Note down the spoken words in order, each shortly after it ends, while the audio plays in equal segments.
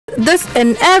this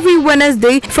and every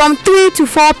Wednesday from 3 to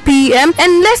 4 p.m.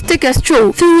 and let's take a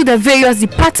stroll through the various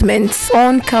departments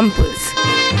on campus.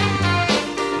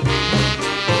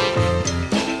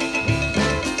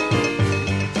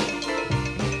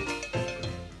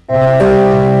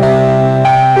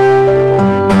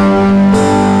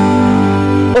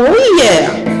 Oh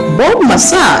yeah, Bob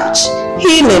Massage,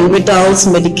 healing without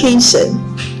medication.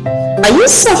 Are you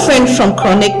suffering from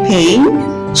chronic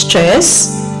pain,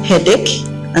 stress, headache,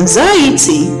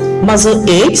 anxiety, muscle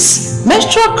aches,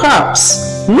 menstrual cramps?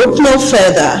 Look no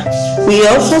further. We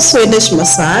offer Swedish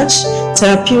massage,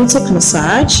 therapeutic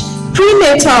massage,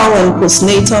 prenatal and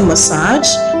postnatal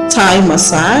massage, Thai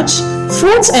massage,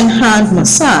 foot and hand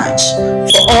massage.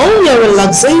 For all your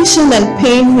relaxation and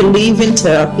pain relieving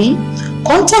therapy,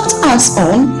 contact us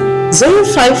on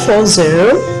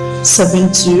 0540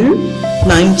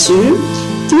 7292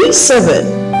 37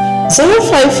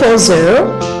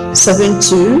 0540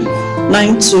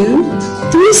 7292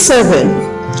 37.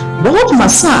 Bob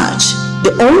Massage,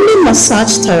 the only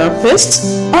massage therapist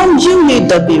on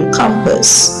UAW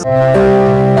campus.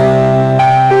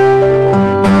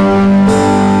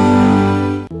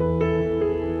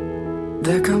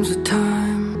 There comes a time.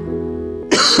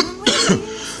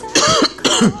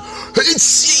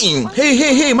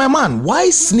 Hey, my man, why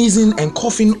sneezing and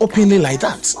coughing openly like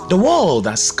that? The world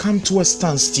has come to a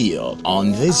standstill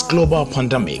on this global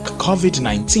pandemic,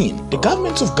 COVID-19. The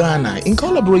government of Ghana, in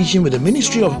collaboration with the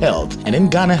Ministry of Health and then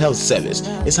Ghana Health Service,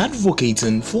 is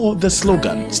advocating for the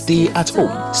slogan, Stay at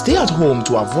Home. Stay at home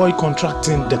to avoid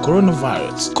contracting the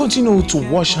coronavirus. Continue to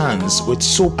wash hands with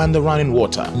soap and the running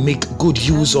water. Make good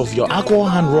use of your alcohol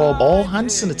hand rub or hand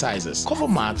sanitizers. Cover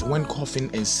mouth when coughing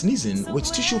and sneezing with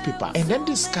tissue paper and then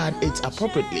discard it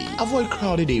appropriately. Avoid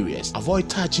crowded areas. Avoid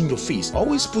touching your face.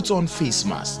 Always put on face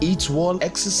masks. Eat well,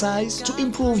 exercise to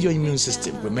improve your immune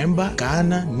system. Remember,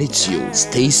 Ghana needs you.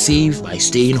 Stay safe by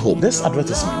staying home. This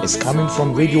advertisement is coming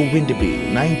from Radio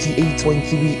WINNEBA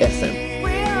 98.3 FM.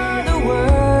 We are the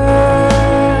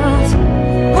world.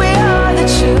 We are the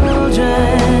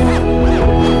children.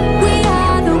 We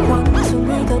are the ones who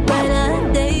make a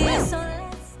better day. So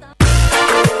let's start.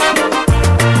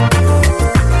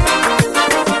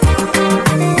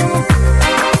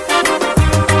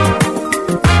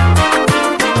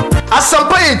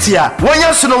 Asampayetia,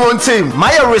 wanya suno wontim,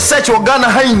 maya research o Ghana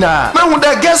haina. Na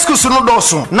huda gesku suno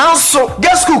doso. Nanso,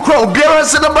 gesku kro obiara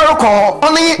se da baroko.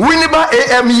 Oni WINNEBA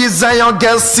AME Zion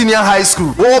Girls Senior High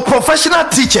School. Or professional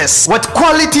teachers with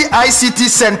quality ICT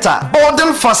center,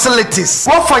 boarding facilities.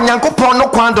 Wafa nyankopon no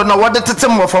kwando na wade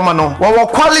tetem wafama no. Wawa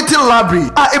quality library.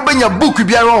 A ebenya book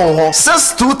biara ho.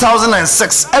 Since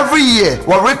 2006, every year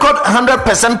we record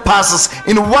 100% passes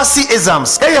in WASI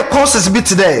exams. Area courses be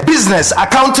today. Business,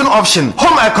 accounting option,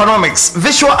 home economics,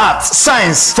 visual arts,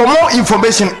 science. For more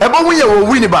information, about when you will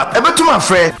WINNEBA, about to my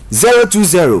friend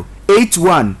 020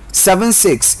 81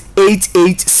 76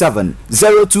 887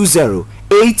 020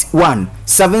 81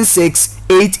 76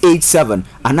 887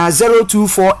 and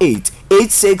 0248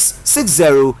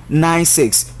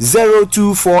 866096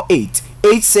 0248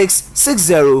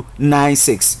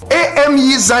 866096.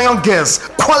 AME Zion Girls,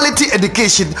 quality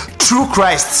education through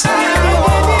Christ.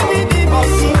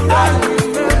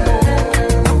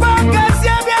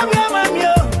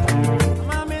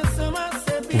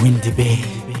 WINNEBA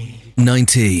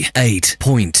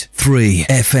 98.3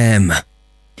 FM.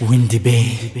 WINNEBA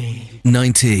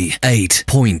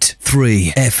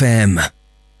 98.3 FM.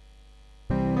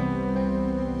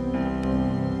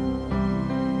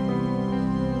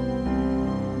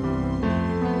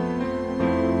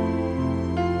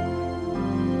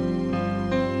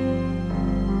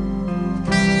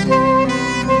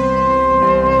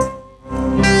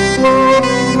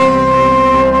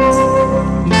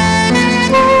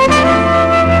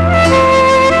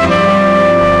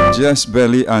 Just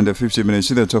barely under 50 minutes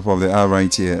to the top of the hour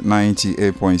right here,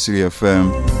 98.3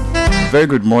 FM. Very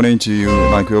good morning to you,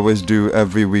 like we always do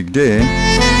every weekday.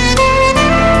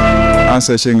 Our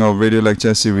session of radio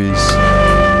lecture series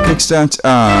kickstart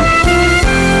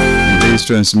today's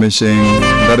transmission.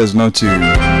 That is not to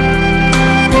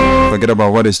forget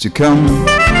about what is to come.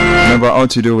 Remember all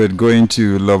to do with going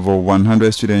to level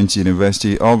 100 Students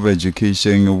University of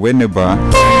Education, WINNEBA,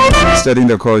 studying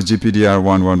the course Gpdr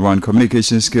 111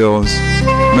 Communication Skills.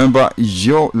 Remember,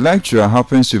 your lecturer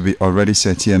happens to be already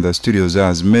set here in the studios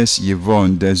as Miss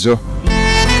YVONNE DEDZO,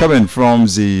 coming from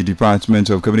the Department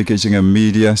of Communication and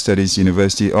Media Studies,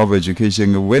 University of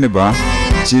Education, WINNEBA.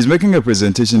 She is making a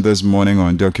presentation this morning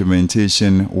on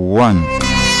Documentation 1.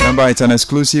 Remember, it's an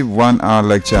exclusive 1-hour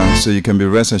lecture, so you can be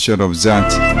rest assured of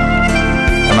that.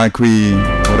 And like we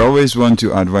would always want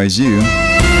to advise you,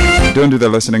 Don't do the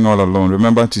listening all alone.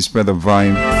 Remember to spread the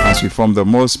vibe as we form the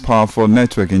most powerful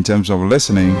network in terms of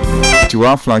listening to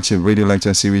our flagship radio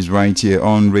lecture series right here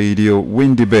on Radio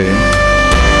WINNEBA.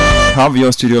 Have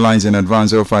your studio lines in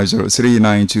advance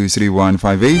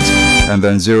 0503923158 and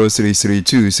then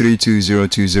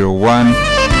 0332320201.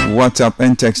 WhatsApp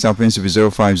and text happens to be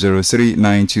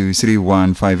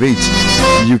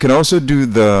 0503923158. You can also do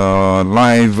the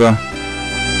live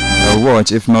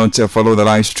watch, if not follow the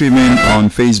live streaming on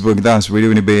Facebook. That's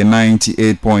Radio WINNEBA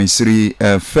 98.3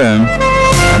 FM.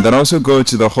 And then also go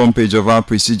to the homepage of our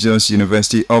prestigious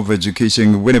University of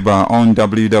Education WINNEBA on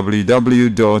www.uew.edu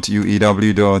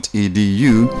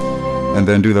and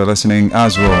then do the listening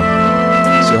as well.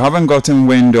 So haven't gotten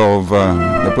wind of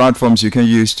the platforms you can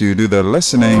use to do the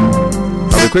listening,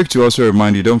 I'll be quick to also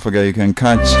remind you, don't forget you can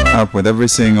catch up with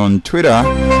everything on Twitter.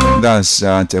 That's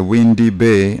at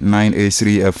WINNEBA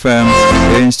 983 FM,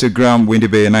 Instagram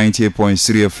WINNEBA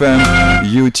 98.3 FM,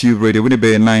 YouTube Radio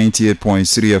WINNEBA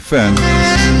 98.3 FM.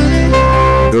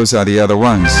 Those are the other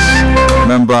ones.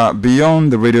 Remember,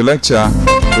 beyond the radio lecture,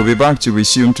 we'll be back to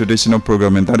resume traditional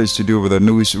programming that is to do with a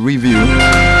news review,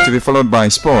 to be followed by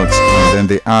sports, and then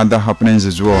the other happenings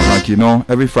as well. Like you know,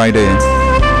 every Friday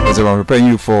is about preparing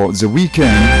you for the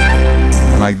weekend.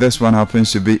 And like this one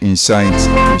happens to be in sight,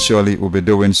 we surely will be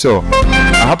doing so.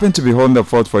 I happen to be holding the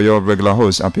fort for your regular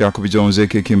host, Apiakubi Jones,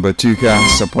 A.K. Kimbatuka,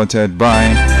 supported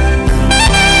by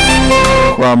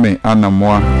Kwame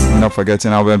Anamwa, not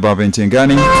forgetting Albert Babin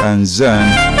Tingani, and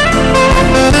Zen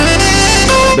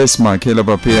Bismarck, Caleb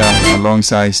Apia,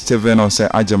 alongside Steven Ose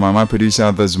Ajama, my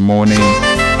producer this morning.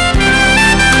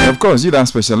 And of course, you that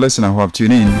special listener who have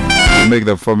tuned in to make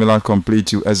the formula complete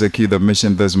to execute the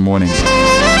mission this morning.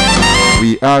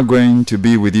 We are going to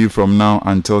be with you from now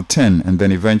until 10 and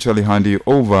then eventually hand you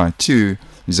over to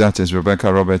Zatis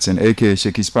Rebecca Robertson, aka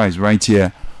Shaky Spice, right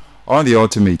here on the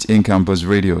Ultimate in Campus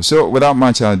Radio. So without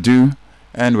much ado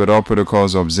and with all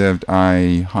protocols observed,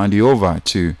 I hand you over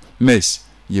to Miss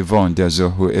YVONNE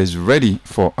DEDZO, who is ready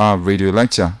for our radio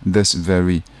lecture this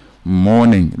very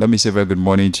morning. Let me say very good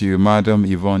morning to you, Madam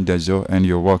YVONNE DEDZO, and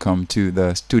you're welcome to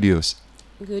the studios.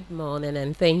 Good morning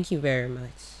and thank you very much.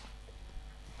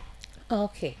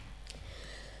 Okay.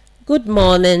 Good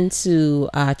morning to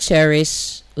our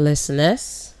cherished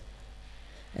listeners,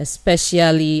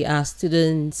 especially our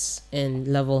students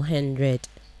in level 100,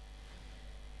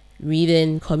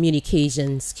 reading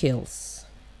communication skills.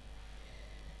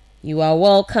 You are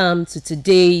welcome to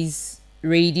today's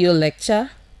radio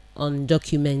lecture on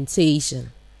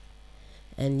documentation.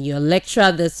 And your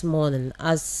lecturer this morning,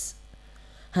 as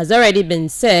has already been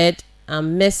said,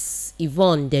 I'm Miss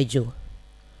YVONNE DEDZO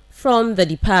from the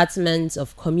Department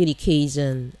of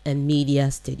Communication and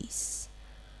Media Studies.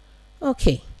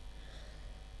 Okay,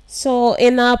 so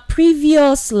in our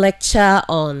previous lecture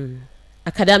on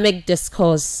academic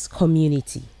discourse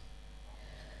community,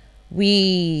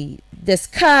 we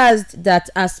discussed that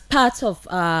as part of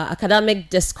our academic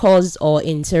discourse or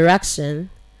interaction,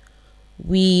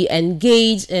 we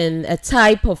engage in a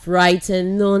type of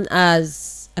writing known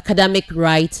as academic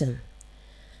writing.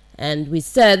 And we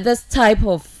said this type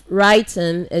of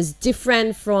writing is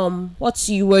different from what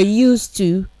you were used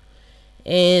to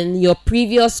in your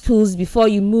previous schools before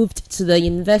you moved to the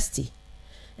university.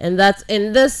 And that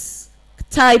in this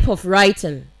type of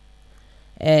writing,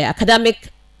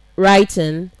 academic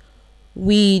writing,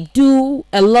 we do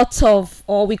a lot of,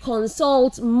 or we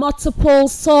consult multiple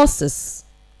sources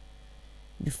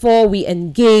before we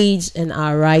engage in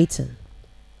our writing.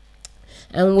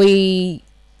 And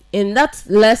in that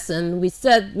lesson, we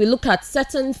said we look at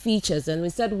certain features, and we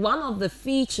said one of the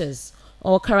features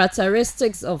or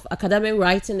characteristics of academic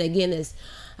writing again is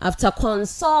after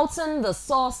consulting the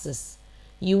sources,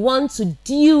 you want to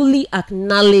duly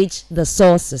acknowledge the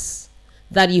sources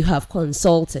that you have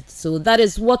consulted. So that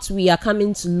is what we are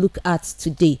coming to look at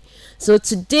today. So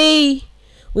today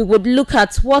we would look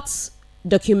at what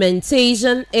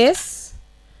documentation is,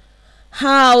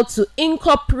 how to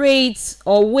incorporate,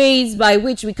 or ways by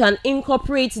which we can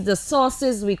incorporate the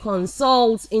sources we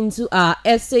consult into our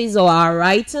essays or our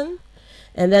writing,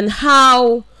 and then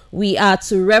how we are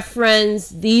to reference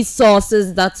these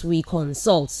sources that we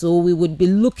consult. So we would be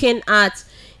looking at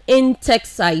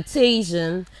in-text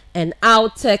citation and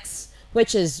out-text,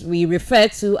 which is we refer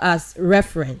to as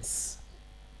reference.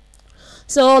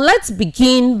 So let's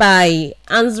begin by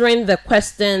answering the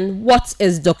question, what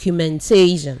is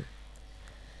documentation?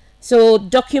 So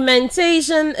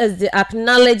documentation is the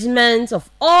acknowledgement of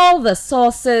all the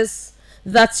sources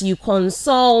that you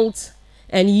consult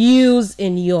and use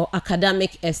in your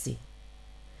academic essay.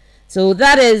 So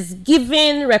that is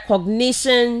giving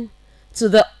recognition to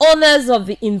the owners of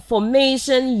the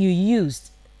information you used.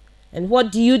 And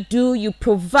what do? You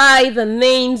provide the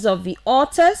names of the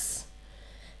authors,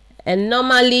 and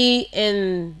normally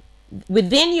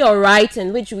within your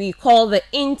writing, which we call the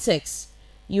in-text,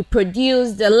 you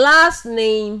produce the last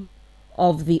name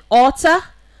of the author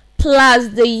plus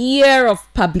the year of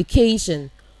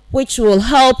publication, which will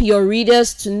help your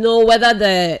readers to know whether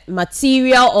the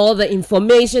material or the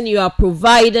information you are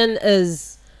providing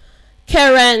is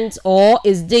current or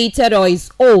is dated or is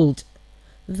old.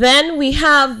 Then we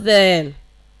have the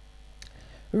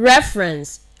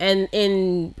reference, and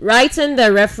in writing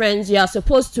the reference you are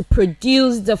supposed to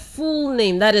produce the full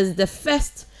name, that is the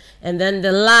first and then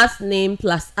the last name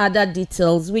plus other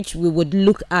details, which we would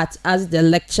look at as the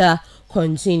lecture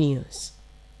continues.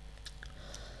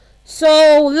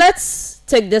 So let's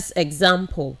take this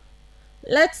example.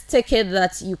 Let's take it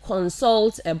that you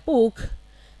consult a book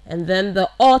and then the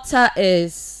author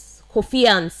is Kofi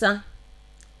Ansah.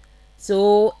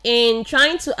 So in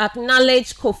trying to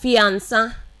acknowledge Kofi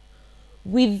Ansah,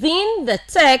 within the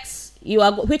text,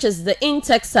 which is the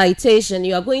in-text citation,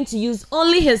 you are going to use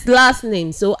only his last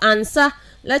name. So Ansah,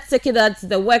 let's take it that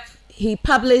the work, he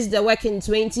published the work in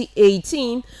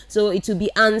 2018, so it will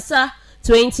be Ansah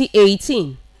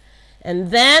 2018. And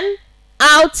then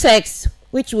out text,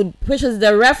 which is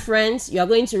the reference, you are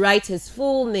going to write his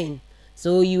full name.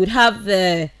 So you would have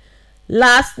the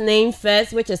last name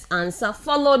first, which is Ansah,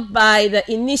 followed by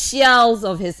the initials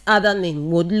of his other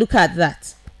name. We'll look at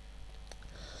that.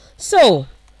 So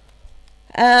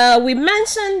we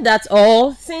mentioned that,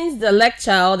 since the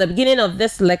lecture or the beginning of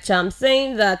this lecture, I'm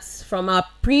saying that from our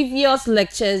previous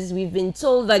lectures, we've been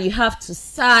told that you have to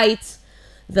cite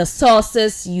the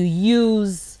sources you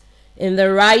use in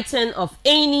the writing of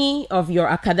any of your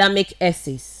academic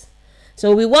essays.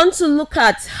 So we want to look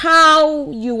at how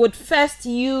you would first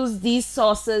use these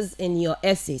sources in your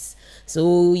essays.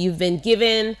 So you've been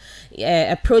given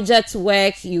a project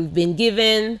work, you've been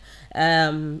given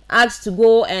asked to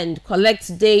go and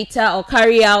collect data or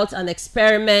carry out an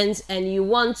experiment, and you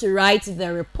want to write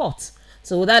the report.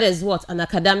 So that is what? An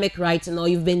academic writing. Or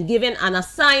you've been given an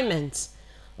assignment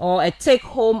or a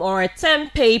take-home or a term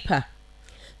paper.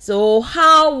 So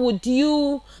how would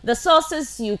you, the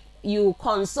sources you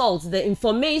consult, the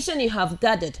information you have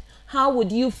gathered, how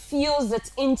would you fuse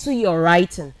it into your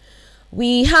writing?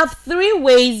 We have 3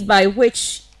 ways by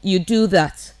which you do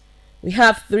that. We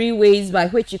have 3 ways by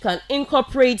which you can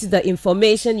incorporate the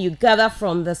information you gather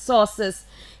from the sources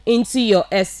into your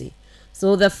essay.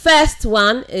 So the first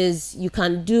one is you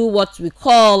can do what we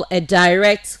call a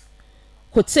direct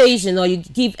quotation, or you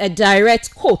give a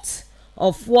direct quote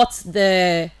of what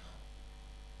the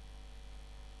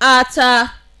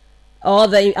author or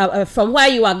the from where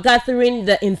you are gathering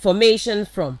the information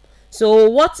from. So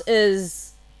what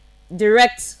is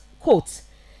direct quote?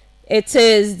 It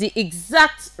is the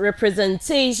exact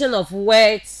representation of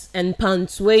words and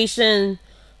punctuation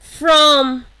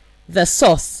from the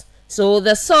source. So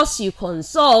the source you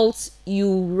consult,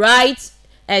 you write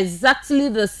exactly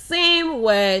the same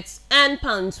words and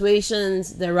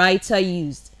punctuations the writer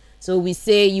used. So we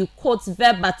say you quote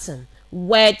verbatim,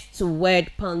 word to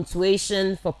word,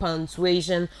 punctuation for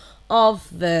punctuation of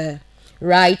the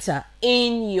writer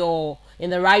in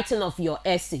the writing of your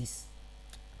essays.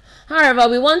 However,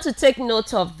 we want to take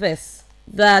note of this,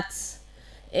 that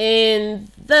in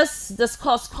this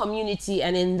discourse community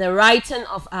and in the writing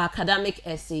of academic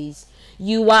essays,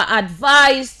 you are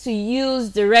advised to use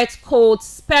direct quotes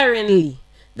sparingly.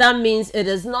 That means it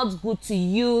is not good to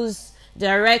use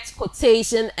direct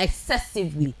quotation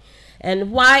excessively.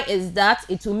 And why is that?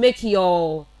 It will make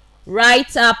your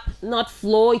write-up not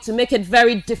flow. It will make it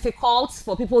very difficult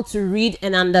for people to read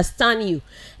and understand you.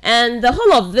 And the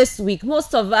whole of this week,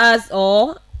 most of us,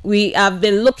 we have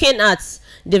been looking at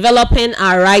developing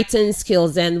our writing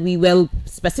skills, and we will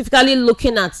specifically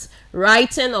looking at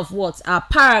writing of what? Our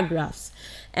paragraphs.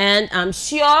 And I'm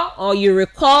sure, or you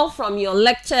recall from your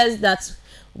lectures, that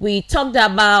we talked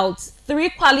about 3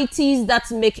 qualities that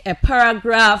make a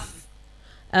paragraph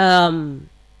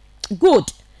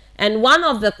good. And one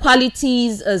of the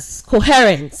qualities is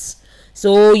coherence.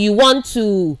 So you want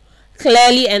to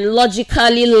clearly and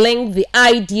logically link the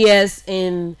ideas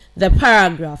in the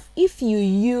paragraph. If you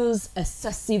use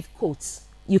excessive quotes,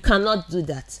 you cannot do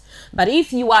that. But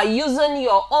if you are using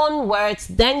your own words,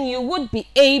 then you would be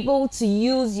able to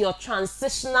use your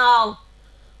transitional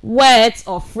words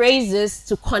or phrases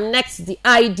to connect the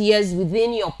ideas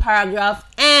within your paragraph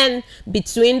and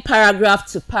between paragraph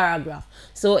to paragraph.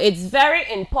 So it's very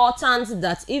important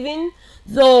that even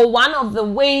though one of the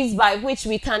ways by which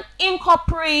we can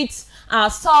incorporate our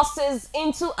sources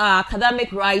into our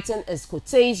academic writing is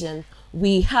quotation,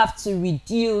 we have to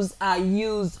reduce our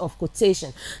use of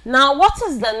quotation. Now, what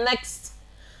is the next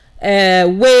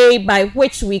way by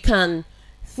which we can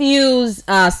fuse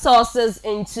our sources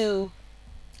into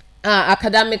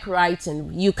academic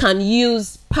writing? You can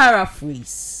use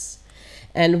paraphrase.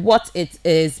 And what it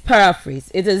is,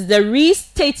 paraphrase, it is the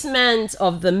restatement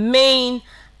of the main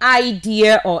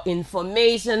idea or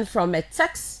information from a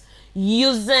text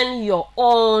using your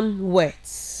own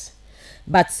words,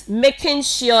 but making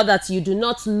sure that you do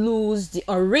not lose the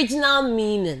original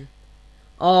meaning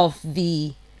of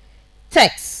the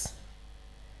text.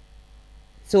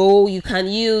 So you can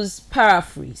use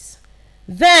paraphrase.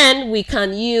 Then we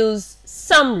can use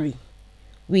summary.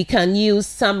 We can use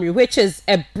summary, which is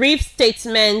a brief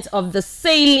statement of the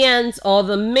salient or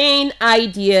the main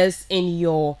ideas in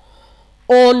your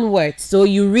own words. So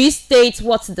you restate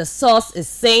what the source is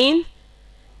saying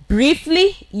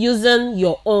briefly using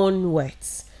your own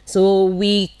words. So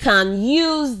we can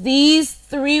use these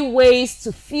three ways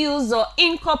to fuse or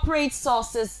incorporate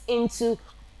sources into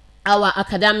our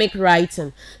academic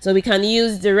writing. So we can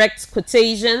use direct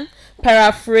quotation,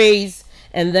 paraphrase,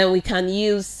 and then we can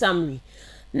use summary.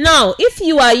 Now, if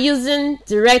you are using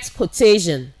direct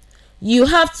quotation, you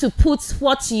have to put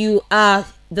what you are,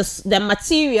 the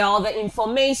material, the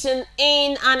information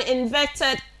in an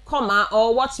inverted comma,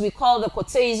 or what we call the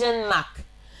quotation mark.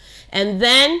 And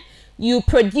then you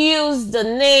produce the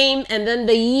name and then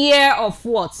the year of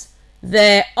what?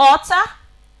 The author.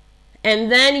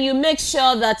 And then you make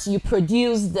sure that you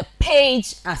produce the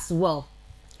page as well.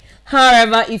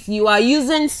 However, if you are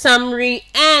using summary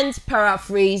and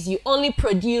paraphrase, you only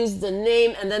produce the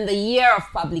name and then the year of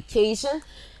publication,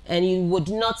 and you would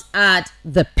not add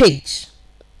the page.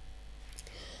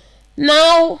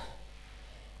 Now,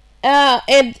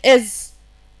 it is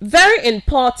very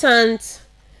important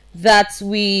that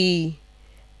we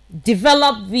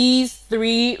develop these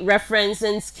three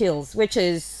referencing skills, which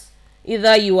is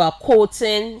either you are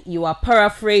quoting, you are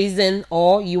paraphrasing,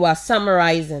 or you are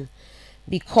summarizing,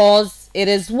 because it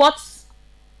is what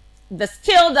the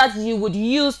skill that you would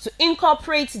use to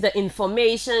incorporate the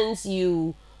informations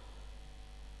you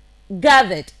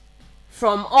gathered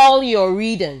from all your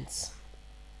readings.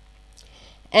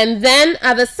 And then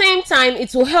at the same time,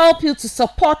 it will help you to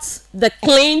support the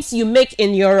claims you make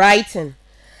in your writing,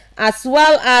 as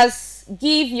well as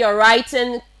give your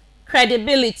writing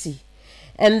credibility,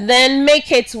 and then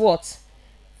make it what?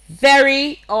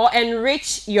 Very, or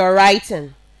enrich your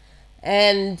writing.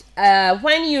 And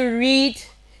when you read,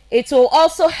 it will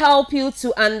also help you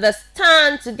to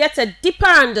understand, to get a deeper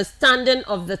understanding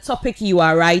of the topic you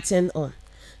are writing on.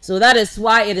 So that is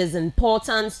why it is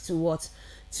important to what?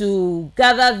 To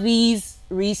gather these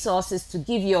resources to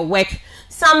give your work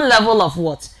some level of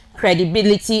what?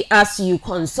 Credibility as you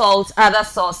consult other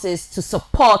sources to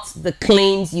support the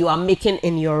claims you are making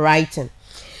in your writing.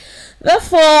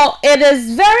 Therefore, it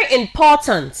is very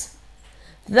important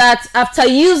that after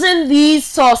using these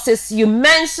sources, you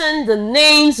mention the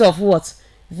names of what?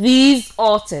 These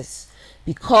authors.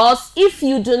 Because if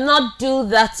you do not do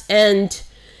that and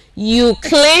you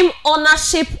claim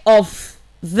ownership of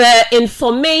the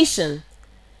information,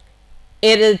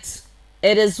 it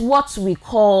is what we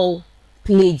call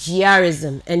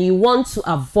plagiarism, and you want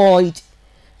to avoid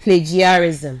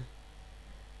plagiarism.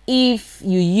 If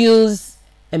you use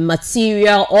a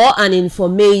material or an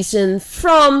information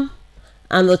from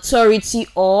an authority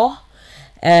or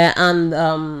an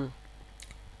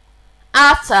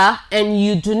author, and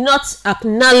you do not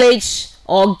acknowledge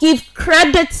or give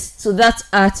credit to that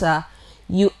author,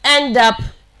 you end up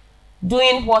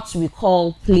doing what we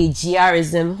call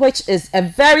plagiarism, which is a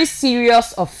very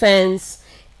serious offense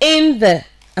in the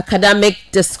academic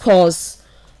discourse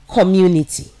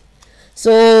community.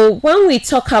 So when we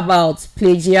talk about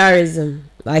plagiarism,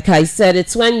 like I said,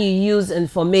 it's when you use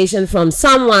information from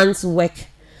someone's work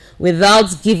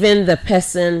without giving the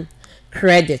person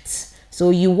credit. So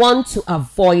you want to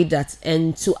avoid that,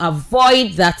 and to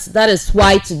avoid that, that is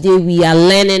why today we are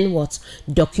learning what?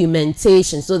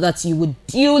 Documentation, so that you would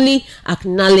duly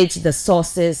acknowledge the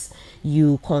sources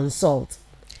you consult.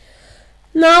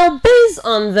 Now, based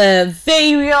on the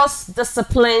various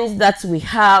disciplines that we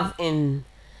have in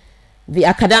the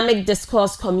academic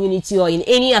discourse community, or in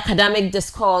any academic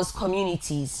discourse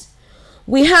communities,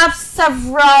 we have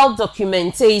several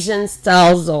documentation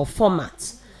styles or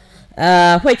formats,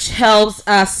 which helps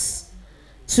us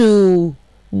to,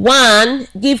 one,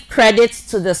 give credit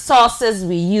to the sources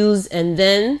we use, and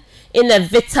then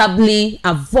inevitably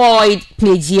avoid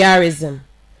plagiarism.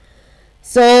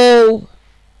 So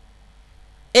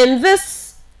in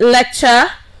this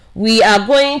lecture, we are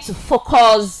going to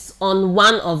focus on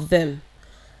one of them.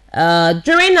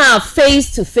 During our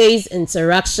face-to-face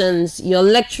interactions, your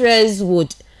lecturers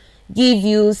would give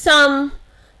you some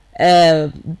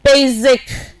basic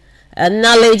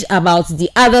knowledge about the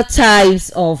other types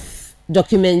of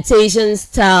documentation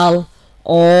style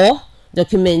or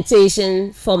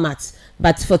documentation format.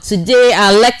 But for today,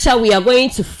 our lecture, we are going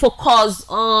to focus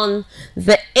on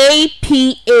the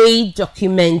APA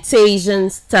documentation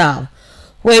style,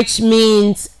 which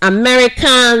means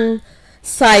American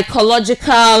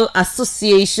Psychological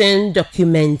Association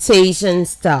documentation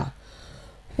style,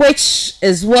 which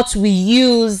is what we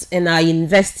use in our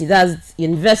university. That's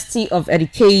University of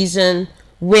Education,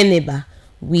 WINNEBA.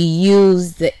 We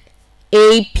use the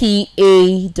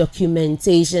APA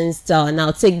documentation style, and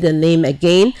I'll take the name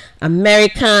again: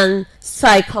 American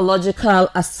Psychological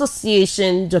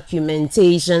Association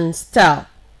documentation style.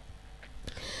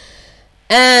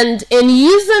 And in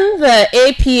using the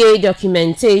APA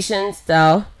documentation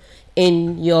style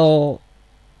in your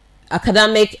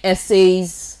academic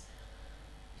essays,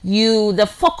 the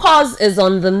focus is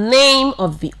on the name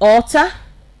of the author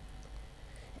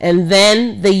and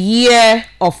then the year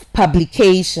of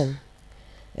publication.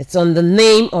 It's on the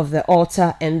name of the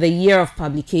author and the year of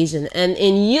publication. And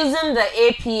in using the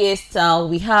APA style,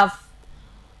 we have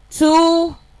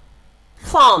two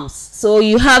forms. So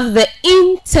you have the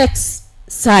in-text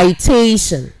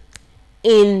citation.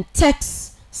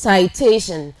 In-text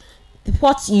citation,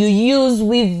 what you use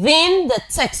within the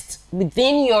text,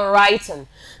 within your writing,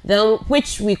 then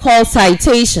which we call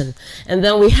citation. And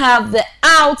then we have the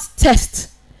out text,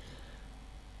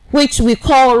 which we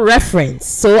call reference.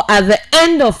 So at the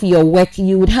end of your work,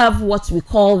 you would have what we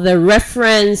call the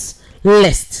reference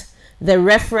list. The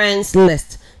reference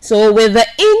list. So with the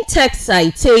in-text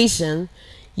citation,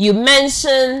 you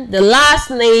mention the last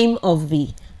name of the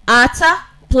author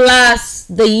plus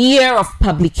the year of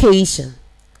publication.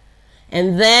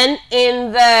 And then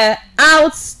in the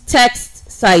out text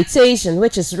citation,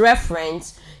 which is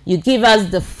reference, you give us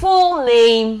the full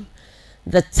name,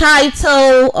 the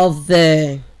title of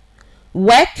the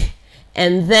work,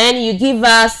 and then you give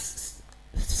us,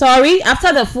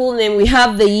 after the full name, we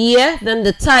have the year, then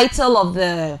the title of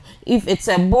the, if it's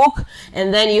a book,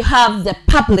 and then you have the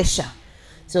publisher.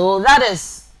 So that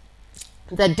is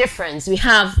the difference. We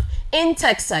have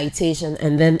in-text citation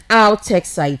and then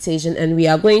out-text citation, and we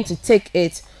are going to take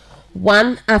it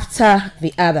one after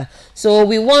the other. So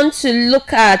we want to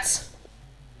look at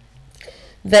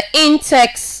the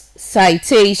in-text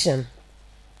citation.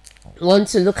 We want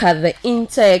to look at the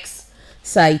in-text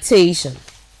citation.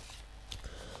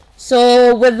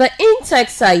 So with the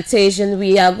in-text citation,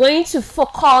 we are going to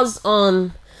focus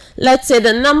on, let's say,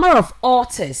 the number of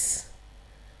authors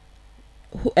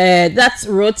that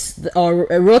wrote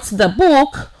the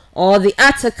book or the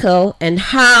article and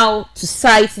how to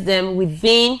cite them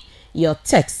within your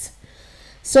text.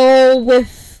 So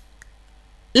with,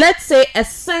 let's say, a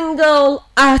single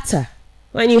author,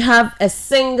 when you have a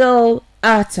single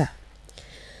author,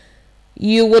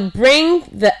 you would bring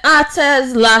the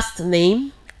author's last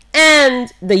name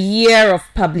and the year of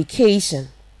publication.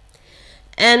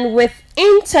 And with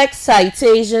in-text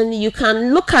citation, you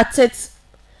can look at it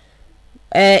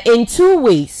in two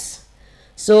ways.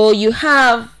 So you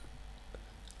have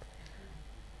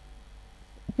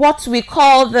what we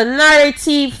call the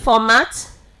narrative format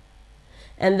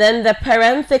and then the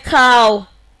parenthetical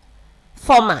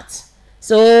format.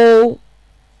 So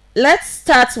let's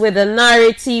start with the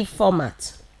narrative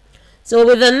format. So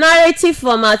with the narrative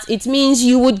format, it means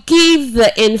you would give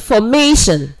the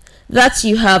information that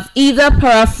you have either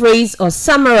paraphrased or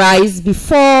summarized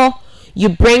before you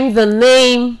bring the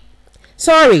name.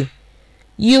 Let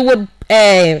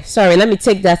me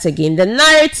take that again. The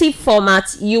narrative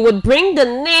format, you would bring the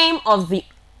name of the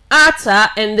author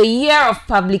and the year of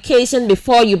publication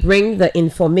before you bring the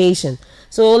information.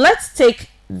 So let's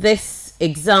take this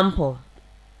example.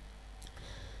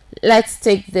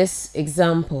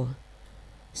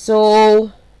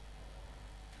 So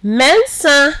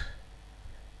Mensa,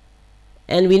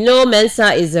 and we know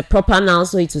Mensa is a proper noun,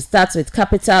 so it will start with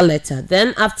capital letter.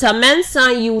 Then after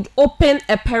Mensa, you would open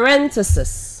a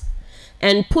parenthesis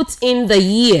and put in the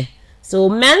year. So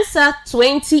Mensa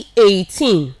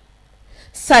 2018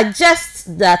 suggests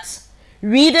that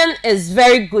reading is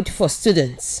very good for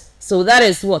students. So that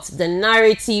is what the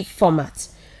narrative format.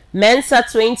 Mensa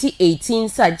 2018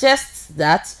 suggests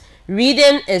that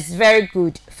reading is very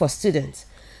good for students.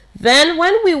 Then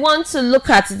when we want to look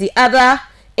at the other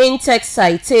in-text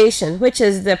citation, which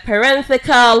is the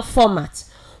parenthetical format,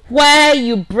 where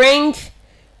you bring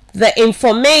the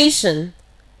information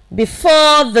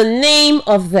before the name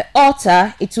of the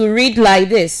author, it will read like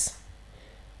this.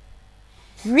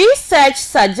 Research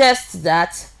suggests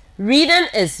that reading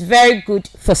is very good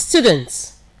for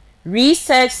students.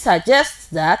 Research suggests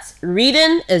that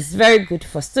reading is very good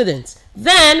for students.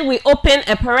 Then we open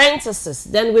a parenthesis.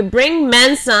 Then we bring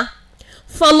Mensa,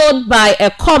 followed by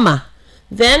a comma.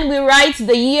 Then we write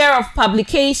the year of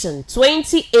publication,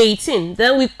 2018.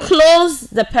 Then we close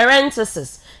the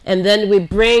parenthesis. And then we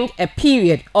bring a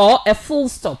period or a full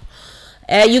stop.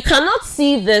 You cannot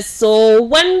see this, so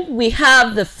when we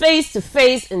have the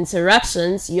face-to-face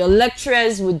interactions, your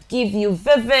lecturers would give you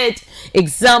vivid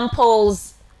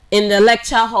examples in the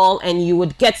lecture hall and you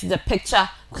would get the picture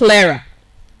clearer.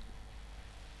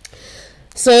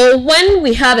 So when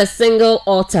we have a single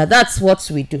author, that's what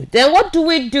we do. Then what do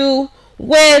we do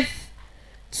with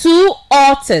two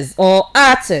authors or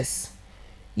artists?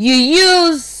 You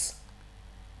use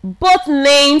both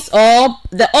names or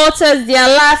the authors, their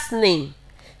last name,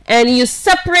 and you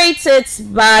separate it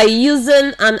by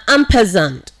using an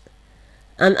ampersand.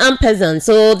 An ampersand.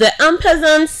 So the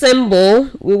ampersand symbol,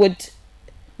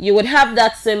 you would have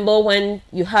that symbol when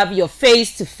you have your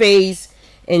face-to-face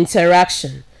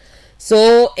interaction.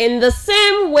 So in the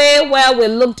same way where we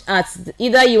looked at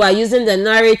either you are using the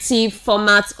narrative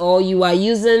format or you are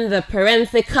using the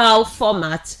parenthetical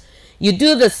format, you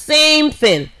do the same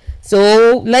thing.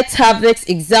 So let's have this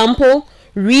example.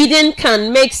 Reading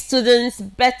can make students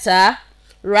better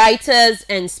writers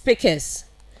and speakers.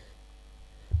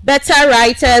 Better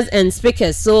writers and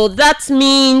speakers. So that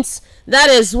means that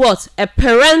is what? A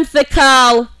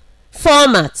parenthetical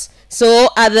format. So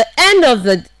at the end of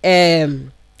the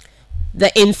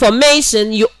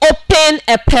information, you open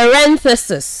a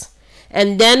parenthesis.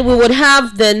 And then we would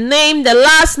have the name, the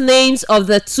last names of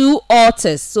the two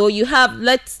authors. So you have,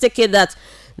 let's take it that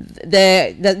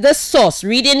the source,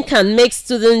 reading can make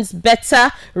students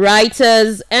better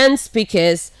writers and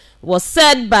speakers, was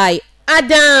said by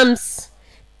Adams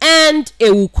and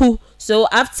Ewuku. So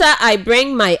after I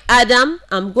bring my Adam,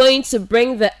 I'm going to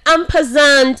bring the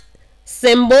ampersand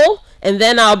symbol, and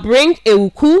then I'll bring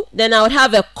Ewuku, then I'll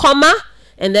have a comma,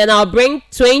 and then I'll bring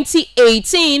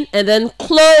 2018 and then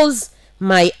close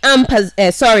my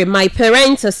my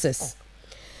parenthesis.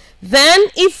 Then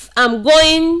if I'm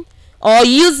going or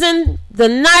using the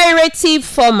narrative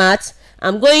format,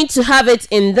 I'm going to have it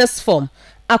in this form.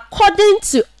 According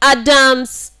to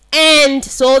Adams and,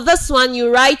 so this one you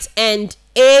write and,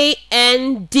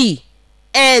 A-N-D,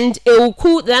 and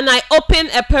Ewuku, then I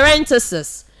open a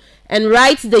parenthesis and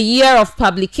write the year of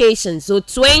publication. So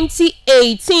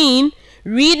 2018,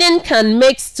 reading can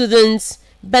make students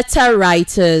better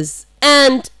writers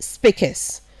and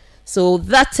speakers. So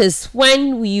that is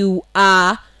when you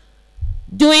are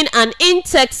doing an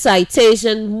in-text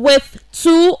citation with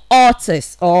two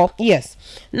authors, or yes.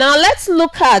 Now let's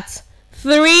look at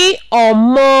three or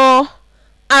more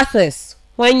authors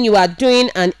when you are doing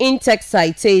an in-text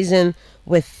citation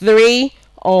with three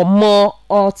or more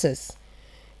authors.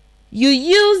 You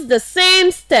use the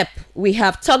same step we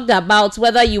have talked about,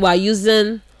 whether you are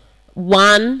using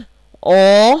one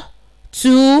or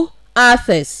two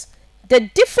authors. The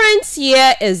difference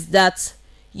here is that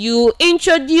you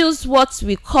introduce what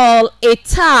we call a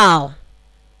tal.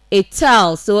 A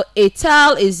tal. So a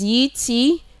tal is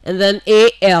E-T and then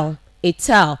A-L. A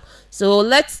tal. So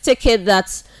let's take it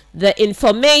that the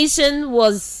information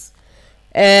was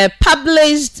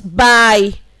published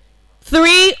by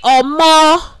three or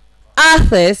more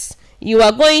authors. You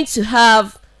are going to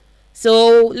have,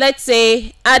 so let's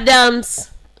say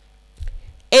Adams,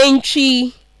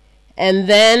 entry, and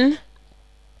then,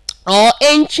 or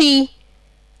entry,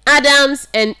 Adams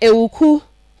and Ewuku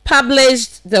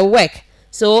published the work.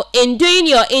 So in doing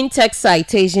your in-text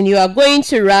citation, you are going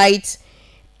to write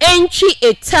entry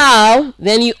et al,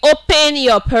 then you open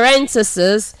your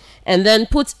parentheses and then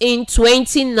put in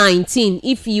 2019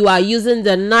 if you are using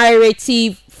the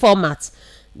narrative format.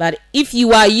 But if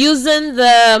you are using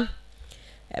the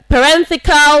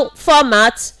parenthetical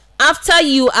format, after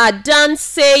you are done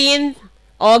saying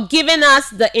or giving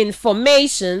us the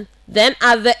information, then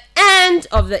at the end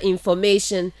of the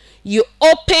information, you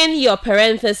open your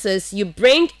parenthesis, you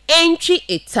bring entry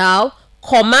et al,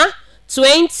 comma,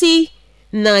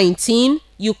 2019,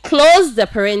 you close the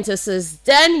parenthesis,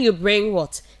 then you bring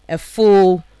what? A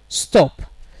full stop.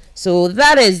 So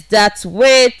that is that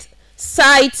with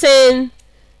citing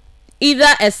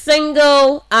either a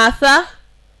single author,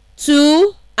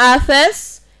 two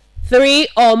authors, three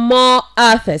or more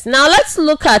authors. Now let's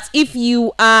look at if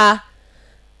you are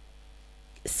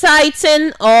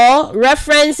citing or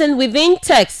referencing within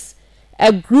text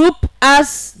a group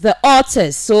as the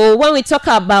authors. So when we talk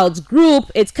about group,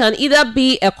 it can either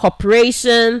be a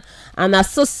corporation, an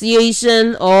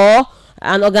association, or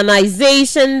an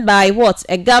organization by what?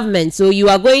 A government. So you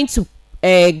are going to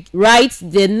write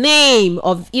the name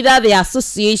of either the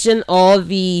association or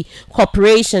the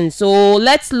corporation. So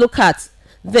let's look at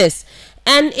this.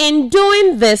 And in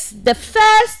doing this, the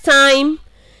first time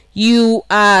you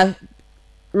are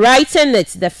writing it,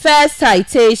 the first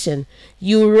citation,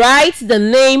 you write the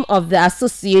name of the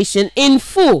association in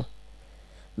full.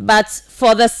 But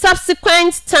for the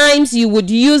subsequent times you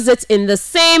would use it in the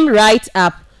same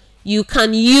write-up, you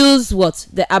can use what?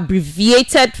 The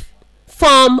abbreviated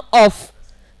form of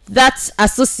that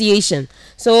association.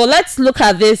 So let's look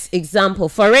at this example.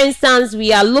 For instance,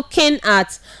 we are looking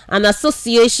at an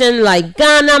association like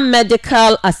Ghana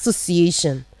Medical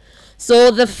Association.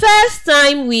 So the first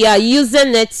time we are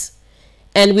using it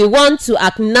and we want to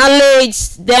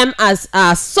acknowledge them as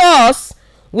our source,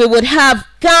 we would have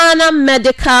Ghana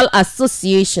Medical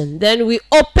Association. Then we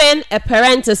open a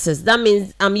parenthesis. That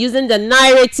means I'm using the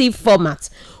narrative format.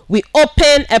 We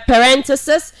open a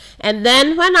parenthesis, and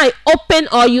then when I open,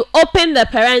 or you open the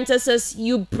parenthesis,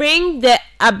 you bring the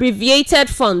abbreviated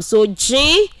form. So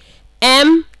GMA,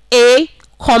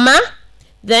 comma,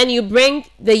 then you bring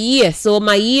the year. So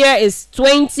my year is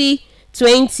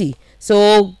 2020.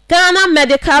 So Ghana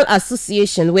Medical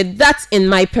Association, with that in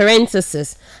my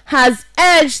parenthesis, has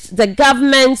urged the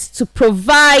government to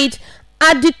provide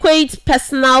adequate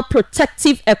personal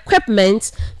protective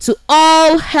equipment to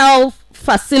all health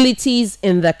facilities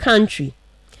in the country.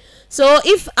 So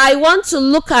if I want to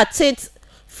look at it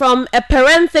from a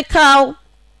parenthetical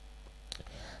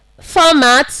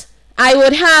format, I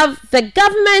would have the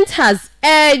government has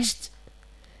urged,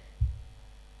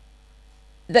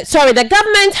 the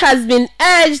government has been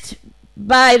urged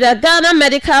by the Ghana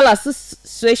Medical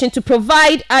Association to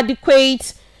provide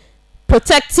adequate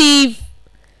protective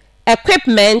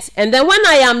equipment. And then when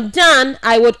I am done,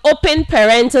 I would open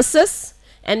parenthesis,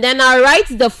 and then I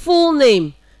write the full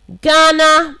name,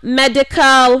 Ghana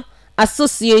Medical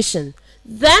Association.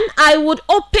 Then I would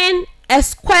open a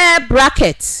square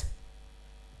bracket.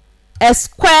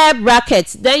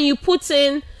 Then you put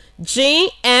in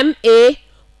GMA,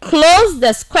 close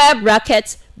the square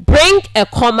bracket, bring a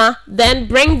comma, then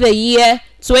bring the year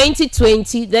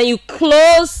 2020, then you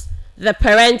close the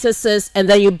parenthesis, and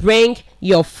then you bring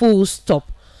your full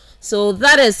stop. So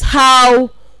that is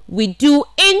how we do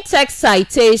in-text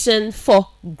citation for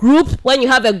group, when you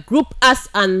have a group as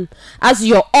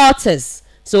your authors.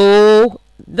 So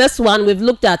this one we've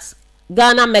looked at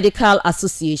Ghana Medical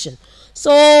Association.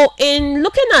 So in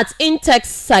looking at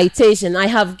in-text citation, I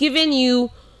have given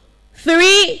you 4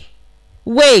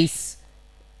 ways.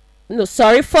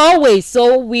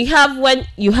 So we have when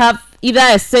you have either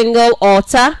a single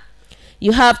author,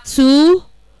 you have 2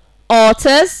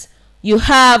 authors, you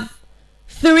have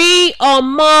 3 or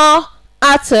more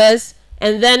authors,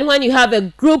 and then when you have a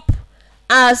group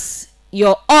as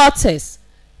your authors,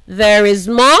 there is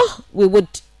more.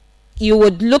 You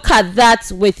would look at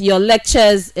that with your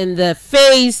lectures in the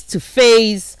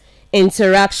face-to-face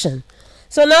interaction.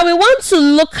 So now we want to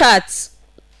look at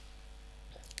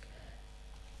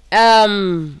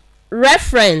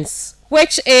reference,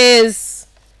 which is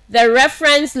the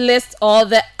reference list or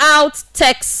the out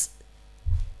text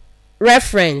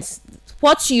reference.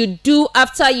 What you do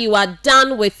after you are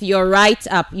done with your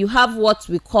write-up, you have what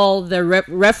we call the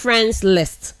reference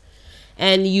list,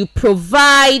 and you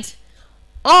provide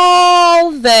all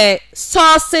the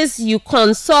sources you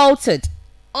consulted,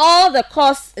 all the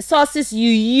sources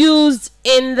you used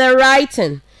in the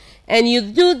writing, and you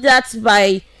do that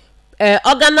by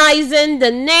organizing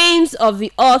the names of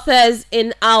the authors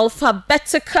in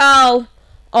alphabetical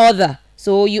order.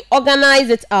 So you organize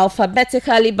it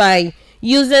alphabetically by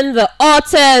using the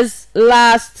author's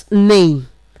last name.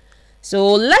 So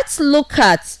let's look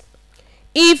at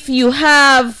if you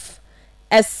have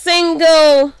a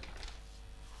single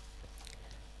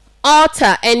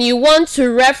author and you want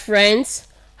to reference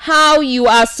how you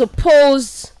are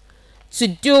supposed to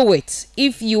do it.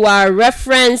 If you are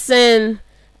referencing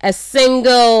a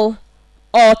single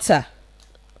author,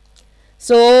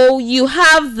 so you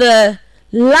have the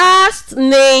last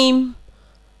name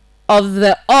of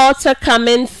the author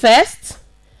coming first,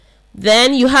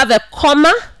 then you have a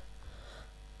comma,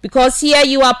 because here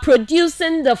you are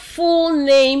producing the full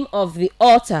name of the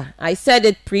author. I said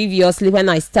it previously when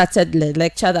I started the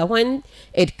lecture that when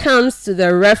it comes to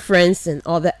the referencing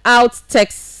or the out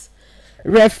text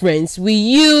reference, we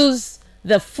use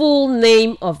the full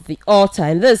name of the author,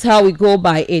 and this is how we go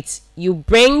by it. You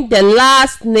bring the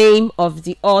last name of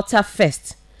the author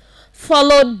first,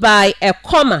 followed by a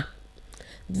comma.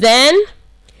 Then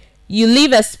you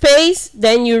leave a space,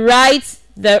 then you write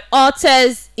the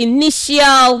author's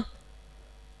initial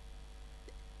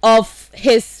of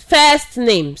his first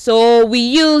name. So we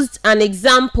used an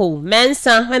example,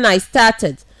 Mensa, when I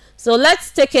started. So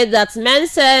let's take it that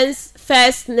Mensa's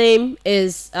first name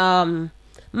is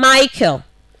Michael.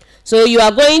 So you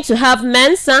are going to have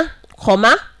Mensa,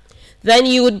 comma, then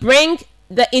you would bring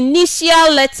the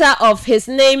initial letter of his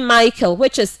name Michael,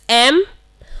 which is M,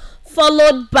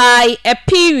 followed by a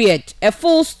period, a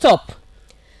full stop.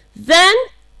 Then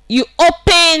you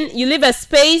leave a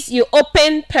space, you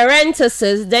open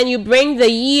parentheses, then you bring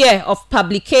the year of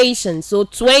publication, so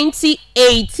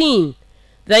 2018.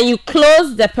 Then you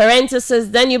close the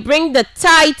parentheses, then you bring the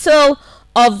title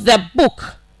of the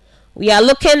book. We are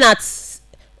looking at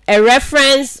a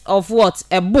reference of what?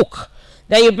 A book.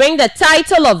 Then you bring the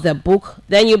title of the book,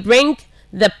 then you bring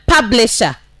the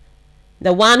publisher,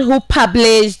 the one who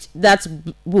published that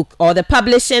book, or the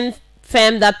publishing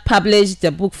firm that published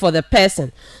the book for the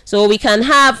person. So we can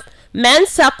have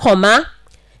Mensa, comma,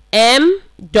 M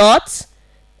dot,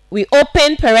 we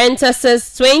open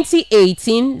parenthesis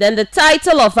 2018, then the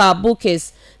title of our book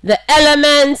is The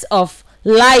Elements of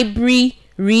Library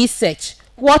Research,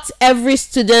 what every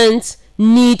student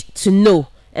need to know.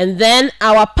 And then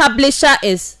our publisher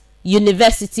is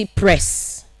University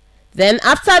Press. Then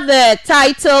after the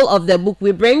title of the book,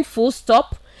 we bring full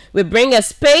stop, we bring a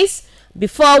space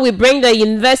before we bring the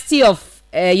University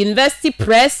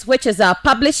Press, which is our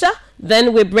publisher.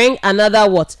 Then we bring another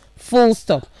what? Full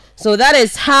stop. So that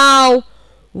is how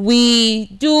we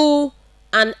do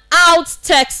an alt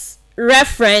text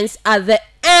reference at the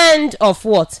end of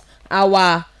what?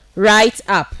 Our write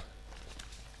up.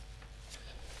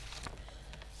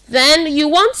 Then you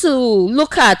want to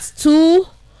look at two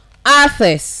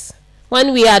authors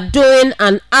when we are doing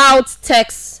an alt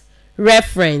text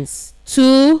reference.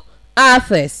 Two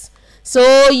authors.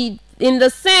 So in the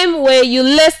same way, you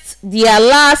list their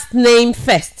last name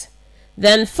first,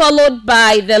 then followed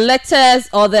by the letters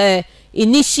or the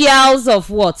initials of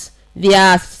what?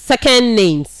 Their second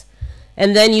names.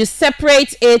 And then you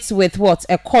separate it with what?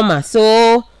 A comma.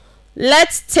 So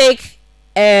let's take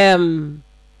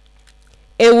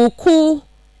Ewuku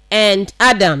and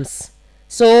Adams.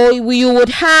 So you would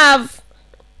have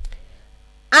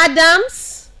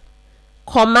Adams,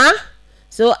 comma.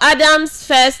 So Adams'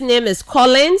 first name is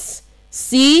Collins,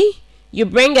 C. You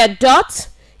bring a dot,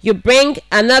 you bring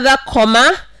another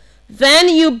comma, then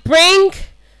you bring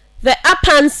the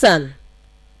ampersand.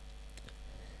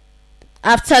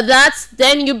 After that,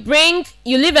 then you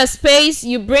leave a space,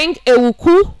 you bring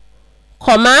Ewuku,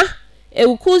 comma.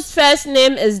 Ewuku's first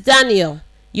name is Daniel.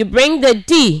 You bring the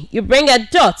D, you bring a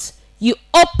dot, you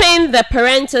open the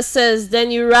parentheses,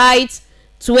 then you write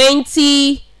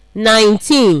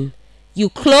 2019. You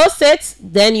close it,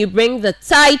 then you bring the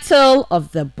title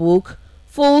of the book,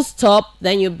 full stop,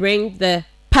 then you bring the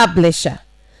publisher.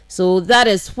 So that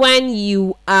is when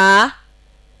you are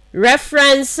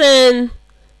referencing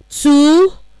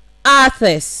two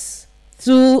authors.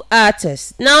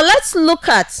 Now let's look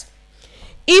at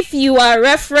if you are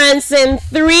referencing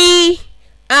 3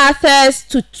 authors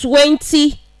to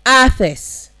 20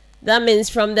 authors. That means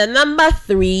from the number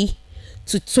 3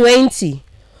 to 20.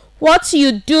 What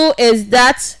you do is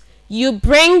that you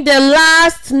bring the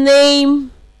last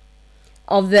name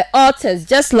of the authors,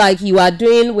 just like you are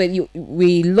doing with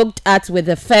we looked at with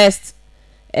the first,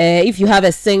 if you have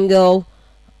a single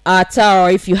author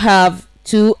or if you have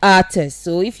 2 authors.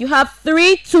 So if you have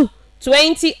 3 to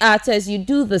 20 authors, you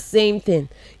do the same thing.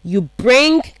 You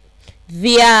bring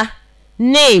their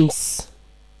names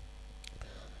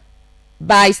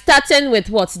by starting with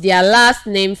what? Their last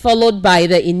name followed by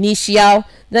the initial,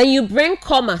 then you bring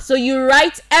comma. So you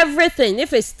write everything.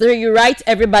 If it's 3, you write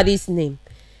everybody's name.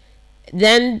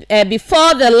 Then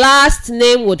before the last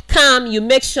name would come, you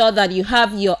make sure that you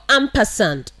have your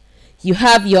ampersand.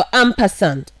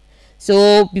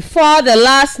 So before the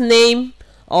last name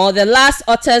or the last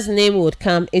author's name would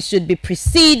come, it should be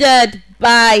preceded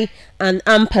by an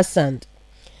ampersand.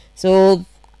 So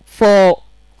for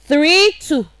 3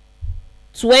 to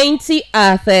 20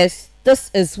 authors,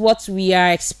 this is what we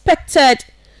are expected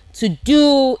to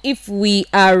do if we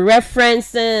are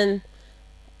referencing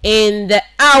in the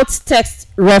alt text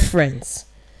reference.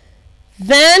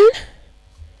 Then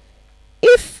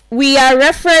if we are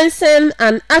referencing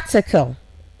an article,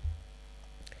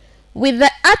 with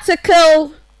the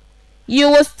article you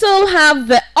will still have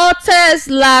the author's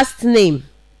last name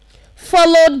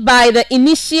followed by the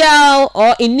initial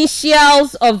or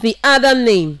initials of the other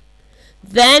name.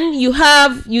 Then you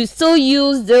still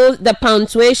use the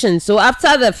punctuation. So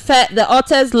after the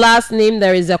author's last name,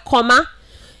 there is a comma.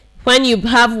 When you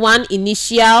have one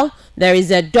initial, there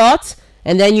is a dot,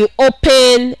 and then you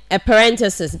open a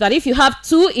parenthesis. But if you have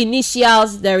two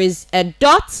initials, there is a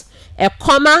dot, a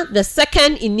comma, the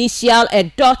second initial, a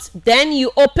dot, then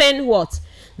you open what?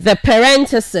 The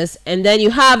parenthesis, and then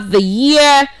you have the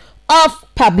year of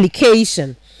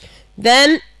publication.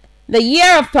 Then the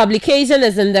year of publication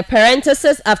is in the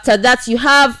parenthesis. After that, you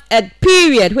have a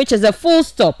period, which is a full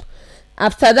stop.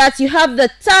 After that, you have the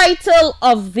title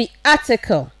of the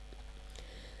article.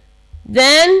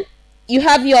 Then you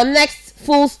have your next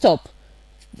full stop.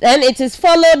 Then it is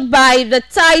followed by the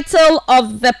title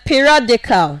of the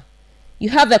periodical. You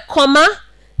have a comma.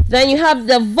 Then you have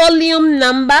the volume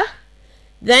number.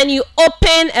 Then you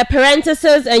open a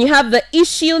parenthesis and you have the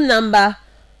issue number.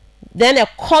 Then a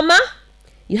comma.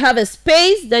 You have a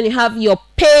space. Then you have your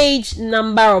page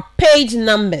number or page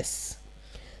numbers.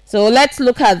 So let's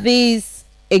look at these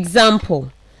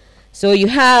example. So you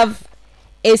have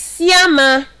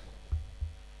Esiama,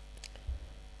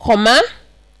 comma.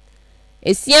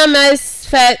 Esiama's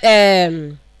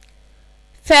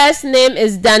first name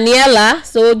is Daniela,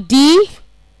 so D.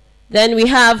 Then we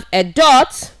have a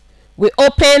dot. We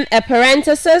open a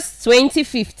parenthesis,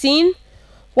 2015.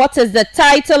 What is the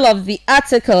title of the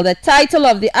article? The title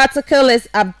of the article is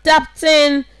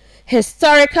Adapting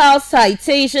Historical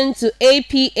Citation to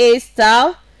APA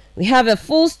Style. We have a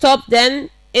full stop.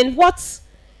 Then in what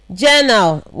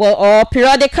journal or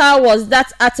periodical was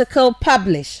that article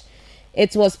published?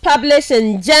 It was published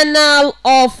in Journal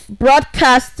of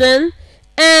Broadcasting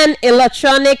and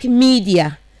Electronic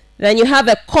Media. Then you have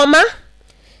a comma,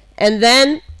 and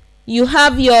then you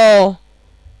have your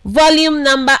volume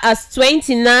number as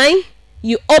 29.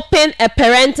 You open a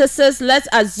parenthesis. Let's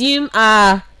assume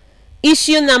our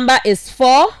issue number is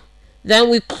 4. Then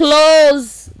we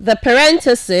close the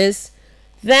parenthesis.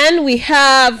 Then we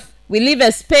leave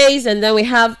a space, and then we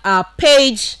have our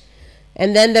page.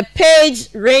 And then the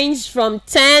page ranged from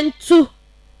 10 to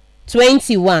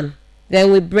 21.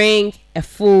 Then we bring a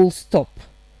full stop.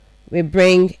 We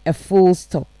bring a full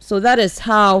stop. So that is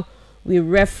how we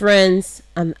reference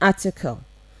an article.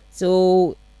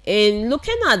 So in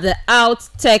looking at the out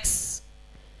text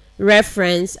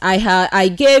reference, I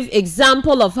gave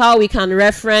example of how we can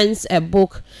reference a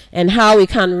book and how we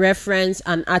can reference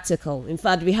an article. In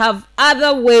fact, we have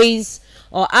other ways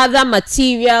or other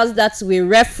materials that we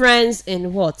reference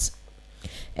in what?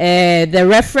 The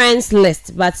reference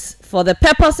list. But for the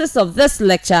purposes of this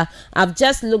lecture, I've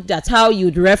just looked at how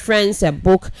you'd reference a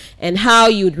book and how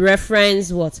you'd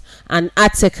reference what? An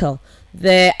article.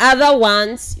 The other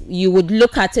ones, you would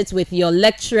look at it with your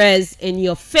lecturers in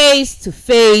your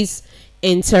face-to-face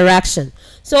interaction.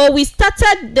 So we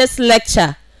started this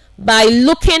lecture by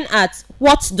looking at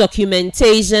what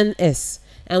documentation is.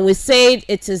 And we said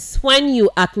it is when you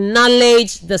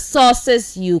acknowledge the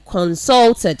sources you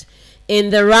consulted in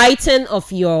the writing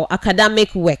of your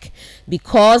academic work,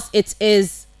 because it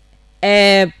is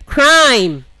a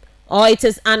crime or it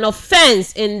is an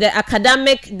offense in the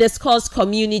academic discourse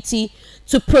community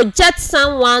to project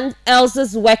someone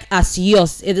else's work as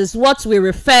yours. It is what we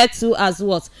refer to as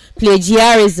what?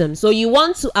 Plagiarism. So you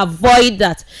want to avoid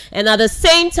that. And at the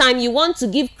same time, you want to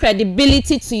give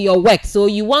credibility to your work. So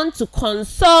you want to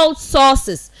consult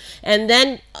sources. And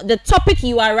then the topic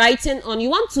you are writing on, you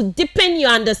want to deepen your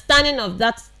understanding of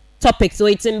that topic. So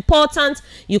it's important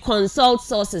you consult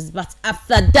sources. But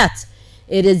after that,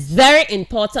 it is very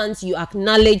important you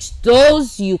acknowledge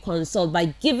those you consult by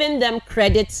giving them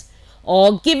credit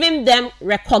or giving them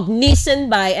recognition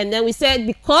by, and then we said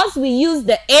because we use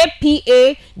the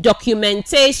APA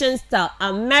documentation style,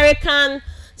 American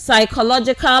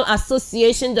Psychological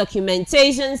Association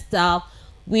documentation style,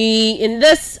 we in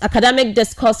this academic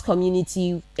discourse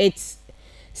community, it's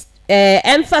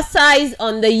emphasized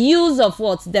on the use of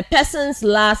what? The person's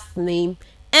last name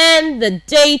and the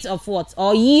date of what?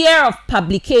 Or year of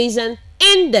publication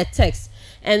in the text.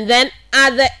 And then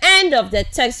at the end of the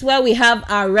text where we have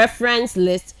our reference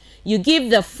list, you give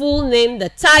the full name, the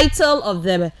title of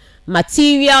the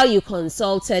material you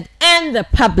consulted, and the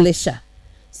publisher.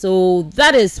 So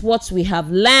that is what we have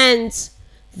learned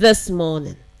this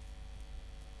morning.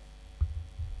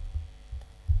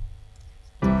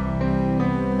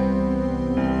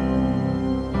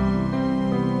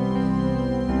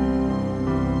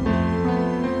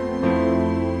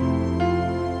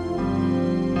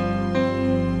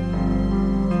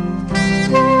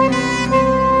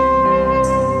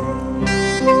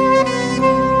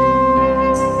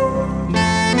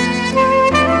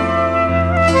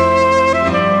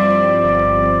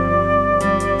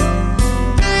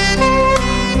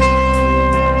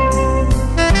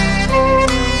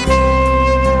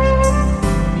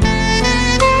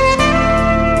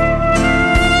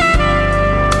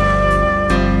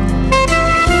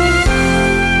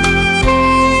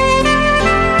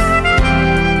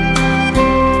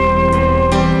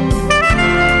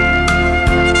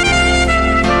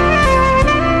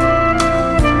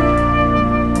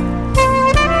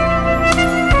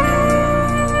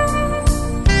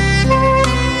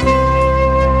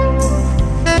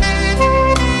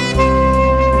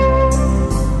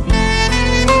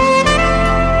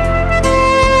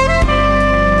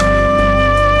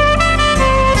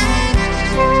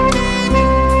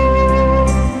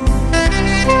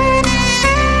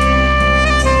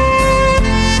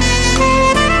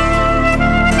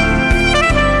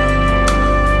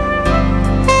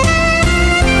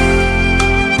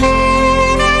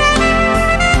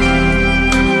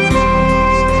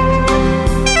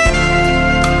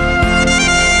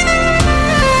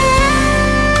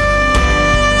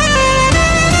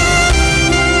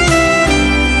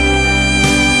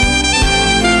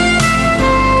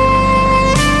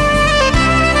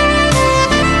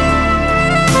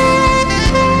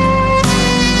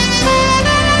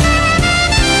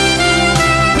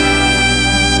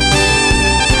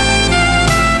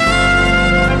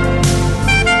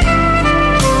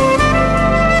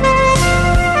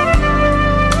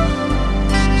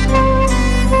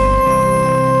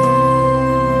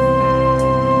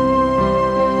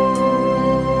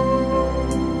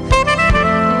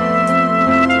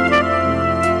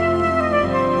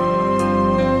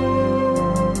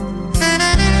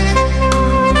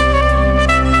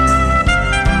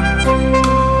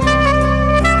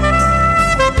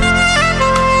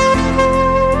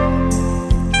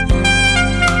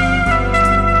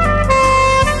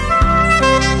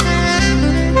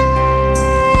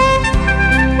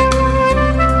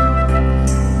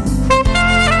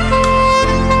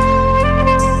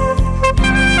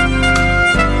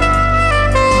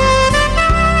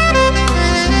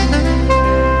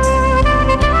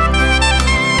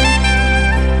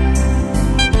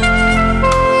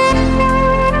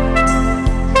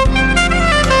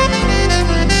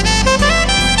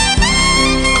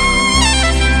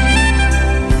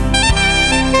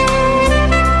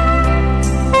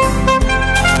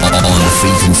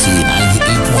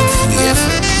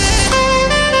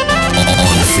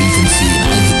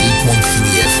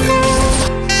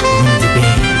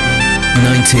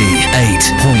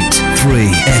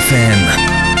 FM.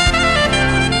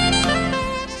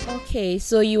 Okay,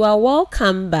 so you are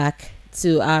welcome back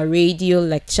to our radio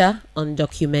lecture on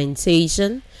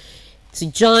documentation.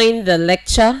 To join the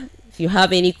lecture, if you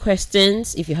have any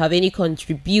questions, if you have any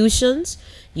contributions,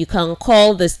 you can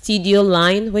call the studio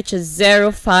line, which is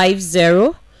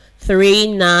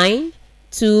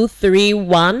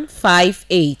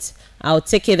 050-3923-158. I'll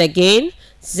take it again,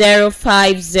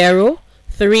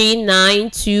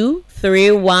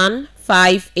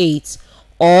 050-392-3158.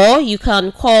 Or you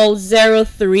can call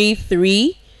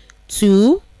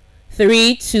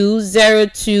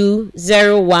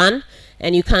 033-232-0201,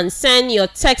 and you can send your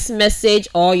text message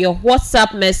or your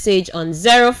WhatsApp message on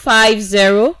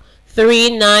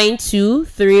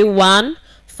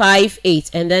 050-392-3158.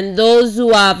 And then those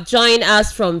who have joined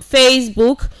us from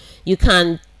Facebook, you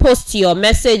can post your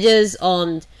messages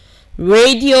on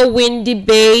Radio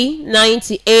WINNEBA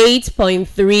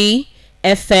 98.3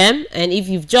 FM. And if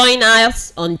you've joined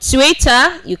us on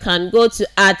Twitter, you can go to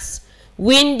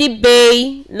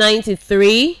 @WINNEBA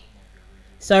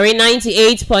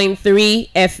 98.3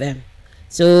 FM.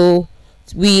 So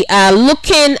we are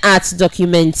looking at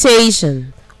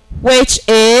documentation, which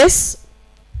is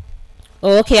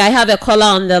okay. I have a caller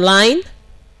on the line.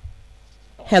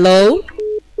 Hello.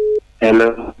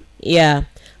 Hello. Yeah.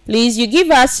 Please, you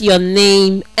give us your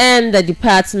name and the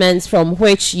department from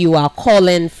which you are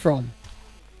calling from.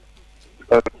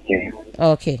 Okay.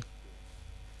 Okay.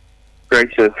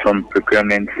 Precious from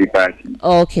Procurement Department.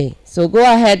 Okay. So go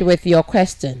ahead with your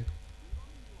question.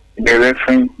 The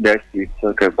reference that you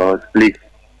talk about, please.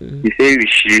 You say we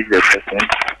should use the person's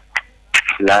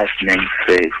last name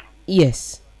first.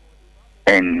 Yes.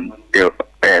 And the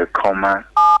comma.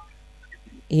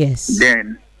 Yes.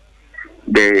 Then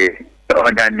the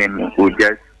other name will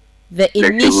just the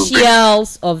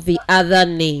initials of the other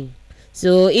name.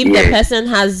 So if the person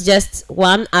has just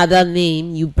one other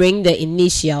name, you bring the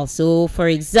initial. So for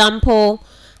example,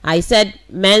 I said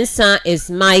Mensah is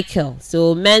Michael.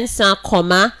 So Mensah,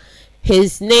 comma,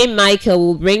 his name Michael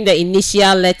will bring the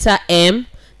initial letter M.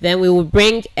 Then we will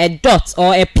bring a dot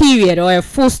or a period or a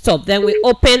full stop. Then we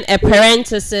open a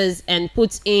parenthesis and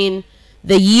put in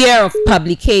the year of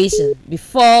publication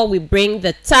before we bring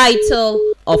the title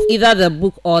of either the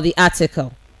book or the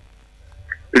article.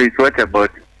 Please, what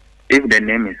about if the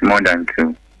name is more than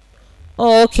two?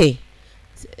 Oh, okay.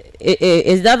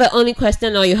 Is that the only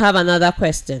question, or you have another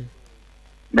question?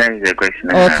 That is the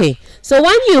question. Okay. So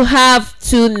when you have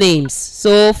two names,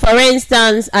 so for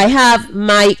instance, I have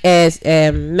my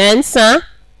Mensah.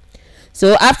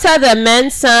 So after the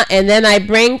Mensah, and then I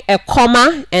bring a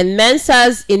comma, and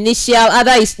Mensah's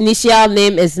other initial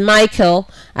name is Michael.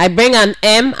 I bring an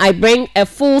M, I bring a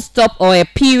full stop or a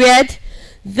period.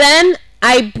 Then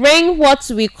I bring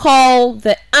what we call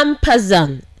the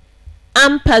ampersand.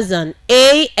 Ampersand.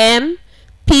 AMPERSAND.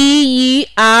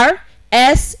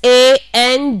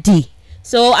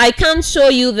 So I can't show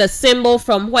you the symbol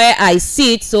from where I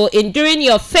see it. So during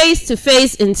your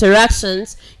face-to-face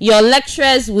interactions, your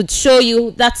lecturers would show you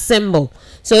that symbol.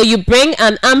 So you bring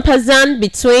an ampersand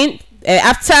between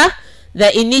after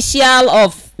the initial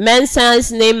of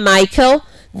Mensah's name Michael.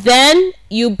 Then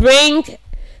you bring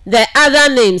the other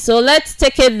name. So let's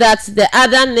take it that the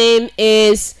other name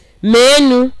is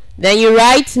Menu. Then you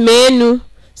write Menu.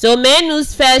 So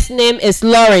Menu's first name is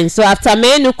Lawrence. So after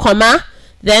Menu, comma,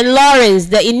 then Lawrence.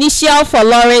 The initial for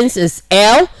Lawrence is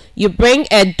L. You bring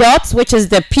a dot, which is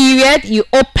the period. You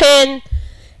open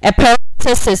a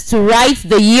parenthesis to write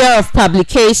the year of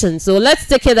publication. So let's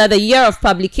take it that the year of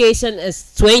publication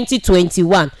is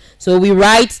 2021. So we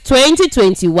write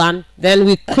 2021. Then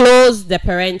we close the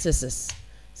parenthesis.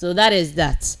 So that is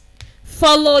that.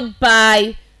 Followed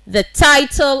by the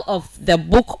title of the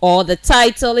book, or the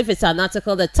title, if it's an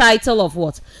article, the title of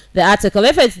what? The article.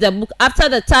 If it's the book, after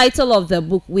the title of the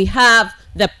book, we have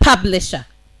the publisher.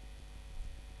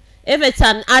 If it's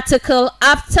an article,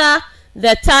 after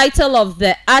the title of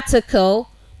the article,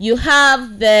 you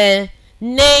have the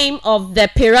name of the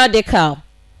periodical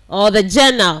or the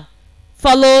journal,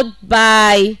 followed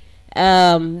by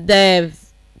the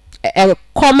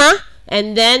comma,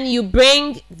 and then you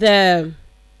bring the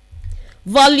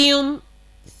volume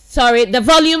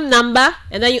number,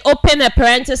 and then you open a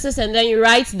parenthesis, and then you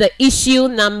write the issue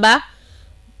number.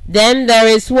 Then there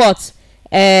is what?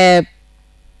 A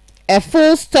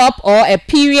full stop or a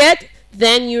period.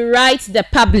 Then you write the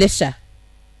publisher.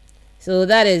 So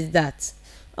that is that.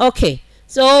 Okay,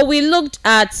 so we looked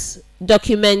at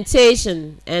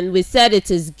documentation, and we said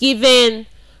it is given,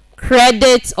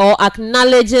 credit or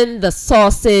acknowledging the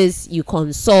sources you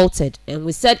consulted. And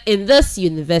we said in this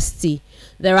university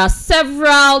there are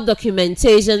several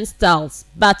documentation styles,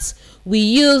 but we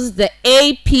use the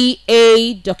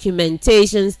APA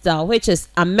documentation style, which is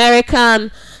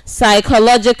American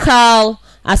Psychological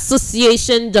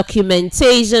Association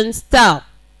documentation style.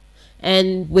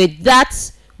 And with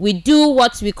that, we do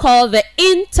what we call the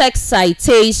in-text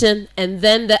citation and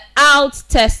then the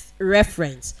out-text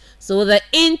reference. So the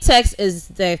in-text is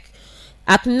the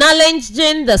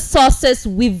acknowledging the sources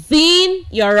within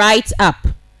your write-up,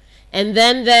 and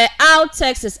then the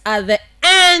out-text is at the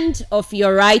end of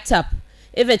your write-up.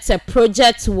 If it's a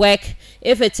project work,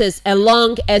 if it is a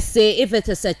long essay, if it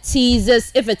is a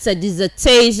thesis, if it's a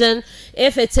dissertation,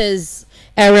 if it is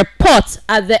a report,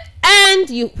 at the end,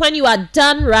 when you are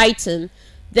done writing,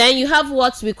 then you have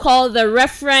what we call the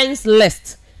reference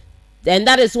list. And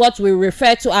that is what we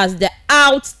refer to as the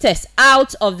out text,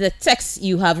 out of the text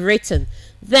you have written.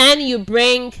 Then you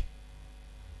bring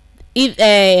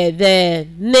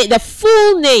the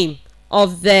full name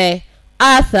of the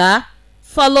author,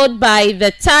 followed by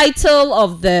the title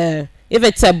of the, if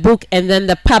it's a book, and then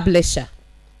the publisher.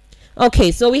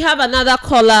 Okay, so we have another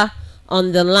caller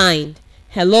on the line.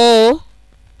 Hello.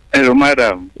 Hello,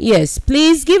 madam. Yes,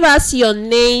 please give us your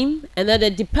name and then the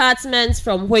department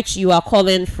from which you are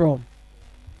calling from.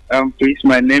 Please,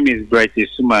 my name is Bright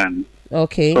Suman.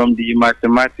 Okay. From the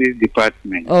mathematics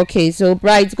department. Okay, so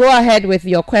Bright, go ahead with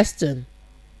your question.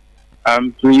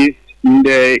 Please, in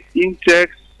the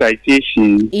in-text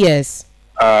citation. Yes.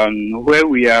 Where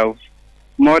we have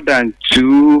more than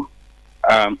two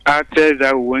authors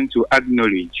that we want to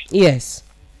acknowledge. Yes.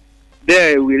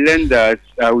 There we learn that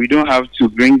we don't have to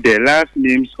bring the last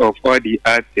names of all the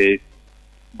authors,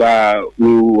 but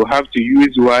we will have to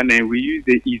use one, and we use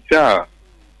the ISA,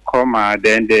 comma,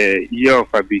 then the year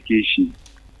of publication.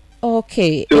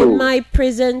 Okay, so, in my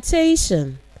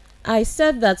presentation, I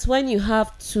said that when you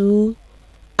have two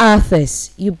authors,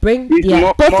 you bring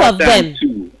both of them.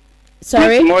 Two.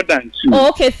 Sorry? It's more than two. Oh,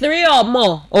 okay, 3 or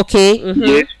more. Okay. Mm-hmm.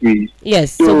 Yes, please.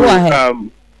 Yes, so go ahead.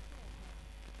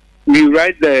 We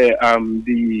write the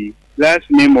last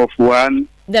name of one.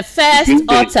 The first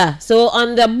author. So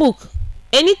on the book,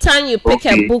 anytime you pick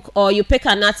a book or you pick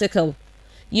an article,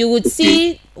 you would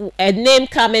see a name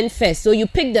coming first. So you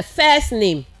pick the first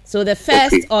name. So the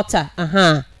first author.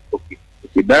 Okay,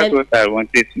 that's what I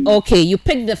wanted to know. Okay, you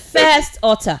pick the first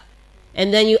author,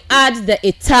 and then you add the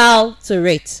etal to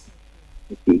it.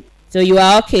 Okay. So you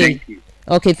are okay. Thank you.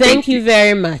 Okay, thank you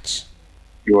very much.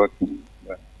 You're welcome.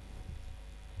 Bye.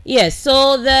 Yes,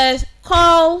 so the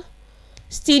call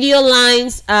studio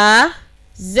lines are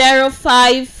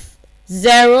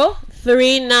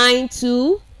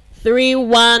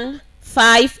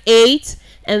 050-392-3158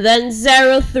 and then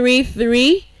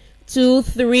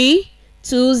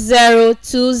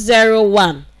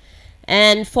 033-23-20201.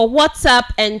 And for WhatsApp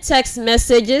and text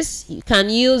messages, you can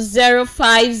use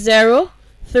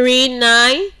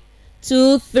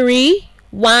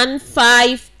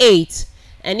 050-3923-158.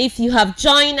 And if you have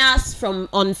joined us from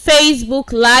on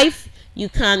Facebook Live, you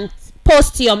can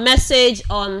post your message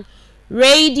on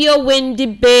Radio Windy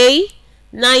Bay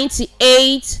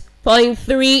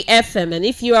 98.3 FM. And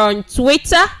if you are on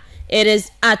Twitter, it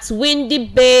is at Windy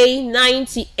Bay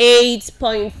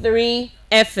 98.3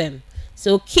 FM.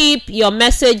 So keep your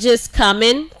messages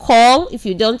coming. Call if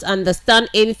you don't understand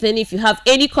anything. If you have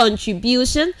any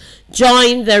contribution,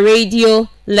 join the radio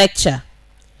lecture.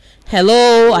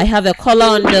 Hello, I have a caller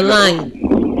on the line.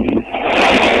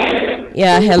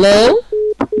 Yeah, hello?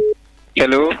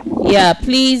 Hello? Yeah,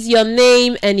 please, your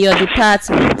name and your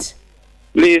department.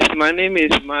 Please, my name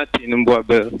is Martin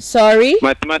Mbwabe. Sorry?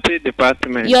 Mathematics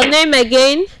department. Your name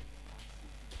again?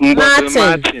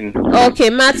 Martin. Okay,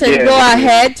 Martin, yes. Go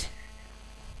ahead.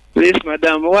 Please,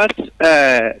 madam, what,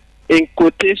 in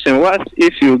quotation, what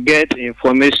if you get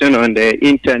information on the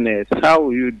internet? How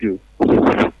will you do?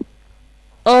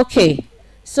 Okay,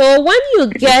 so when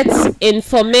you get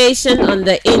information on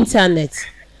the internet,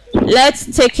 let's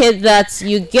take it that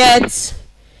you get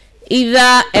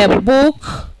either a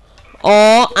book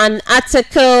or an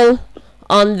article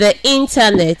on the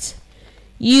internet.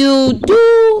 You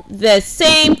do the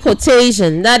same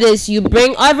quotation, that is, you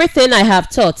bring everything I have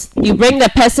taught. You bring the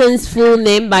person's full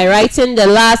name by writing the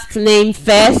last name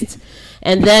first,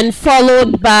 and then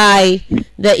followed by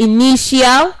the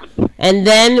initial, and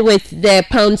then with the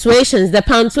punctuations. The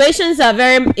punctuations are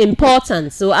very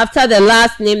important. So after the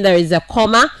last name, there is a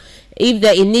comma. If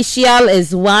the initial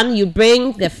is 1, you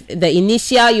bring the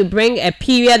initial, you bring a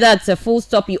period that's a full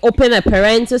stop, you open a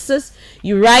parenthesis,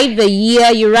 you write the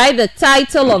year, you write the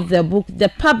title of the book, the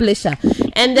publisher,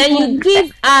 and then you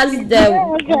give us the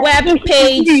web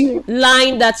page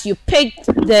line that you picked,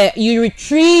 you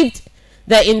retrieved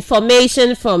the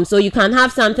information from. So you can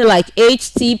have something like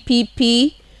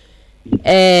http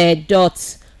then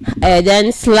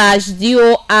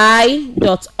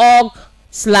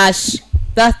 /doi.org/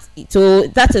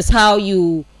 that is how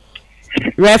you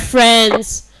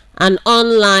reference an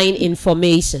online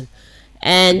information.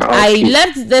 And I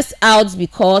left this out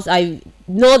because I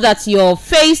know that your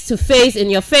face-to-face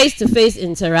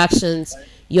interactions,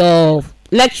 your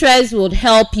lecturers would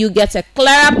help you get a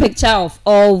clearer picture of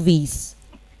all these.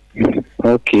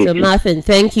 Okay. So Martin,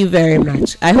 thank you very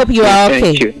much. I hope you are okay.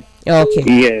 Thank you. Okay.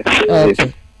 Yes.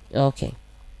 Okay. Okay.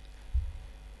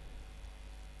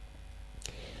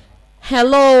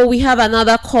 Hello, we have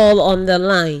another call on the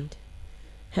line.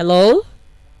 Hello?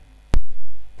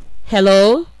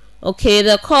 Hello? Okay,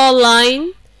 the call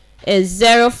line is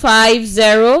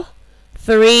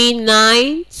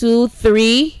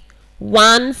 0503923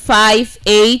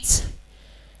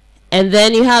 and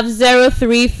then you have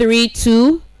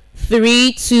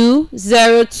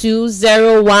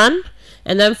 0332320201,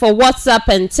 and then for WhatsApp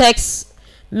and text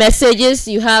messages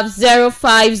you have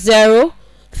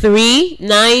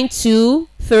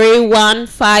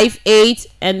 0503923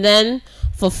 and then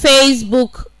for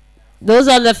Facebook, those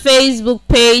on the Facebook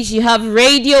page, you have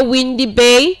Radio Windy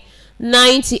Bay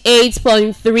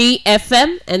 98.3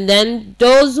 FM, and then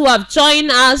those who have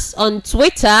joined us on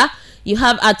Twitter, you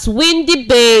have at Windy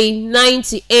Bay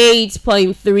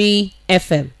 98.3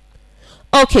 FM.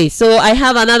 Okay, so I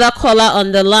have another caller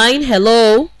on the line.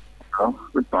 Hello. Oh,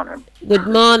 good morning. Good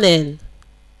morning.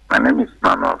 My name is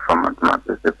Manuel from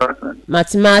Mathematics Department.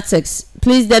 Mathematics.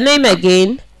 Please, the name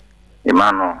again.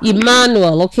 Emmanuel.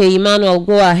 Emmanuel. Okay, Emmanuel,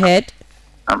 go ahead.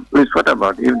 Please, what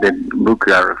about if the book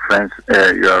you are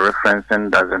referencing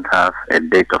doesn't have a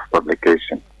date of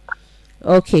publication?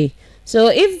 Okay. So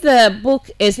if the book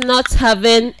is not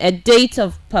having a date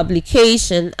of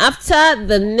publication, after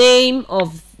the name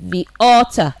of the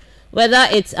author, whether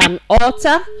it's an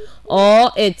author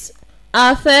or it's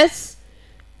authors,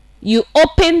 you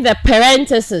open the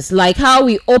parentheses, like how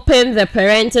we open the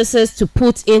parentheses to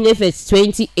put in if it's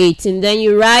 2018. Then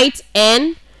you write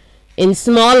N in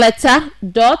small letter,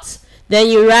 dot, then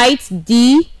you write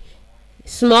D,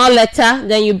 small letter,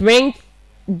 then you bring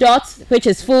dot, which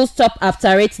is full stop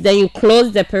after it, then you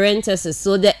close the parenthesis.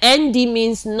 So the ND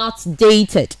means not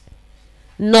dated.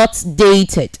 Not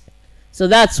dated. So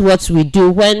that's what we do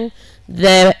when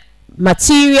the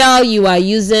material you are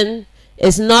using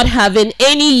is not having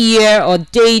any year or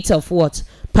date of what?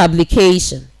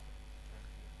 Publication.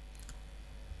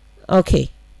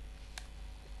 Okay.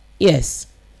 Yes.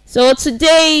 So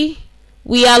today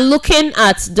we are looking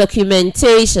at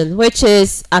documentation, which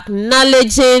is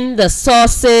acknowledging the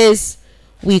sources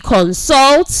we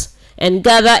consult and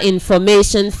gather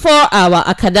information for our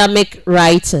academic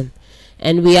writing.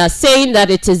 And we are saying that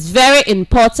it is very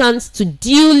important to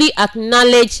duly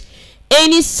acknowledge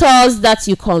any source that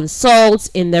you consult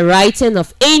in the writing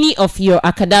of any of your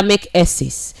academic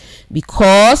essays,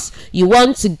 because you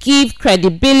want to give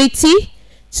credibility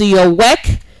to your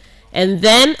work, and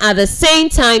then at the same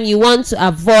time you want to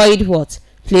avoid what?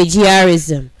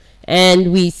 Plagiarism.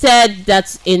 And we said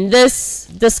that in this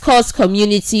discourse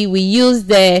community we use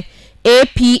the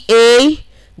APA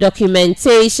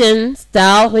documentation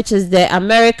style, which is the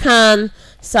American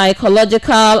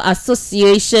Psychological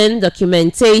Association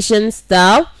documentation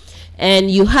style, and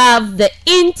you have the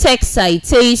in-text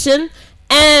citation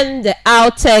and the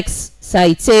out-text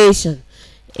citation.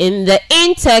 In the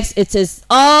in-text, it is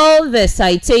all the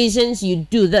citations you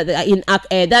do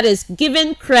that is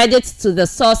giving credit to the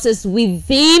sources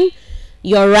within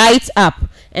your write-up,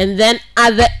 and then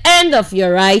at the end of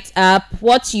your write-up,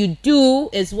 what you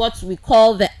do is what we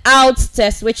call the out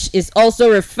text, which is also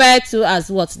referred to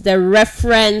as what? The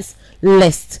reference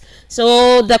list.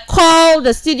 So the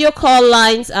studio call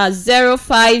lines are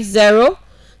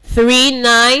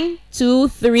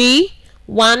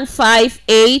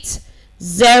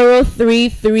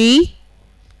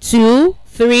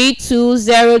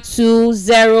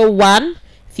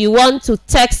If you want to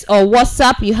text or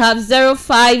WhatsApp, you have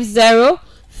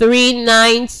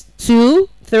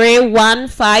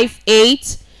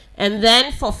 05039233158. And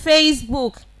then for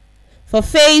Facebook,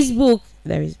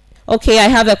 there is. Okay, I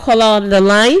have a caller on the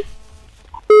line.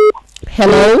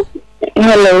 Hello.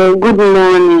 Hello. Good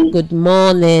morning. Good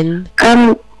morning.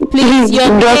 Please your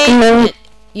name.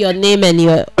 your name and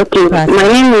your Okay, my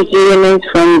name is Eunice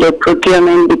from the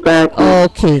procurement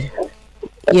department. Okay.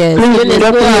 Yes, Please, Eunice,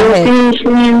 go ahead.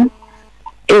 documentation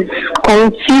is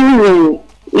confusing.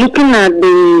 Looking at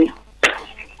the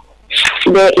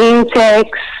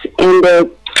in-text and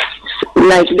the,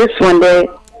 like this one,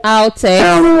 the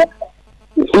out-text.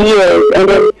 Yes, and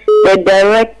then the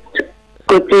direct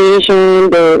quotation,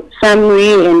 the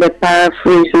summary, and the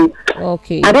paraphrasing.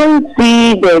 Okay. I don't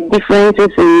see the differences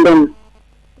in them.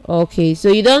 Okay, so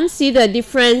you don't see the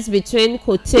difference between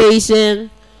quotation,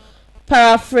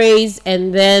 paraphrase,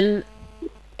 and then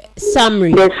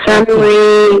summary. The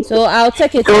summary. Okay. So I'll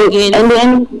take it So, again. and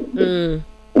then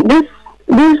this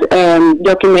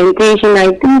documentation,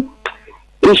 I think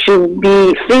it should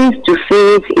be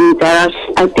face-to-face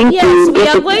interaction. I think yes, we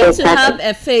are going to have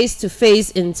a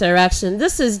face-to-face interaction.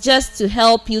 This is just to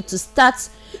help you to start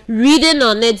reading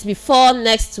on it before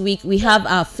next week we have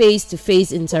our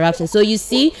face-to-face interaction. So you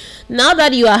see, now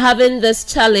that you are having these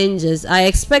challenges, I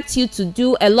expect you to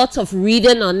do a lot of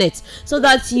reading on it so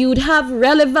that you would have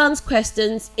relevant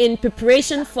questions in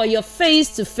preparation for your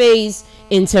face-to-face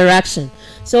interaction.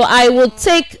 So I will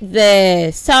take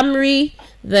the summary,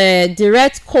 the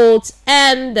direct quote,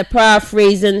 and the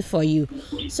paraphrasing for you.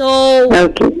 So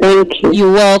okay, thank you.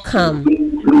 You're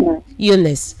welcome,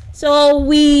 Eunice. So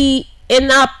we,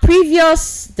 in our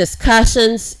previous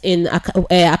discussions in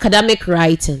academic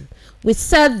writing, we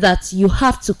said that you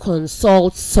have to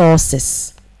consult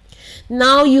sources.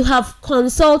 Now you have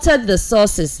consulted the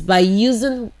sources by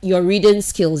using your reading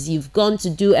skills. You've gone to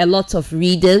do a lot of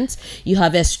readings. You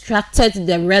have extracted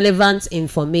the relevant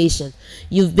information.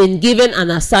 You've been given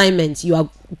an assignment. You are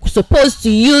supposed to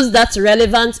use that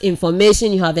relevant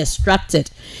information you have extracted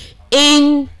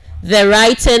in the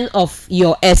writing of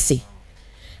your essay.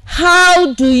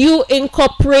 How do you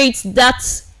incorporate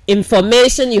that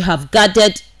information you have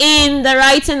gathered in the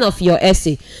writing of your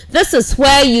essay? This is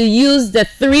where you use the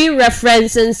 3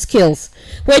 referencing skills,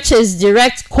 which is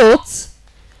direct quotes,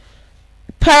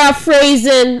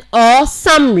 paraphrasing, or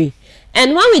summary.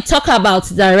 And when we talk about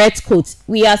direct quotes,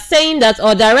 we are saying that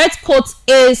our direct quote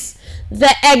is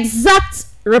the exact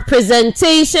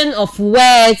representation of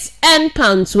words and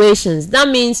punctuations. That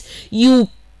means you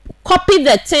copy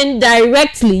the thing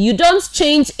directly. You don't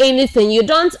change anything. You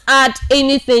don't add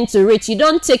anything to it. You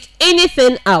don't take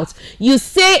anything out. You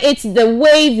say it the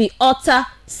way the author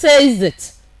says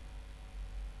it.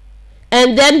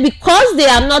 And then because they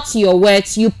are not your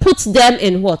words, you put them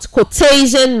in what?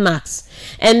 Quotation marks.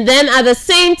 And then at the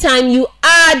same time, you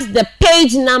add the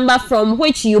page number from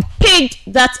which you picked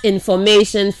that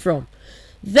information from.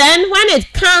 Then when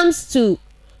it comes to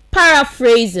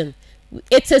paraphrasing,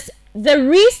 it is the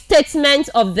restatement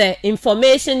of the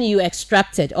information you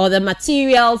extracted or the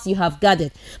materials you have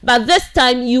gathered. But this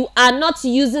time you are not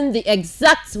using the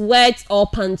exact words or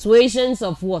punctuations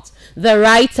of what? The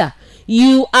writer.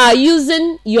 You are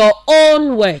using your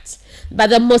own words. But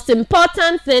the most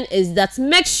important thing is that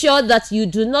make sure that you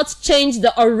do not change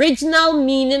the original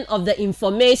meaning of the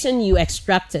information you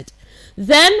extracted.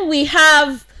 Then we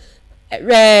have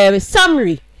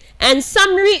summary. And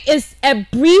summary is a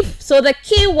brief. So the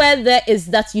key word there is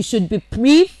that you should be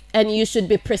brief and you should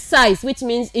be precise, which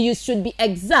means you should be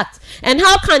exact. And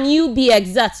how can you be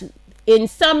exact? In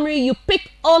summary, you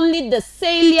pick only the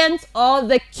salient or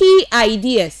the key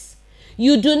ideas.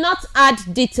 You do not add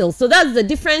details. So that's the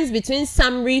difference between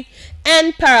summary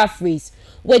and paraphrase.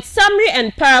 With summary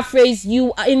and paraphrase,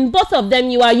 in both of them,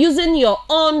 you are using your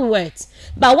own words.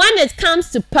 But when it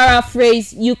comes to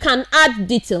paraphrase, you can add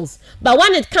details. But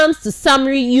when it comes to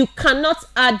summary, you cannot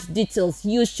add details.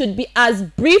 You should be as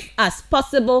brief as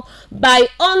possible by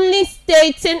only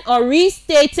stating or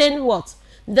restating what?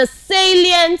 The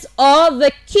salient or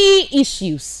the key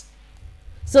issues.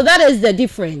 So that is the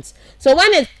difference. So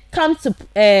when it comes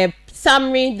to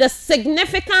summary, the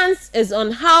significance is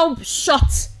on how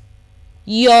short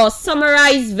your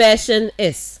summarized version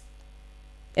is.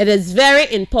 It is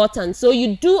very important. So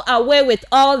you do away with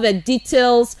all the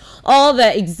details, all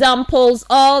the examples,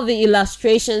 all the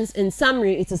illustrations. In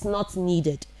summary, it is not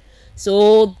needed.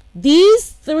 So these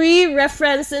 3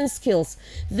 referencing skills,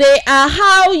 they are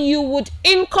how you would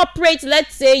incorporate.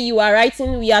 Let's say you are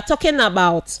writing, we are talking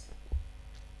about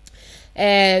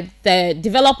the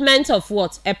development of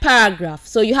what? A paragraph.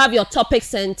 So you have your topic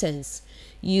sentence.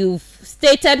 You've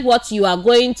stated what you are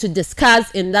going to discuss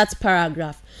in that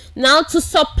paragraph. Now, to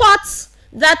support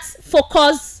that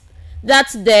focus that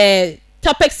the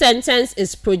topic sentence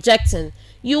is projecting,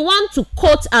 you want to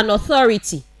quote an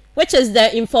authority, which is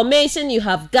the information you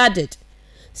have gathered.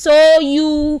 So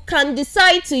you can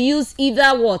decide to use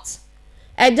either what?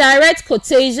 a direct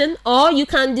quotation, or you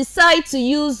can decide to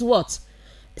use what?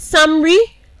 Summary,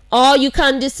 or you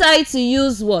can decide to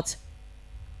use what?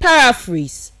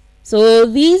 Paraphrase. So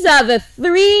these are the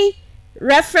three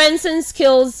referencing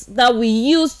skills that we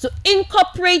use to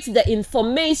incorporate the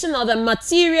information or the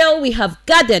material we have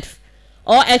gathered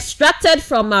or extracted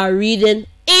from our reading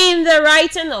in the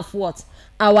writing of what?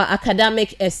 Our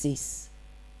academic essays.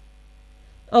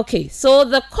 Okay, so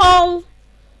the call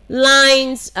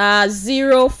lines are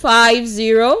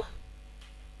 050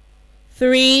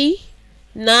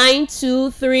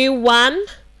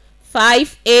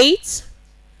 3923158,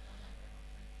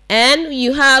 and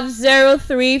you have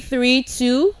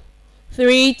 0332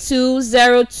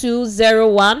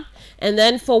 320201, and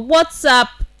then for WhatsApp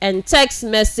and text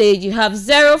message you have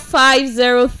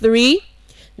 0503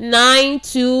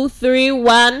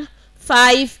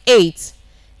 923158.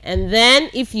 And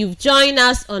then if you've joined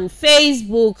us on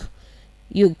Facebook,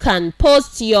 you can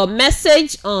post your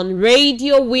message on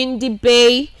Radio Windy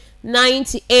Bay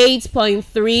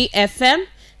 98.3 FM,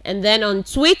 and then on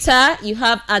Twitter you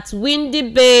have at Windy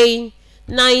Bay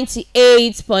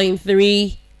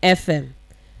 98.3 FM.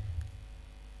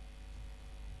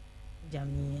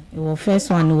 Jamie, first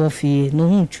one was here.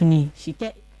 No, Chuni. She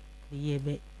get the year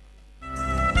back.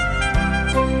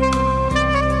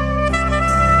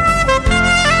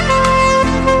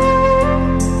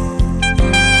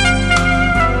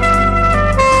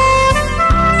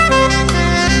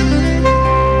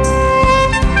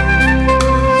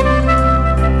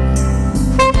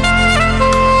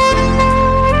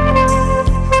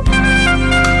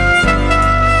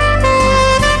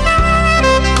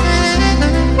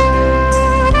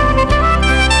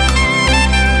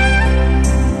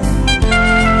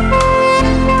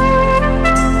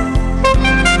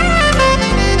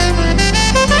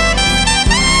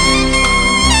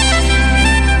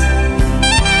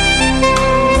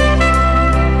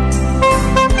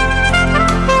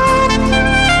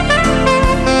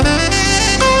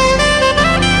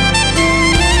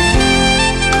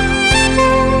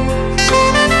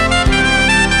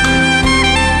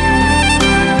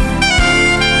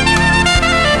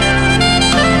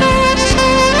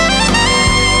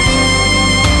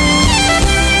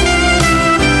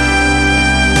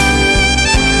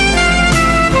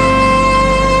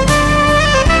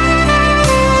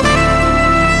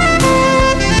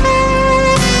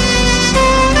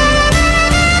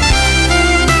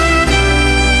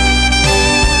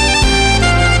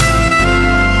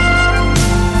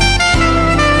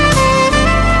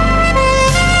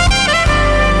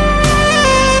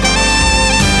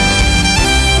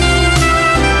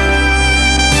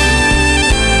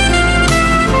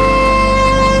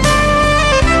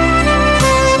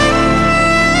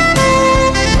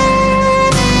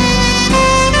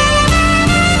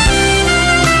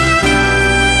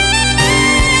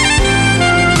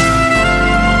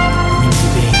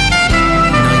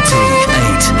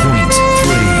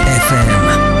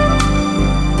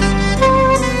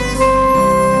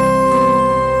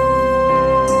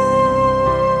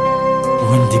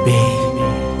 Bay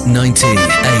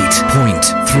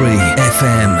 98.3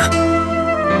 FM.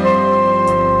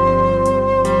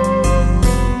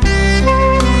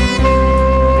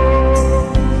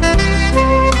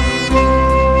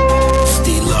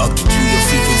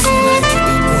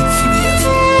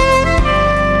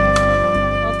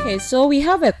 Okay, so we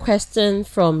have a question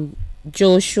from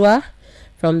Joshua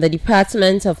from the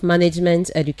Department of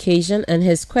Management Education, and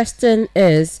his question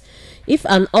is, if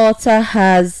an author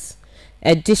has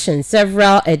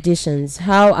several editions,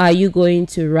 how are you going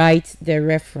to write the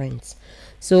reference?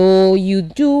 So you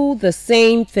do the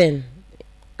same thing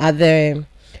at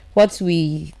what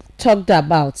we talked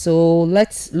about. So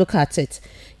let's look at it.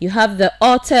 You have the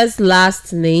author's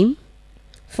last name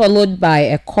followed by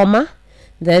a comma,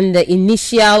 then the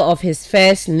initial of his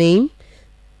first name.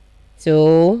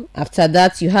 So after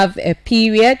that you have a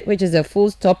period, which is a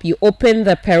full stop. You open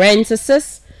the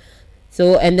parenthesis.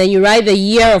 So, and then you write the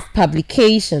year of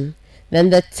publication, then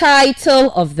the title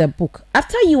of the book.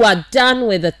 After you are done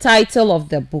with the title of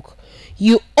the book,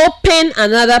 you open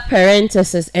another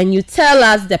parenthesis and you tell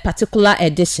us the particular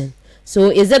edition.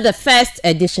 So is it the first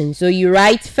edition? So you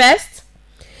write first,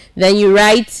 then you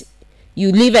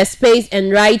leave a space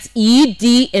and write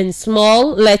ED in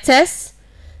small letters.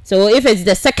 So if it's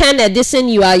the second edition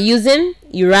you are using,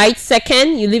 you write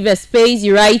second, you leave a space,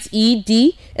 you write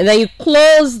ED, and then you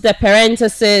close the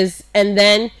parenthesis, and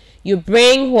then you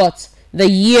bring what? The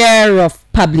year of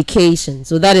publication.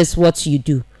 So that is what you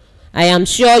do. I am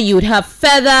sure you would have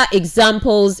further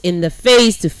examples in the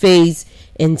face-to-face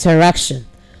interaction.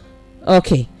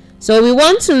 Okay, so we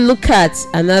want to look at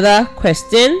another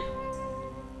question.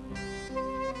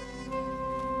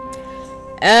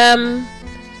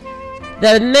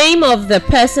 The name of the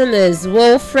person is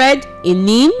Wilfred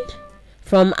Inin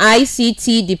from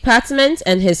ICT department,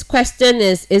 and his question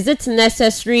is it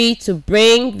necessary to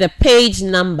bring the page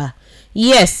number?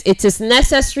 Yes, it is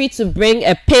necessary to bring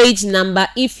a page number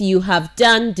if you have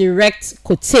done direct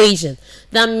quotation.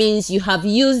 That means you have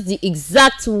used the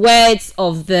exact words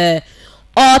of the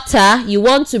author. You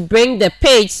want to bring the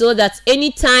page so that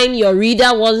anytime your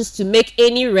reader wants to make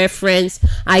any reference,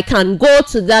 I can go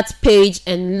to that page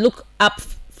and look up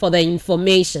for the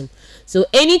information. So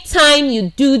anytime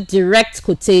you do direct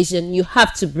quotation, you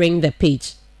have to bring the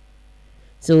page.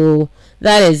 So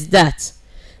that is that.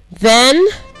 Then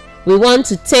we want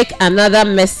to take another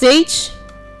message.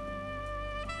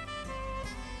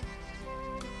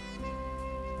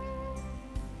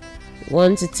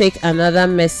 Want to take another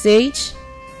message.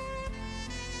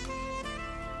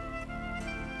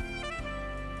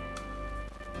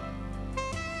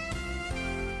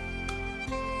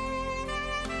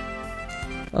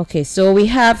 Okay, so we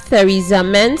have Theresa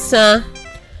Mensah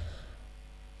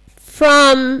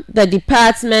from the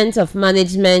Department of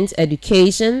Management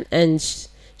Education, and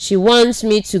she wants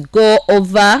me to go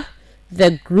over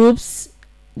the groups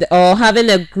or having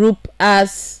a group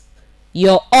as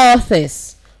your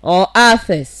authors or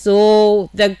authors. So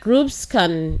the groups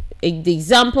can, the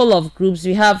example of groups,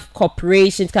 we have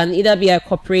corporations, can either be a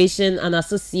corporation, an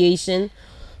association,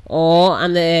 or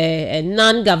a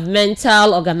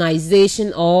non-governmental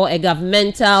organization, or a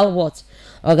governmental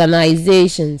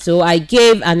organization. So I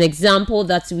gave an example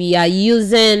that we are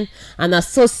using an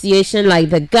association like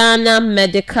the Ghana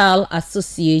Medical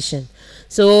Association.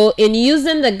 So in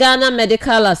using the Ghana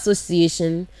Medical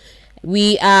Association,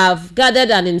 we have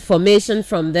gathered an information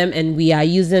from them and we are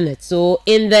using it. So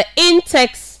in the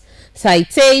in-text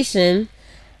citation,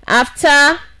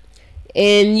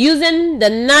 in using the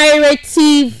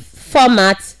narrative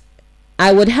format,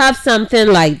 I would have something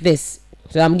like this.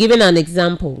 So I'm giving an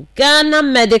example. Ghana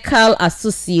Medical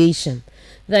Association.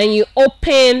 Then you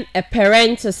open a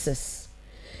parenthesis,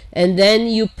 and then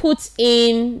you put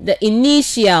in the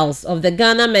initials of the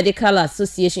Ghana Medical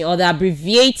Association, or the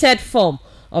abbreviated form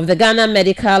of the Ghana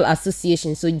Medical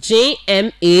Association. So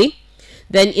JMA.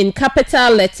 Then in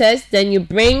capital letters, then you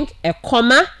bring a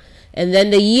comma, and then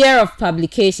the year of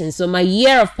publication. So my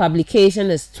year of publication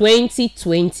is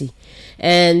 2020.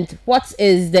 And what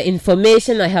is the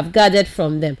information I have gathered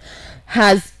from them?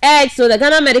 Has urged, so the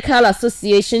Ghana Medical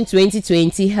Association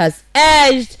 2020 has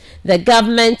urged the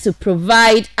government to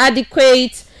provide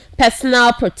adequate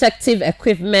personal protective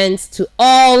equipment to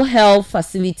all health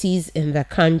facilities in the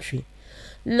country.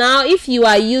 Now, if you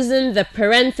are using the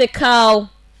parenthetical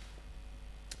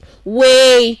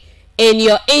way in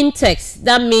your in-text,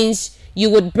 that means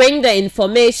you would bring the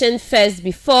information first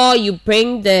before you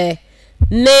bring the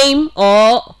name,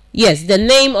 or yes, the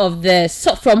name of the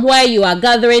from where you are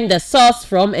gathering the source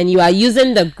from, and you are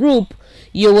using the group.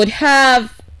 You would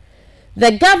have,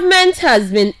 the government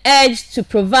has been urged to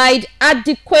provide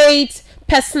adequate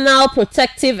personal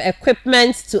protective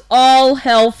equipment to all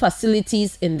health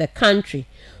facilities in the country.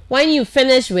 When you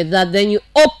finish with that, then you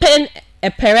open a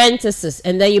parenthesis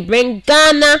and then you bring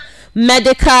Ghana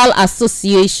Medical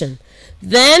Association.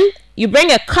 Then you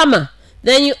bring a comma.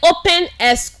 Then you open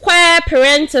a square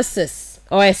parenthesis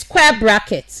or a square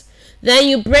bracket. Then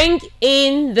you bring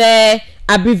in the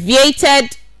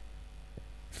abbreviated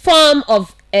form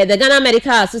of the Ghana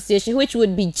Medical Association, which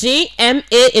would be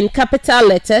GMA in capital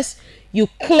letters. You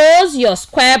close your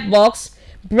square box,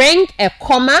 bring a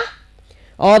comma,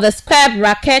 or the square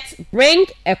bracket, bring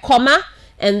a comma,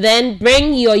 and then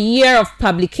bring your year of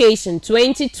publication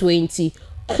 2020,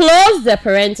 close the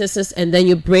parenthesis, and then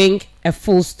you bring a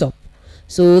full stop.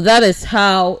 So that is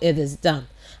how it is done.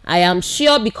 I am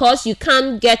sure, because you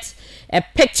can't get a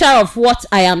picture of what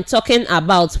I am talking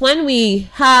about when we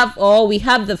have, or we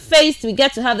have the face, we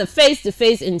get to have the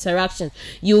face-to-face interaction,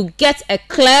 you get a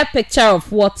clear picture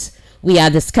of what we are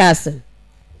discussing.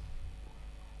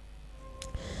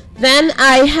 Then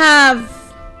I have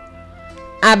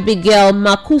Abigail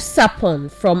Makusapon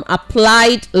from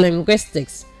Applied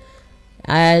Linguistics,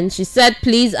 and she said,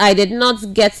 please, I did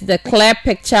not get the clear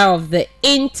picture of the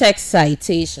in-text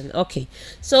citation. Okay,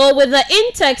 so with the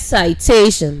in-text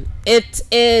citation, it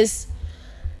is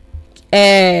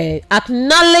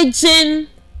acknowledging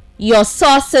your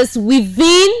sources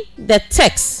within the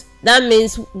text. That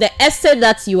means the essay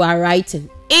that you are writing.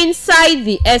 Inside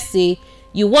the essay,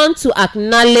 you want to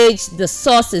acknowledge the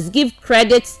sources, give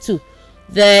credit to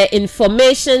the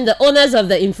information, the owners of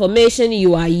the information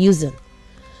you are using.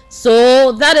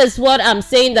 So that is what I'm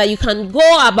saying, that you can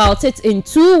go about it in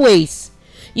two ways.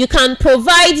 You can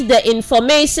provide the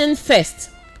information first,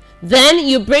 Then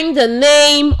you bring the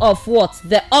name of what?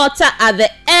 The author at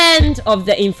the end of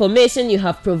the information you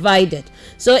have provided.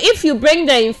 So if you bring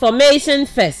the information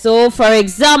first, so for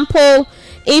example,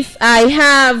 if I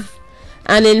have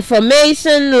an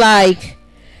information like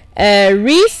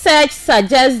research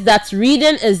suggests that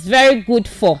reading is very good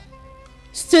for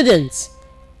students,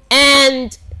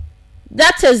 and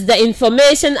that is the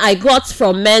information I got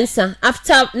from Mensa.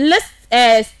 After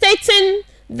stating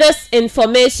this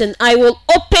information, I will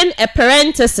open a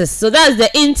parenthesis. So that's the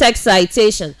in-text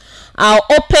citation. I'll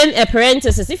open a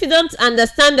parenthesis. If you don't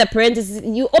understand the parenthesis,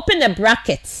 you open a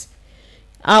bracket.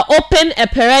 I'll open a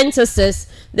parenthesis.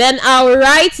 Then I'll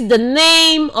write the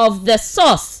name of the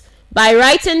source by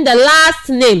writing the last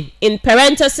name. In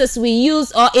parenthesis we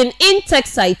use, or in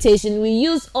in-text citation, we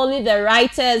use only the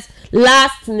writer's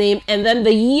last name and then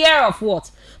the year of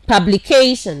what?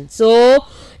 Publication. So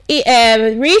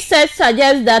research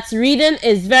suggests that reading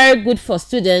is very good for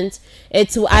students.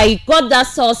 I got that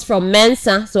source from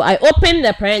Mensa, so I open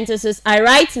the parenthesis, I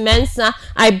write Mensa,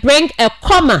 I bring a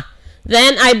comma,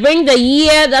 then I bring the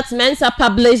year that Mensa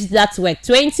published that work,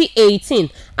 2018.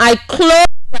 I close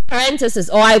the parenthesis,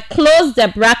 or I close the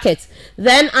bracket,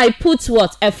 then I put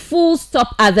what? A full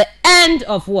stop at the end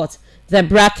of what? The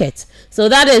bracket. So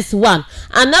that is one.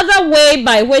 Another way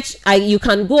by which you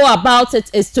can go about it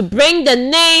is to bring the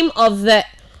name of the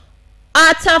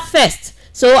author first.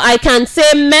 So I can say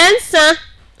Mensa,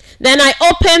 then I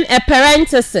open a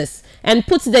parenthesis and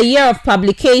put the year of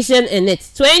publication in it,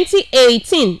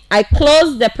 2018. I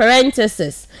close the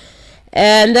parenthesis,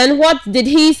 and then what did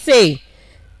he say?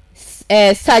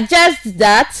 Suggests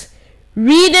that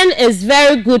reading is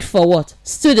very good for what?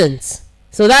 Students.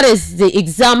 So that is the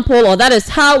example, or that is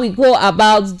how we go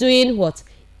about doing what?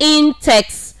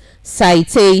 In-text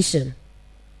citation.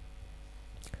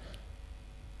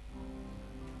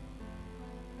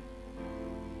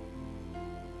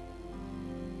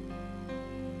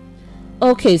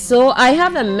 Okay, so I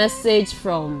have a message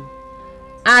from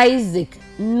Isaac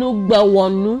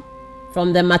Nugbawonu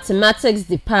from the mathematics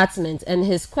department, and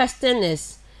his question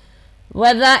is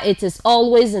whether it is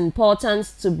always important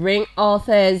to bring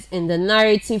authors in the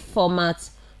narrative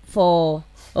format for...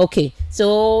 Okay,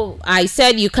 so I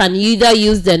said you can either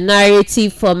use the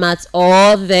narrative format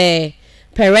or the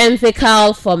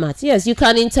parenthetical format. Yes, you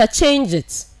can interchange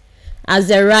it. As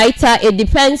a writer, it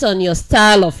depends on your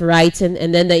style of writing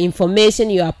and then the information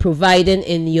you are providing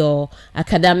in your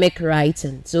academic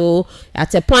writing. So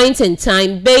at a point in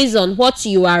time, based on what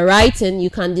you are writing, you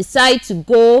can decide to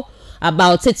go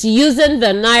about it using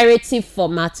the narrative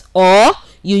format, or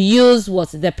you use what?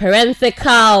 The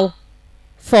parenthetical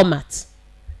format.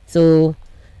 So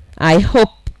I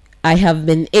hope I have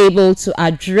been able to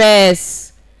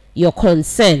address your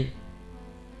concern.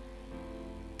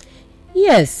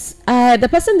 Yes, the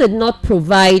person did not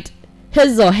provide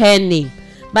his or her name,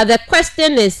 but the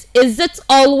question is it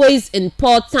always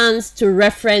important to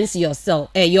reference your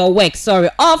work? Sorry,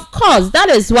 of course, that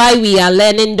is why we are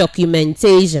learning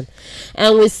documentation,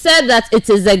 and we said that it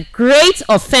is a great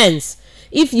offense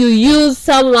if you use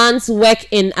someone's work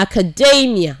in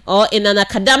academia or in an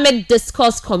academic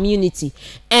discourse community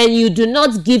and you do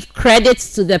not give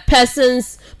credits to the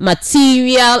person's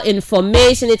material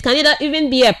information. It can even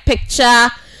be a picture,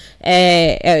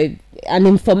 an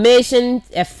information,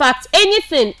 a fact,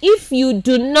 anything. If you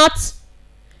do not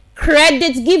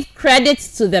give credit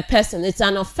to the person, it's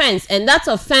an offense, and that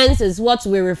offense is what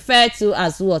we refer to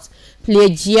as what?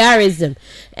 Plagiarism.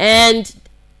 And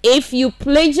if you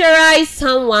plagiarize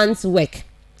someone's work,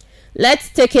 let's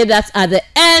take it that at the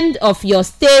end of your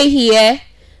stay here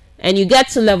and you get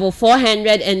to level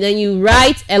 400 and then you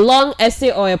write a long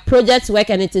essay or a project work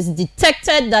and it is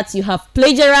detected that you have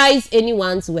plagiarized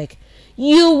anyone's work,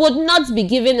 you would not be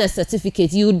given a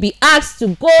certificate. You would be asked to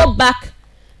go back.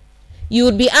 You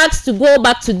would be asked to go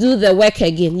back to do the work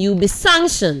again. You will be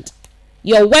sanctioned.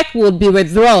 Your work will be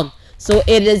withdrawn. So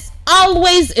it is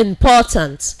always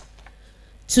important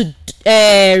to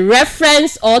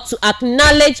reference or to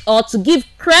acknowledge or to give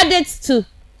credit to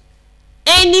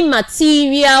any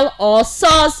material or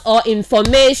source or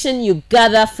information you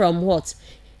gather from what?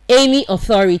 Any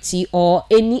authority or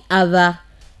any other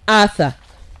author.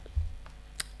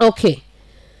 Okay.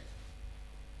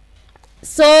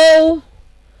 So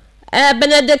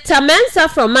Benedicta Mensah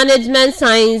from Management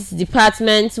Science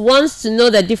Department wants to know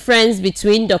the difference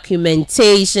between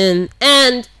documentation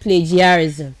and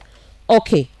plagiarism.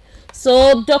 Okay,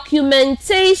 so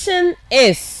documentation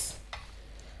is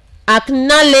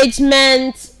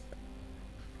acknowledgement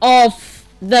of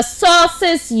the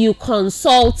sources you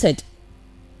consulted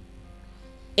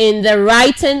in the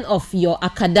writing of your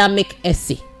academic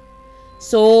essay.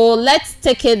 So let's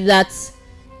take it that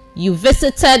you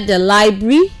visited the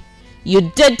library,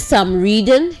 you did some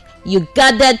reading, you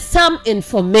gathered some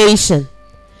information,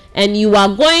 and you are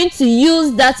going to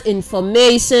use that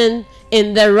information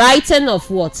in the writing of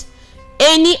what?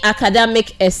 Any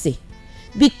academic essay.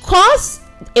 Because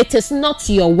it is not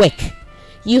your work.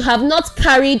 You have not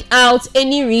carried out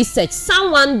any research.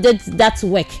 Someone did that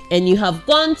work and you have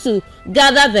gone to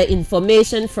gather the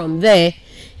information from there.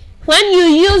 When you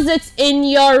use it in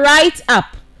your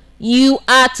write-up, you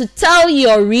are to tell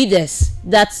your readers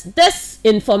that this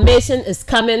information is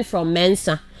coming from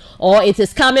Mensa, or it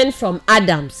is coming from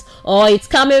Adams, or it's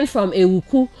coming from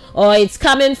Ewuku, or it's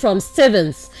coming from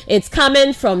Stevens, it's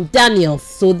coming from Daniels.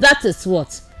 So that is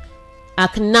what?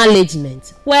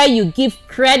 Acknowledgement, where you give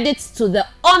credit to the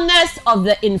owners of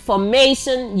the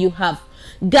information you have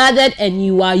gathered and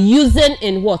you are using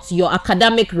in what? Your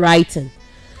academic writing.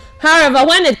 However,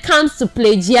 when it comes to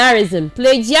plagiarism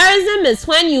is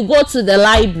when you go to the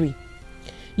library,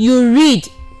 you read,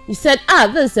 you said,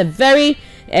 this is a very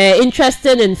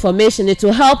interesting information, it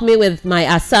will help me with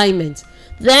my assignment.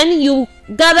 Then you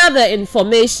gather the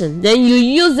information, then you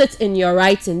use it in your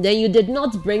writing, then you did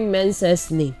not bring Mensa's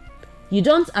name. You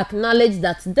don't acknowledge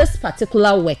that this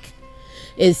particular work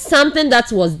is something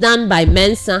that was done by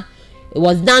Mensa, it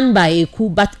was done by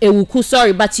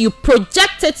Ewuku, but you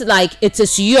project it like it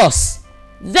is yours.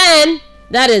 Then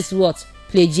that is what?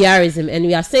 Plagiarism. And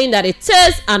we are saying that it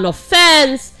is an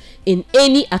offense in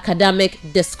any academic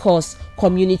discourse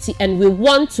community, and we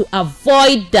want to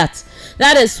avoid that.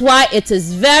 That is why it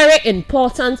is very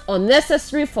important or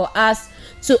necessary for us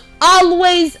to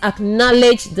always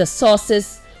acknowledge the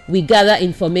sources we gather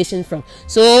information from.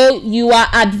 So you are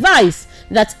advised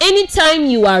that anytime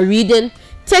you are reading,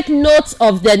 take note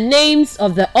of the names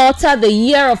of the author, the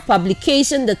year of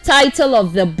publication, the title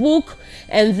of the book,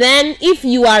 and then if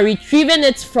you are retrieving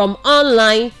it from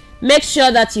online, make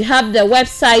sure that you have the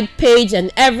website page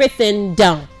and everything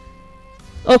down.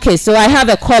 Okay, so I have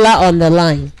a caller on the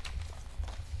line.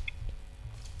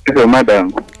 Hello,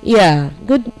 madam. Yeah,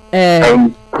 good.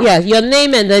 Yeah, your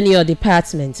name and then your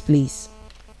department, please.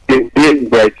 This is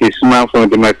Bright Suman from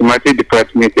the mathematics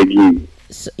department again.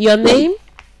 So, your name?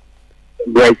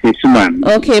 Bright Suman.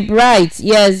 Okay, Bright.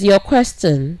 Yes, your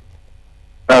question.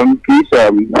 Please,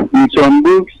 in some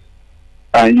books,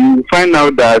 you find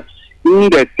out that in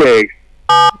the text,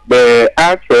 the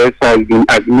address has been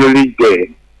acknowledged there.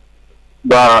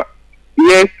 But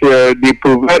yes, they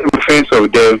provide reference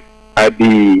of them at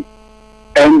the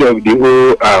end of the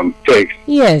whole text.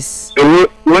 Yes.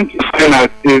 So want to find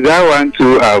out, is that one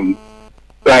to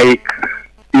like,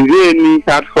 is there any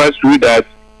hard fast rule that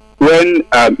when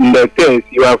in the text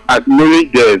you have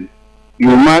acknowledged them,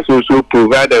 you must also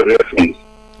provide a reference?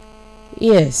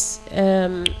 Yes,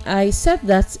 I said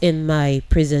that in my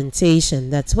presentation,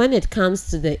 that when it comes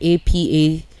to the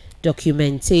APA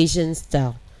documentation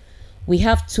style, we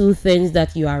have two things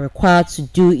that you are required to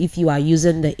do if you are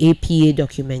using the APA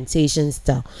documentation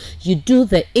style. You do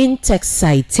the in-text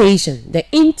citation. The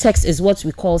in-text is what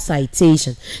we call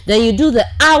citation. Then you do the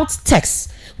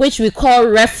out-text, which we call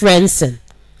referencing.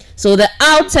 So the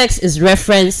out-text is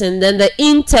referencing, then the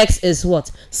in-text is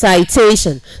what?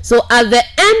 Citation. So at the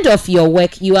end of your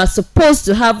work, you are supposed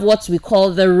to have what we call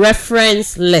the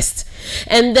reference list.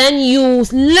 And then you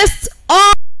list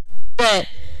all the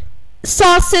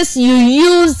sources you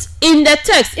use in the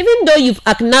text. Even though you've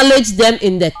acknowledged them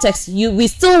in the text, we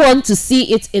still want to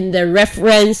see it in the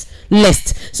reference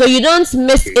list. So you don't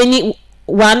miss any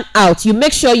one out. You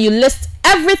make sure you list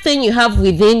everything you have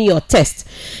within your text.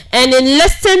 And in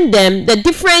listing them, the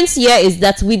difference here is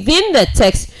that within the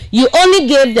text, you only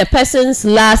gave the person's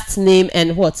last name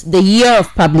and what? The year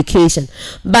of publication.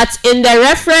 But in the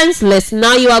reference list,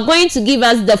 now you are going to give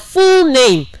us the full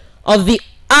name of the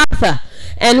author.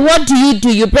 And what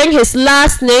do? You bring his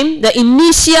last name, the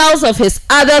initials of his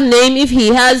other name. If he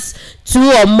has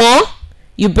two or more,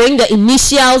 you bring the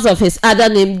initials of his other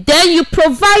name. Then you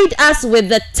provide us with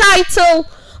the title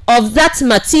of that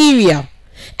material.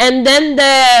 And then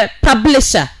the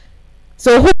publisher.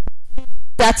 So who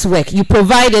that work? You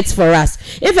provide it for us.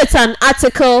 If it's an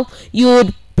article, you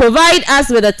would provide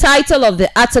us with the title of the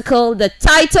article, the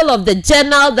title of the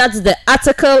journal that the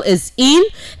article is in,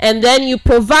 and then you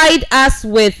provide us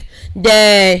with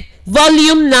the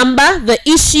volume number, the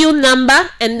issue number,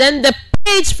 and then the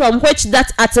page from which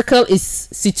that article is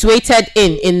situated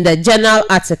in the journal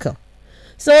article.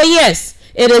 So yes,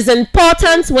 it is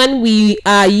important when we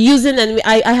are using, and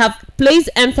I have placed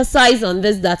emphasis on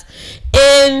this, that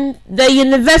in the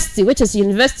university, which is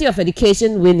University of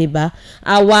Education WINNEBA,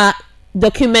 our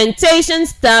documentation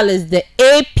style is the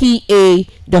APA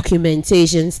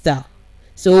documentation style.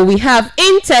 So we have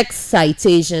in-text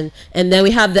citation, and then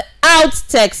we have the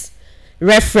out-text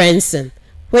referencing,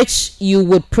 which you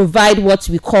would provide what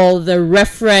we call the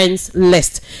reference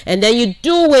list, and then you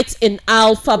do it in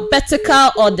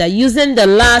alphabetical order using the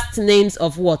last names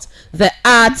of what? The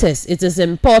artist. It is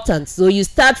important. So you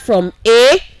start from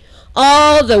A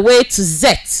all the way to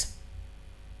Z.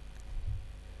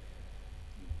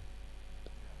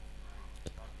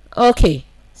 Okay,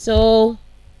 so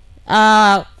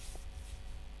call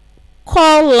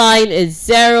line is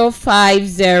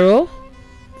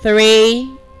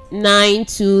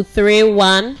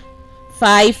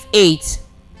 050-392-3158.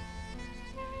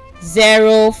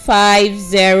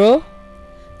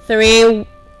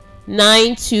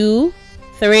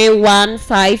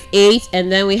 050-392-3158,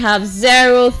 and then we have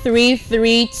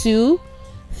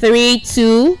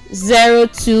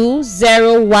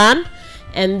 0332-320201,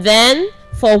 and then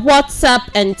for WhatsApp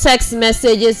and text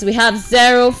messages we have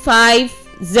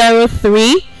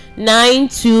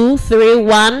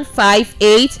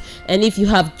 0503-923158, and if you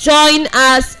have joined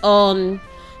us on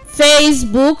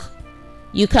Facebook,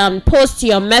 you can post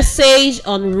your message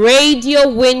on Radio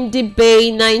Windy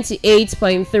Bay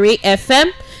 98.3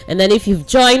 FM, and then if you've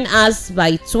joined us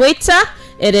by Twitter,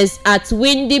 it is at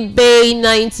Windy Bay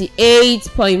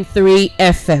 98.3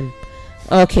 FM.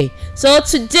 Okay, so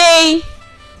today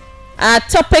our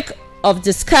topic of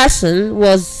discussion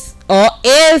was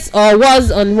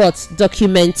on what?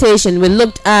 Documentation. We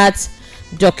looked at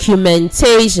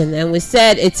documentation, and we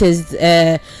said it is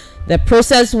the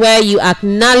process where you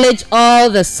acknowledge all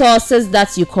the sources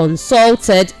that you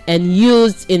consulted and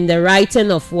used in the writing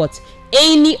of what?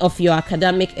 Any of your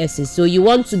academic essays. So you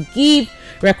want to give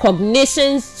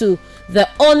recognitions to the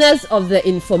owners of the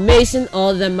information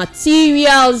or the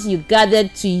materials you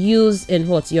gathered to use in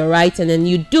what you're writing, and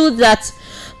you do that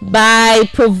by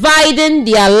providing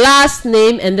their last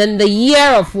name and then the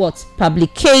year of what?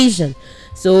 Publication.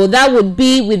 So that would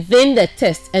be within the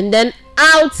text, and then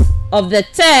out of the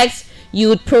text you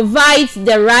would provide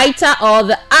the writer or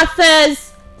the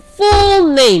author's full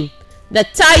name, the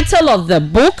title of the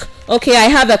book. Okay, I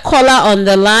have a caller on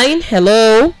the line.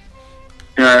 Hello.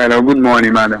 Hello, good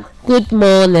morning, madam. Good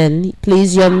morning.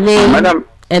 Please, your name madam,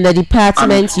 and the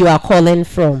department you are calling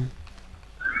from.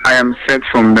 I am Seth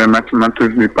from the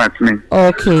mathematics department.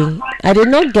 Okay, I did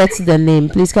not get the name.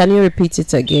 Please, can you repeat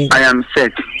it again? I am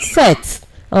Seth. Seth.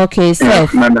 Okay,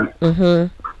 Seth. Yes, madam.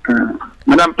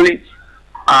 Madam, please,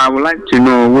 I would like to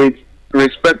know, with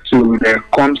respect to the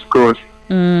com scores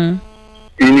in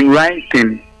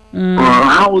writing,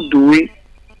 how do we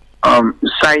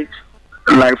cite?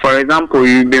 Like, for example,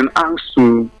 you've been asked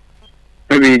to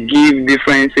maybe give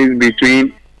differences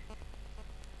between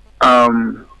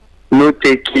note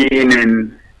taking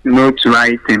and note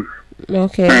writing.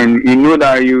 Okay. And you know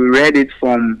that you read it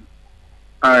from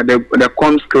the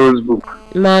com skills book.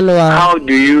 Manual. How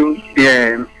do you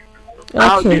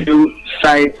how do you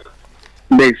cite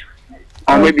this?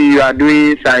 Or maybe you are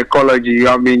doing psychology, you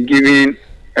have been given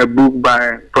a book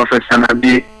by Professor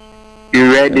Nabi.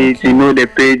 You read it, you know the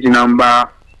page number,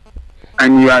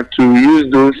 and you have to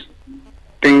use those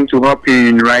things to help you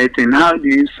in writing. How do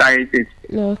you cite it?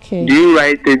 Okay. Do you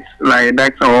write it like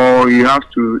that, or you have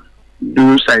to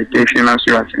do citation as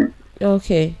you are saying?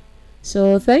 Okay.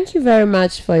 So thank you very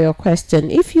much for your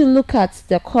question. If you look at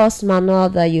the course manual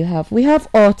that you have, we have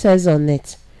authors on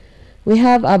it. We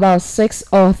have about 6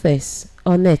 authors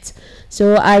on it.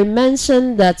 So I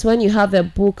mentioned that when you have a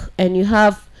book and you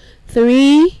have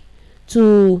 3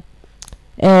 to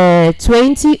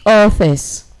 20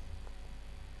 authors,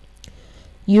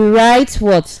 you write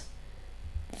what?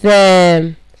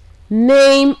 The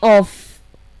name of,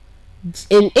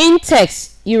 in text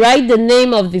you write the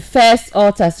name of the first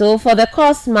author. So for the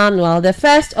course manual, the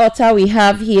first author we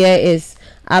have here is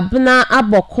Abna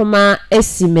Abokoma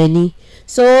Esimeni.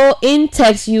 So in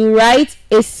text you write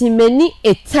Esimeni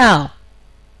et al.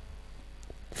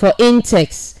 For in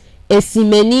text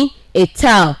Esimeni et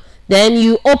al. Then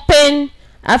you open,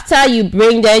 after you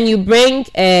bring, then you bring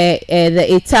the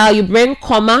et al, you bring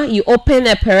comma, you open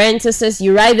a parenthesis,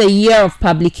 you write the year of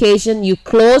publication, you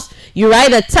close, you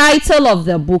write the title of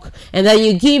the book, and then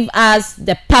you give us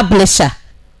the publisher.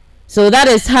 So that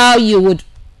is how you would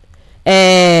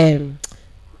am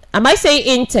I saying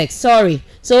in text? Sorry.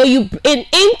 So you in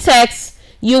text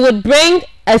you would bring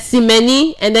a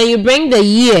simeni, and then you bring the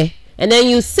year, and then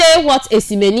you say what a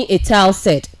simeni et al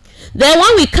said. Then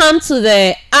when we come to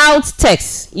the out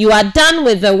text, you are done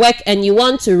with the work and you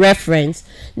want to reference.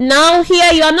 Now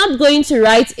here you are not going to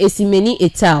write a simeni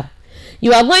et al.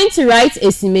 You are going to write a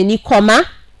simeni comma,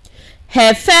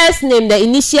 her first name, the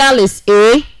initial is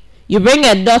A, you bring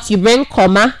a dot, you bring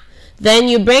comma, then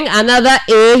you bring another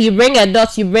A, you bring a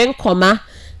dot, you bring comma,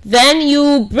 then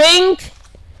you bring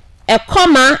a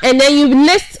comma, and then you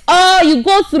you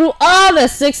go through all the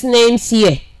 6 names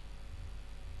here.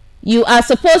 You are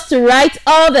supposed to write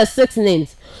all the 6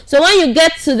 names. So when you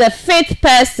get to the 5th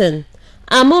person,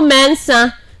 Amu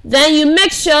Mensa, then you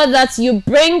make sure that you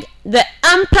bring the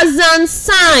ampersand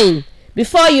sign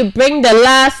before you bring the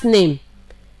last name,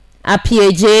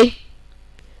 APJ.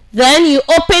 Then you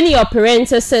open your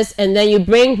parentheses and then you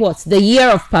bring what? The year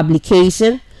of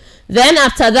publication. Then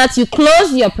after that you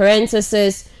close your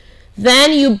parentheses.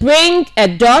 Then you bring a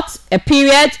dot, a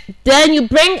period. Then you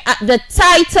bring the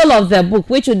title of the book,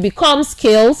 which would become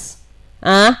Skills,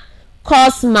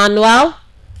 Course Manual.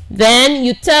 Then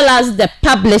you tell us the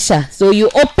publisher. So you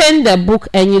open the book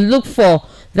and you look for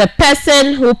the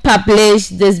person who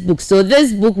published this book. So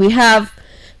this book we have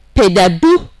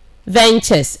Pedadu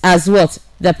Ventures as what?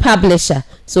 The publisher.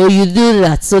 So you do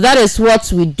that. So that is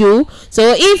what we do.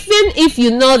 So even if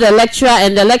you know the lecturer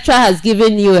and the lecturer has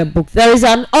given you a book, there is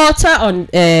an author on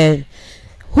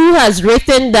who has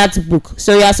written that book.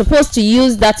 So you are supposed to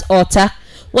use that author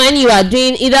when you are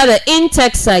doing either the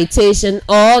in-text citation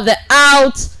or the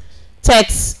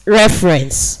out-text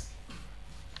reference.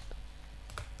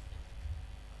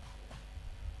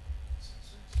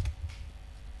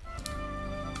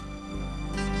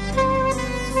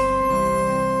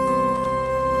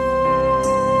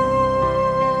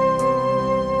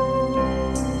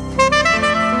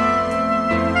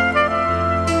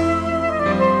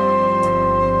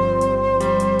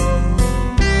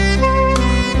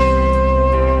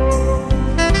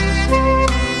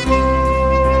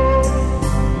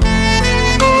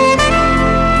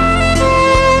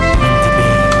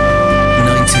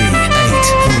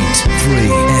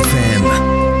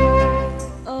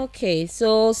 Okay,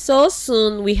 so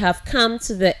soon we have come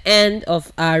to the end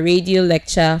of our radio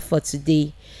lecture for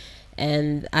today,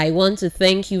 and I want to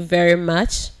thank you very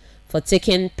much for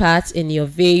taking part in your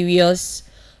various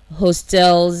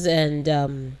hostels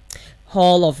and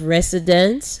hall of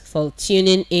residence, for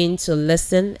tuning in to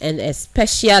listen, and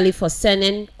especially for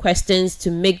sending questions to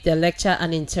make the lecture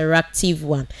an interactive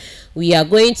one. We are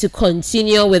going to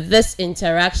continue with this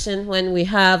interaction when we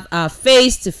have our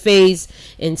face-to-face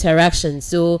interaction.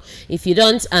 So if you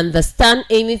don't understand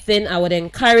anything, I would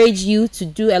encourage you to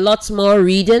do a lot more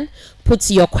reading,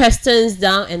 put your questions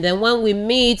down, and then when we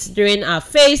meet during our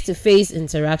face-to-face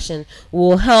interaction,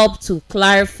 we'll help to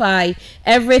clarify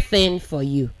everything for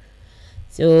you.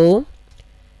 So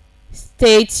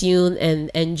stay tuned and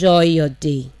enjoy your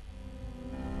day.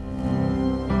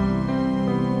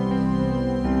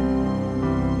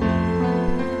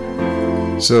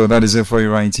 So that is it for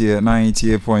you right here,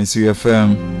 98.3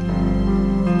 FM.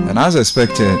 And as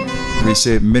expected, we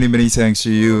say many thanks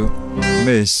to you,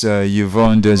 Miss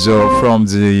YVONNE DEDZO from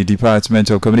the Department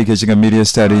of Communication and Media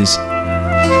Studies,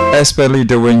 expertly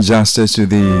doing justice to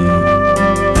the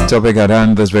topic at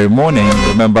hand this very morning.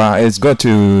 Remember, it's got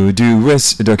to do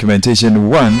with documentation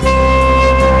 1,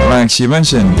 like she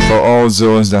mentioned, for all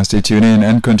those that stay tuned in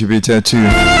and contributed to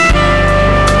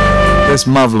this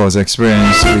marvelous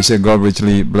experience. We say God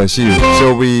richly bless you.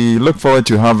 So we look forward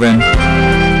to having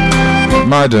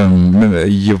Madam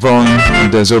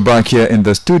YVONNE DEDZO back here in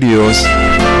the studios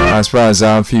as far as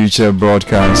our future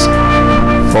broadcast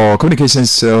for Communication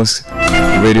Sales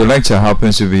Radio Lecture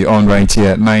happens to be on right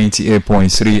here at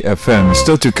 98.3 FM.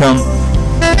 Still to come,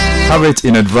 have it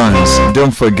in advance.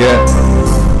 Don't forget,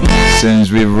 since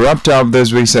we've wrapped up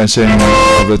this week's session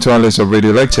of the Toilets of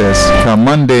Radio Lectures, come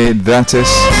Monday, that is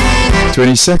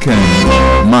 22nd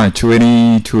March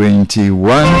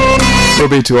 2021, will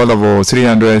be to all of our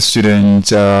 300 students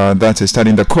that is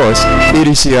studying the course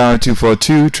EDCR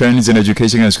 242 Trends in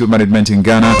Education and School Management in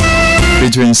Ghana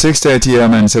between 6:30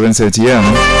 am and 7:30 am.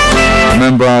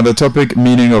 Remember, the topic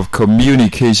meaning of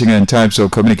communication and types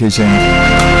of communication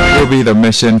will be the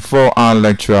mission for our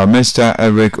lecturer, Mr.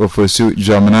 Eric Ofosu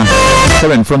Jamana,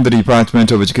 coming from the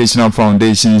Department of Educational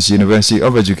Foundations, University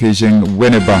of Education,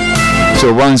 WINNEBA.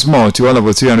 So once more, to all of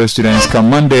our 300 students, come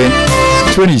Monday,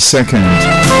 22nd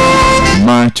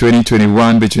March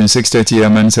 2021, between 6:30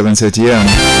 am and 7:30 am.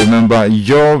 Remember,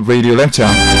 your radio lecture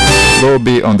will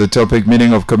be on the topic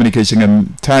meaning of communication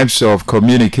and types of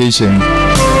communication,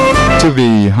 to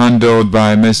be handled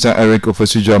by Mr. Eric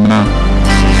Ofosu Jamana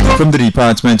from the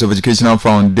Department of Educational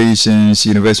Foundations,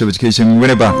 University of Education,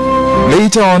 WINNEBA.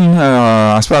 Later on,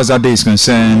 as far as that day is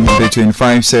concerned, between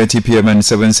 5:30 p.m. and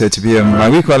 7:30 p.m.,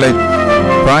 like we call it,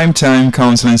 prime time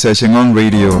counseling session on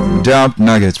radio, Dab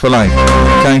Nuggets for Life,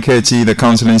 Kanketi, the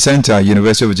Counseling Center,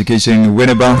 University of Education,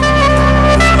 WINNEBA.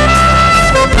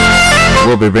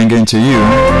 we'll be bringing to you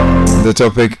the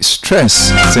topic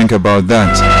stress. Think about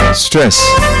that. Stress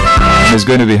is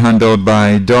going to be handled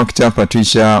by Dr.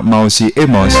 Patricia Mausi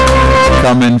Amos,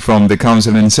 coming from the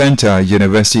Counseling Center,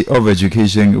 University of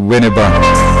Education,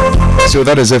 WINNEBA. So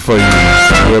that is it for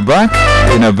you. We're back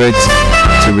in a bit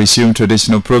to resume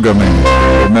traditional programming.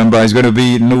 Remember, it's going to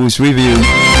be news review,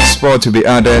 sport to be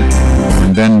added,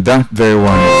 and then that very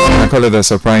one. I call it the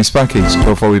surprise package.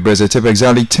 Before we break the tip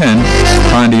exactly 10,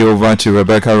 hand you over to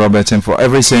Rebecca Robertson for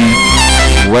everything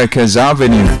Workers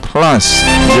Avenue, plus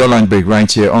your lunch break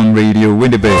right here on Radio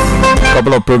WINNEBA.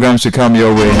 Couple of programs to come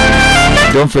your way.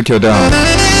 Don't flick your dial.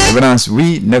 Even as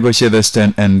we negotiate this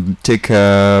 10 and take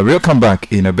a real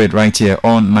comeback in a bit right here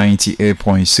on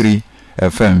 98.3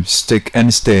 FM. Stick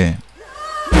and stay.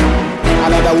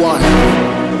 Another one.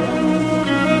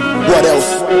 What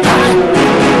else?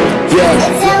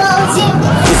 Yeah.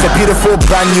 It's a beautiful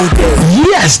brand new day.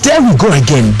 Yes, there we go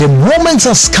again. The moment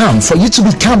has come for you to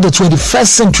become the 21st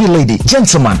century lady,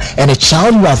 gentleman, and a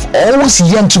child you have always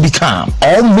yearned to become.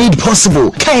 All made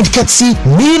possible. Kind courtesy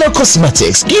Mino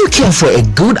Cosmetics. Do you care for a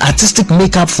good artistic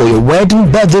makeup for your wedding,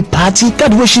 birthday party,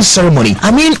 graduation ceremony?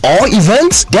 All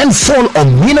events? Then fall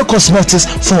on Mino Cosmetics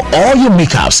for all your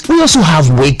makeups. We also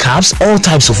have wig caps, all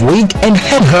types of wig and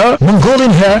head hair,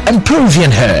 Mongolian hair, and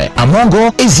Peruvian hair. Among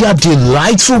all is your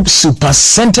delightful super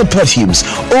scented perfumes.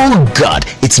 Oh God,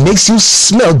 it makes you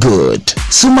smell good.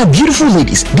 So my beautiful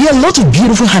ladies, there are a lot of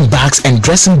beautiful handbags and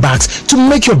dressing bags to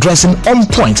make your dressing on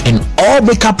point, and all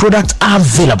makeup products are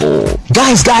available.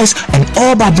 Guys, and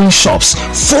all barbering shops,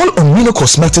 fall on Mino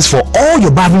Cosmetics for all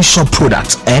your barbering shop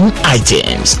products and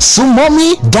items. So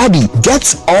mommy, daddy,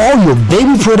 get all your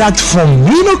baby products from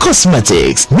Mino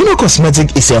Cosmetics. Mino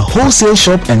Cosmetics is a wholesale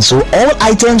shop, and so all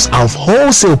items are of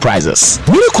wholesale prices.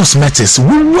 Mino Cosmetics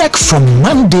will work from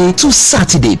Monday to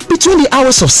Saturday between the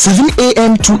hours of 7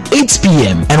 a.m. to 8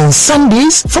 p.m. and on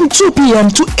Sundays from 2 p.m.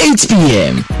 to 8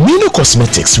 p.m. Mino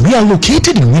Cosmetics, we are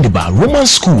located in WINNEBA Roman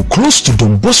School, close to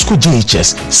Don Bosco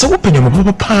JHS. So open your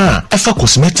papa Efa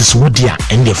Cosmetics Wodia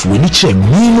and if we need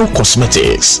Mino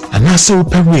Cosmetics. And I say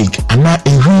open wig, and I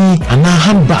and I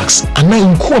handbags, and I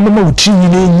inquire mama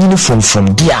uniform from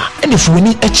there. And if we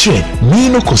need a chair,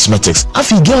 Mino Cosmetics.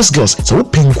 Afi girls, so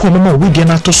open mama wig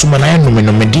and ato sumana no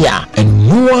media. And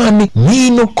one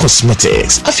Mino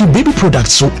Cosmetics. Afi baby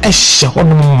products so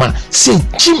mama say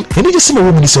Jim, and you see my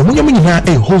woman is a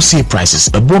wholesale prices.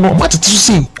 A bono matter to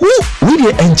see who we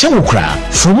and Chamukra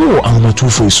from more on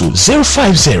 242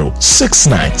 050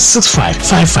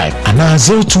 696555 and now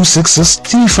 0266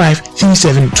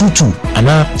 353722 and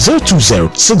now 020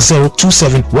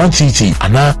 6027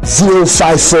 and now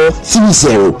 054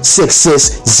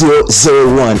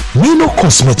 30 Mino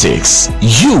Cosmetics,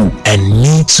 you and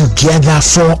me together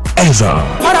forever.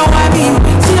 What do I mean?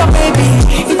 See your baby,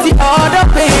 it's the other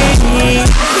baby.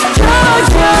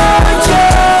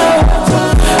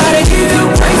 I give you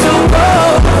praise and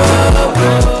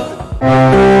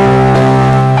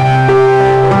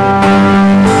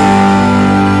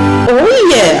Oh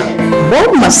yeah, Bob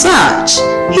Massage,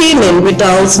 healing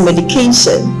without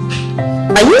medication.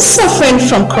 Are you suffering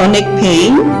from chronic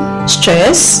pain,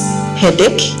 stress,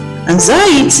 headache,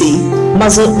 anxiety,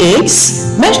 muscle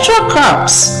aches, menstrual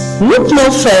cramps? Look no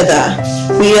further.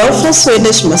 We offer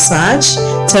Swedish massage,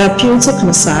 therapeutic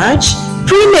massage,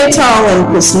 prenatal and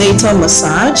postnatal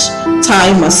massage,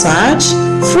 Thai massage,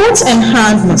 foot and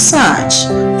hand massage.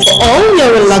 For all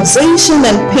your relaxation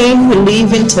and pain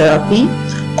relieving therapy,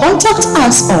 contact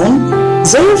us on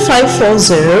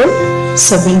 0540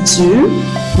 72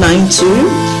 92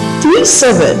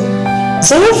 37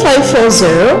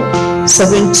 0540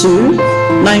 72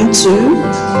 92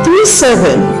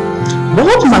 37.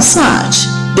 Bob Massage,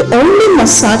 the only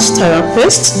massage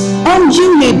therapist on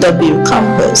UAW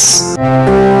campus.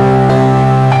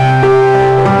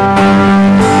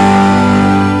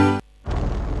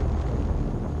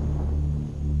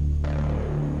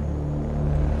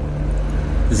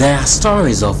 There are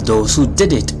stories of those who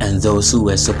did it and those who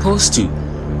were supposed to.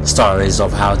 Stories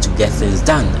of how to get things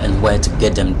done and where to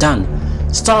get them done.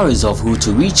 Stories of who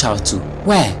to reach out to,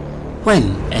 where, when,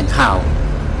 and how.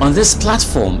 On this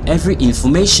platform, every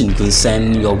information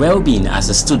concerning your well-being as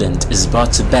a student is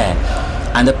brought to bear,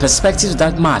 and the perspectives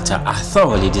that matter are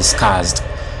thoroughly discussed.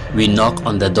 We knock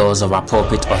on the doors of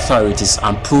appropriate authorities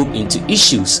and probe into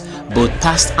issues, both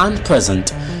past and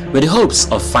present, with the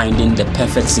hopes of finding the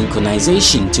perfect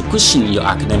synchronization to cushion your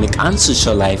academic and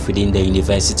social life within the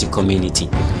university community.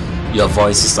 Your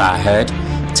voices are heard,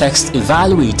 text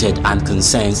evaluated, and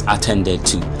concerns attended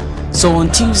to. So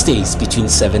on Tuesdays between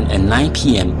 7 and 9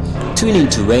 p.m., tune in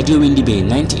to Radio WINNEBA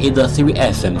 98.3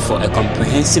 FM for a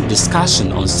comprehensive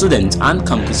discussion on student and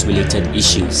campus-related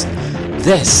issues.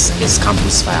 This is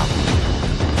Campus File.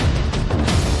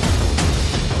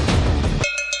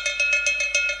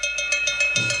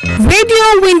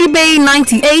 Radio WINNEBA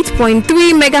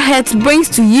 98.3 MHz brings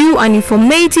to you an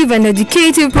informative and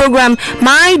educative program,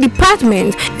 My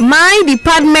Department. My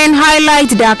Department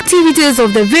highlights the activities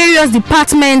of the various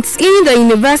departments in the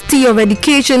University of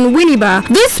Education, WINNEBA.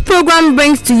 This program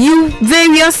brings to you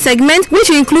various segments which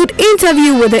include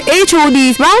interview with the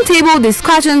HODs, roundtable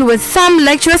discussion with some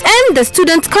lecturers, and the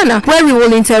student corner, where we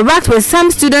will interact with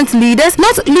some student leaders,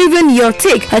 not leaving your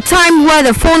take, a time where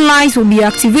the phone lines will be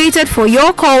activated for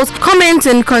your calls, comments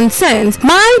and concerns.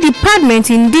 My Department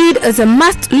indeed is a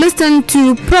must listen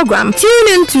to program. Tune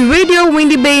in to Radio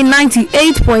WINNEBA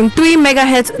 98.3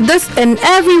 MHz this and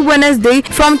every Wednesday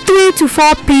from 3 to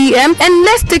 4 p.m. and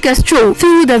let's take a stroll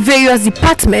through the various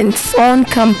departments on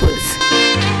campus.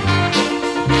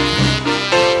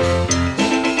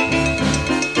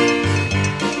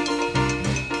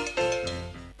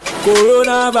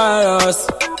 Coronavirus,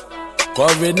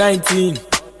 COVID-19.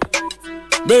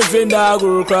 The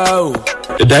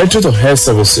Directorate of Health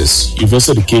Services,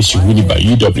 University Education,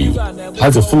 WINNEBA (UW),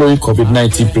 has the following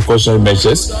COVID-19 precautionary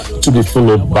measures to be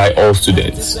followed by all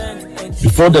students.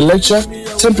 Before the lecture,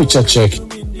 temperature check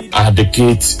at the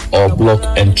gate or block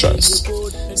entrance.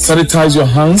 Sanitize your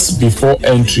hands before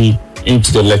entry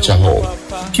into the lecture hall.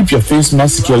 Keep your face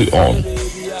mask securely on.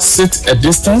 Sit a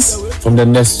distance from the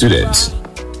next student.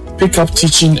 Pick up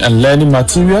teaching and learning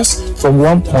materials from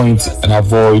one point and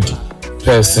avoid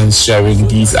persons sharing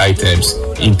these items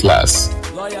in class.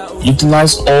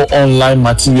 Utilize all online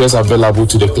materials available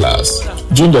to the class.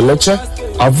 During the lecture,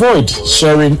 avoid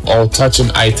sharing or touching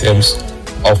items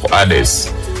of others.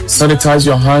 Sanitize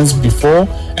your hands before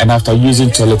and after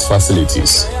using toilet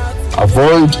facilities.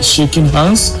 Avoid shaking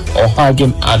hands or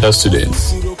hugging other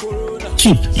students.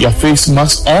 Keep your face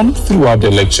mask on throughout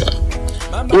the lecture.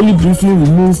 Only briefly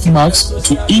remove masks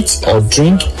to eat or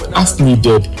drink as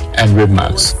needed and wear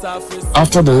masks.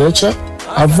 After the lecture,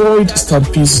 avoid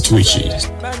stampede situations.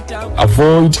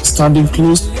 Avoid standing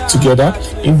close together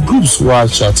in groups while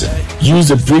chatting. Use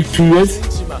the break period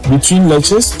between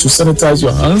lectures to sanitize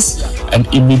your hands and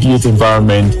immediate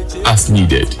environment as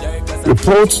needed.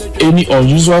 Report any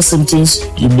unusual symptoms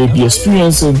you may be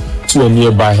experiencing to a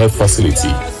nearby health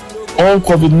facility. All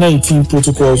COVID-19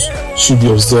 protocols should be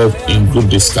observed in group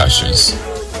discussions.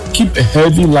 Keep a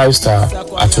healthy lifestyle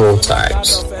at all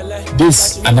times.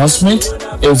 This announcement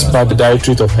is by the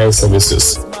Directorate of Health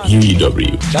Services,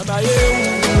 UEW.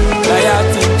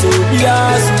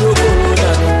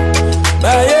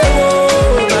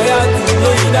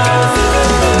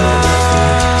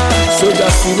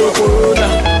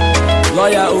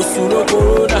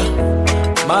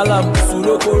 Malam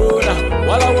Suro Corona,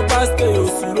 while our pastor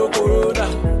Suro Corona.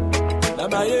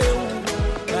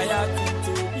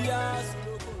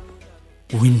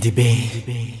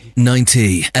 WINNEBA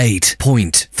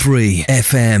 98.3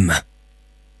 FM.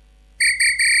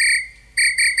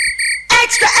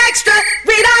 Extra, extra,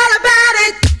 read all about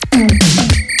it.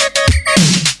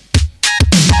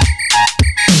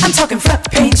 I'm talking front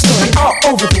page story all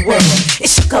over the world. It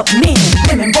shook up men,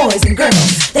 women, boys, and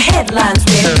girls. The headlines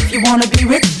read, if you wanna be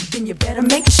rich, then you better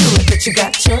make sure that you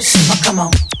got your shit. Oh, come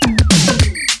on.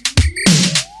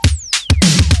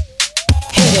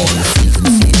 Hey.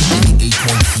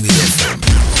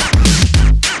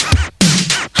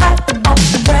 Hot off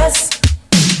the press.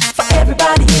 For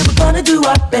everybody here, we're gonna do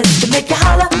our best to make you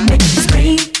holler, make you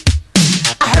scream.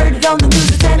 I heard it on the news,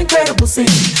 it's an incredible scene.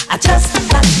 I just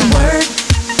got the word.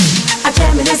 I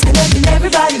jam it, it's connecting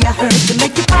everybody I heard to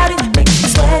make you party, make you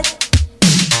sweat.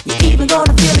 You're even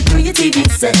gonna feel it through your TV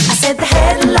set. I said the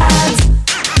headlines,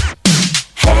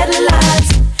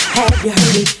 headlines. Have you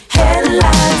heard it?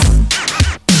 Headlines,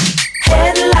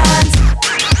 headlines.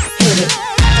 Hit it.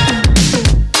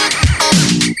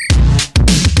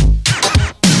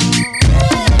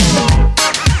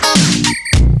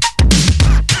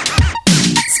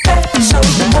 Special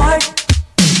reward.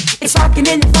 It's rocking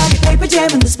in your pocket, paper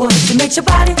jam in the sports. It makes your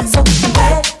body so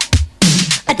wet.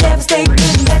 A devastating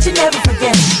feeling that you never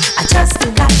forget. I just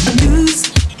got the news.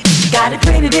 Got it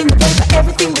printed in the paper,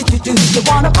 everything that you do. You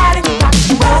wanna party, rock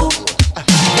and roll.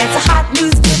 That's a hot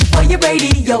news tip for your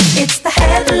radio. It's the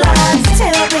headlines.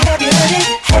 Tell me, have you heard it?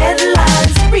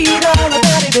 Headlines. Read all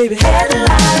about it, baby.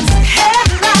 Headlines.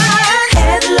 Headlines.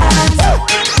 Headlines.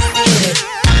 Hit it.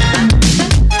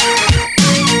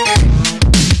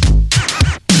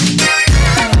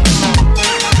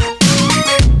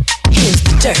 Here's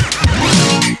the dirt.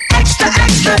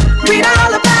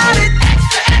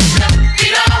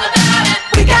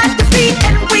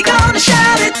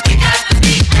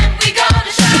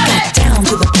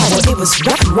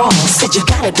 wall. Said you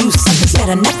gotta do something, said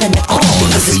nothing at all.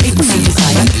 Because it's people you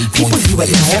desire, people you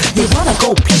admire. They wanna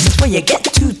go places where you get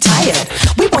too tired.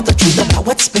 We want the truth about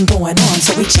what's been going on,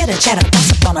 so we chitter chatter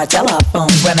gossip on our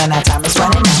telephones. When our time is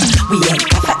running out, we ain't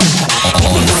got forever.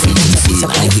 Everybody needs a piece of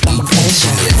life from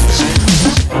pleasure.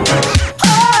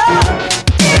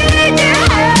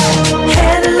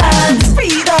 Headlines,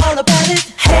 read all about it.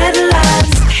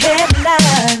 Headlines,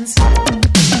 headlines.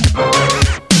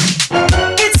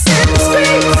 It's in the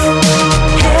streets.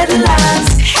 Headlines,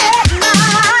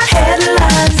 headlines,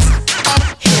 headlines.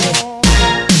 Hit it.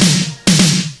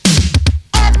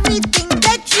 Everything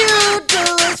that you do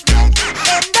is written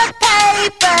in the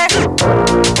paper.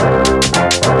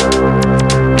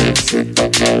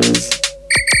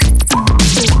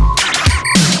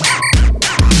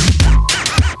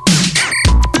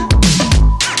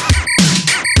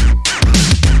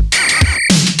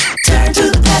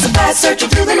 Searching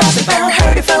through the lost and found.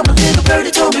 Heard it from a little bird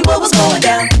that told me what was going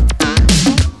down.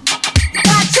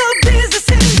 Got your business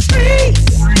in the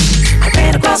streets. I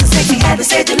ran across a sexy ad that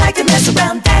said you like to mess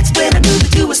around. That's when I knew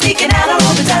that you were sneaking out all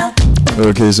over town.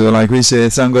 Okay, so like we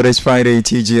said, thank God it's Friday,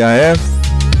 TGIF.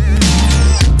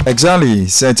 Exactly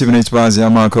 30 minutes past the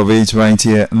mark of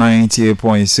 8:90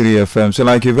 98.3 FM. So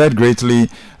like you've heard greatly,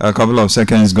 a couple of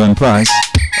seconds gone past.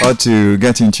 Or to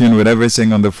get in tune with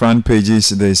everything on the front pages,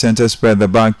 the center spread, the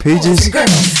back pages,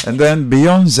 and then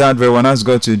beyond that, everyone has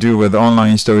got to do with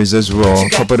online stories as well,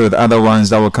 coupled with other ones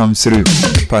that will come through,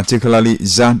 particularly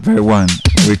that very one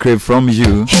we crave from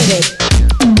you.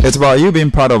 It's about you being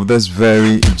part of this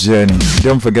very journey.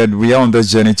 Don't forget, we are on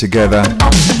this journey together.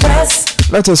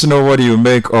 Let us know what you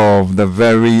make of the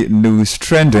very news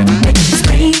trending,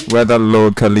 whether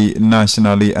locally,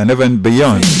 nationally, and even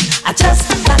beyond.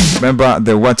 Remember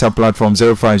the WhatsApp platform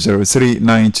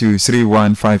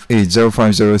 0503-923158,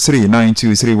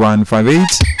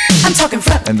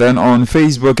 0503-923158. And then on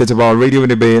Facebook, it's about Radio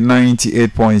WINNEBA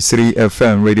 98.3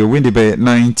 FM, Radio WINNEBA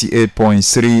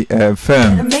 98.3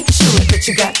 FM.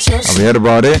 Have you heard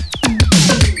about it?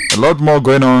 A lot more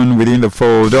going on within the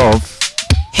fold of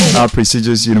our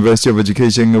prestigious University of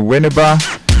Education, WINNEBA,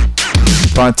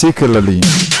 particularly.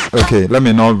 Okay, let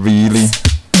me not really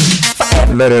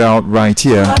let it out right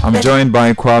here. I'm joined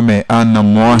by Kwame and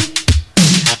Namwa.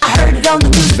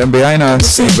 Then behind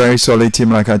us, a very solid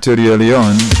team, like I told you early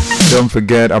on. Don't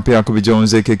forget Apiakobi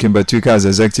Jones, aka Kimbatuka, as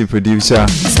executive producer.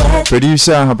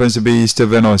 Producer happens to be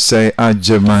Stephen Osei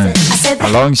Ajeman.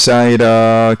 Alongside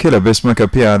Killer Bismarck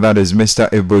Apia, that is Mr.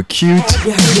 Ebo Cute.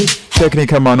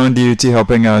 Technical man on duty,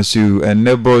 helping us to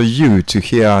enable you to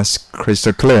hear us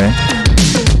crystal clear.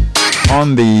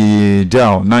 On the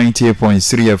dial,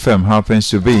 98.3 FM happens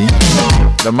to be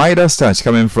the Midas Touch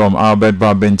coming from Albert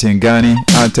Babintingani,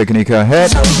 our technical head.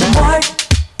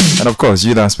 And of course,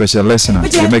 you, that special listener.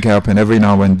 You make it happen every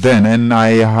now and then. And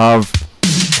I have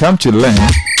come to learn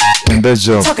in this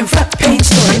job,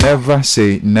 never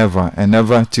say never, and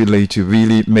never too late to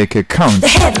really make it count.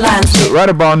 So right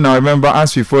about now, remember,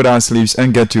 as we fold our sleeves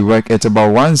and get to work, it's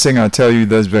about one thing I'll tell you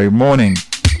this very morning.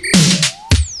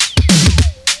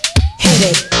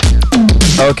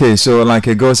 Okay, so like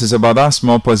it goes, it's about that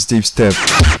small positive step.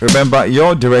 Remember,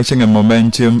 your direction and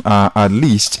momentum are at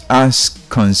least as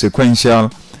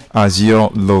consequential as your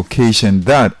location.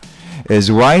 That is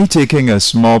why taking a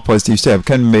small positive step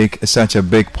can make such a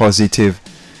big positive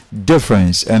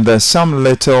difference. And there's some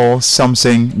little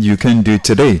something you can do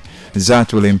today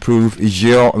that will improve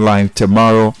your life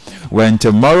tomorrow. When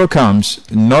tomorrow comes,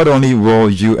 not only will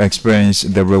you experience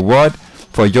the reward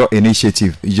for your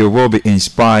initiative, you will be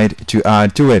inspired to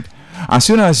add to it. As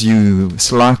soon as you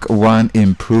slack one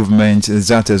improvement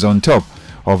that is on top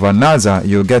of another,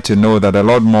 you'll get to know that a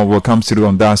lot more will come through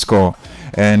on that score.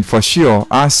 And for sure,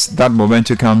 as that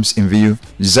momentum comes in view,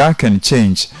 that can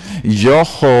change your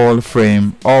whole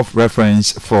frame of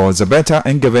reference for the better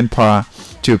and given power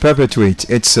to perpetuate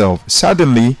itself.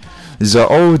 Suddenly, the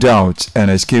old doubts and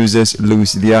excuses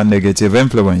lose their negative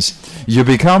influence. You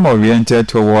become oriented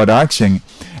toward action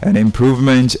and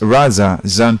improvement rather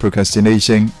than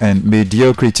procrastination and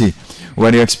mediocrity.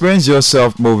 When you experience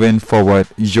yourself moving forward,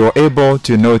 you're able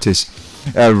to notice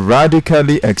a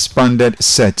radically expanded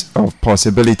set of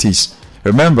possibilities.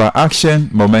 Remember, action,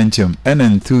 momentum, and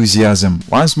enthusiasm.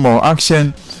 Once more,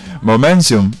 action,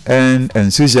 momentum, and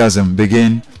enthusiasm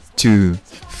begin to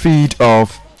feed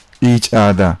off each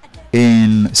other.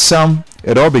 In sum,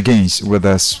 it all begins with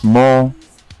a small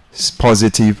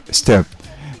positive step.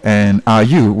 And are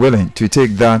you willing to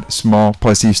take that small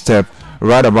positive step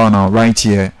right about now, right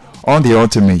here on the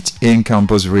Ultimate in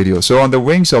Campus Radio? So on the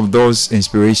wings of those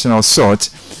inspirational thoughts,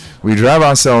 we drive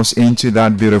ourselves into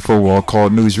that beautiful world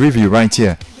called News Review right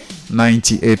here.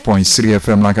 98.3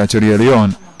 FM, like I told you earlier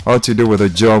on, all to do with a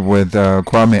job with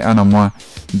Kwame Anamwa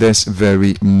this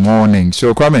very morning.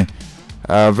 So Kwame,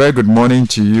 very good morning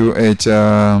to you. It's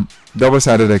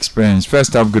double-sided experience.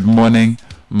 First up, good morning,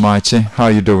 Mache. How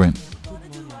you doing?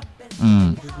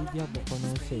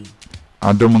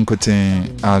 Adom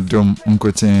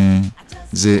Nkotin,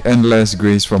 the endless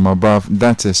grace from above.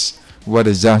 That is what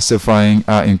is justifying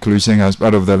our inclusion as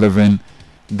part of the living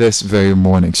this very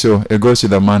morning. So it goes to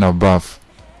the man above.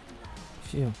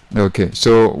 Sure. Okay,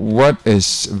 so what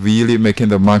is really making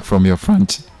the mark from your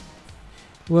front?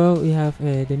 Well, we have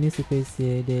the newspapers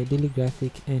here, the Daily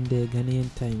Graphic and the Ghanaian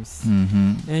Times.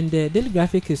 And the Daily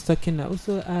Graphic is talking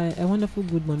also a wonderful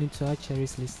good morning to our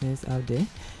cherished listeners out there.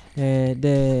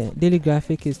 The Daily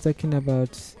Graphic is talking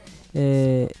about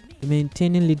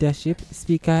maintaining leadership.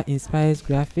 Speaker inspires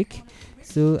graphic.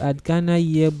 So at Ghana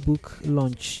Yearbook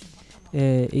launch,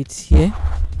 it's here.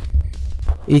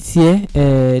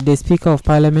 The Speaker of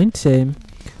Parliament,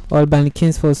 Alban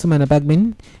Kings for Sumana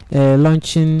Bagman,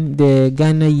 launching the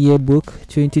Ghana Yearbook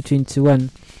 2021.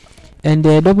 And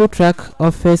the double track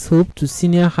offers hope to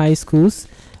senior high schools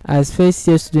as first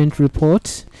year student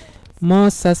report.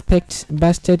 More suspects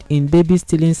busted in baby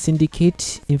stealing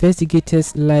syndicate.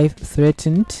 Investigators' life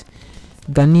threatened.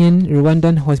 Ghanaian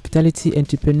Rwandan hospitality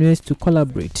entrepreneurs to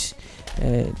collaborate.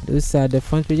 Those are the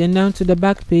front page. And down to the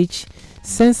back page,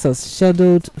 census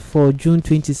scheduled for June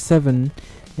 27.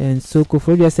 And so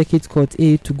Koforidua Circuit Court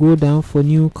A to go down for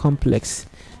new complex.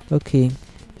 Okay,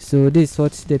 so this is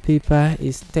what the paper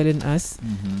is telling us.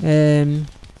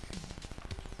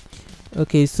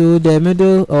 Okay, so the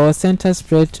middle or center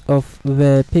spread of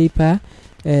the paper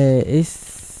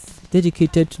is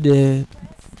dedicated to the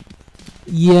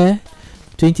year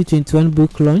 2021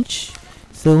 book launch.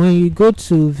 So when you go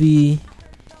to the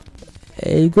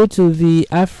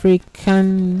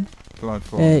African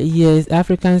platform, yes,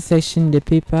 African section, the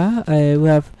paper, we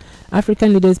have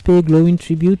African leaders pay glowing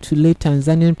tribute to late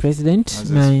Tanzanian president. As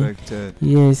expected.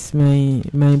 Yes, my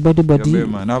body.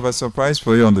 Man, I have a surprise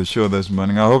for you on the show this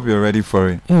morning. I hope you're ready for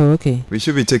it. Oh, okay. We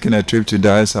should be taking a trip to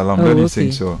Dar es Salaam. Don't you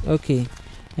think so? Okay.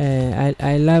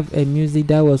 I love a music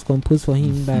that was composed for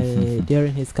him by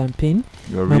during his campaign.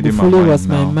 You're reading my mind was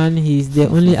now. My man. He's the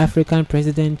only African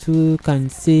president who can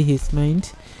say his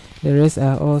mind. The rest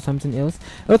are all something else.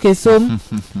 Okay, so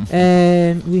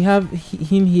we have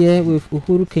him here with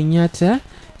Uhuru Kenyatta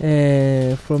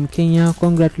from Kenya,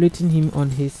 congratulating him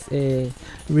on his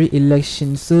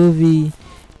re-election. So the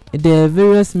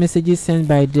various messages sent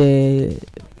by the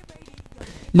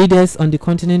leaders on the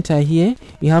continent are here.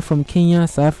 We have from Kenya,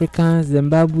 South Africa,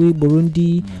 Zimbabwe,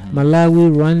 Burundi, Malawi,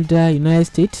 Rwanda, United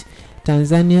States,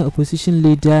 Tanzania opposition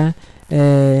leader.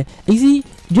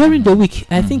 During the week,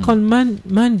 I think on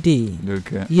Monday.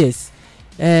 Okay. Yes,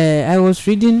 I was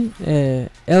reading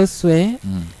elsewhere,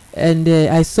 and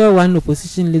I saw one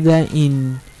opposition leader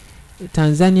in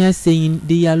Tanzania saying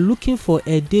they are looking for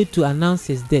a day to announce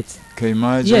his death. Can you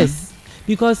imagine? Yes,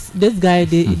 because this guy,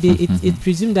 it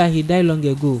presumed that he died long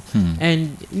ago,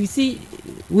 and you see,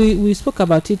 we spoke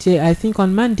about it here. I think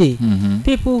on Monday,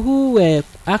 people who were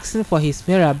asking for his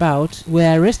whereabouts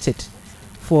were arrested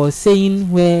for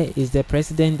saying where is the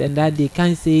president and that they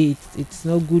can't say it's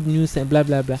no good news and blah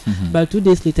blah blah. But 2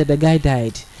 days later the guy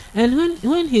died, and when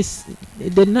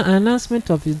the announcement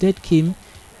of his death came,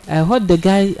 I read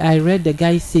the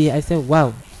guy say, I said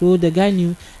wow, so the guy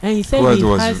knew, and he said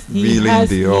he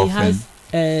has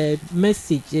a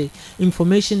message,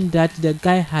 information that the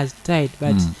guy has died,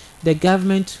 but the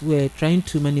government were trying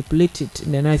to manipulate it.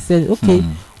 And then I said, okay,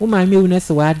 and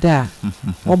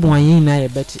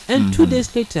 2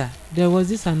 days later, there was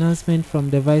this announcement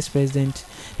from the Vice President,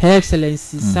 Her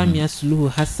Excellency Samia Suluhu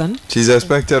Hassan. She's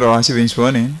expected or has she been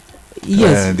sworn in?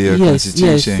 Yes,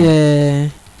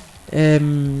 Constitution.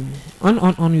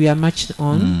 on we are matched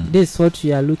on. This is what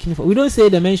we are looking for. We don't say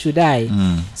the men should die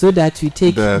so that we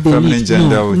take the feminine lead.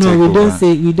 gender will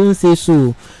take we don't say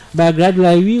so. But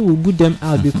gradually we will boot them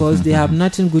out because they have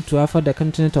nothing good to offer the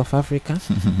continent of Africa.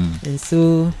 And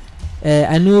so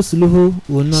I know Suluhu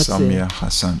will not Samia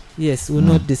Hassan. Yes, will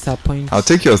not disappoint. I'll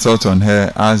take your thoughts on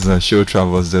her as the show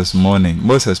travels this morning.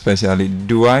 Most especially,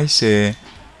 do I say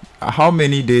how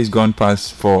many days gone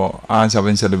past for us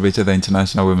having celebrated the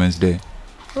International Women's Day?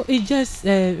 Oh, it just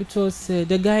it was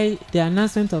the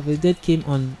announcement of his death came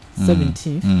on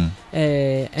 17th.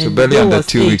 So barely under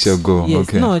 2 weeks ago. Yes,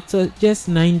 okay. No, it was just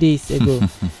 9 days ago.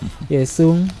 Yeah,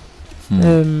 so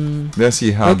let's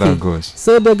see how that goes.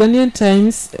 So the Ghanaian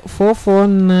Times,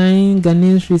 449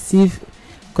 Ghanaians receive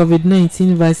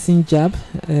COVID-19 vaccine jabs.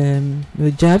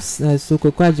 So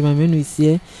Kokwajimamenu is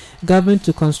here. Government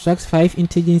to construct 5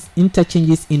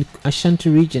 interchanges in Ashanti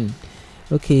region.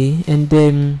 Okay, and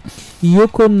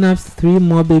Yoko naps 3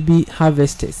 more baby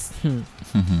harvesters. Still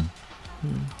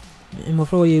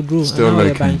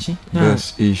looking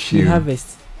this issue.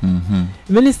 Harvest.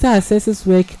 Minister assesses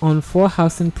work on 4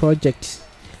 housing projects,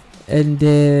 and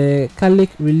the Catholic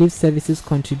Relief Services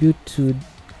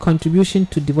contribution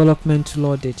to development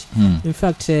lauded. In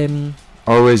fact,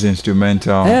 always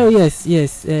instrumental. Oh yes.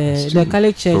 The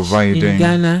Catholic Church in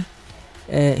Ghana,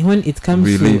 when it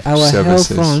comes to our health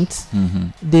front,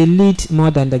 they lead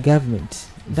more than the government.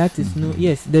 That is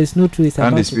there is no truth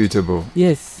about undisputable. it.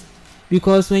 Yes,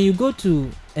 because when you go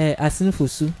to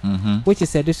Asinfusu, which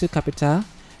is a district capital,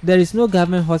 there is no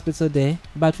government hospital there,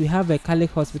 but we have a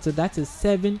Catholic hospital that is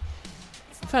 7. In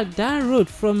fact, that road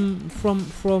from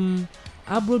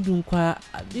Abrodunkwa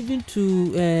even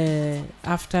to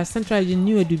after Central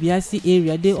New Edubiasi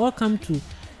area, they all come to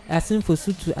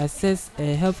Asinfosu to access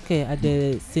healthcare at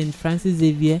the St. Francis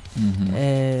Xavier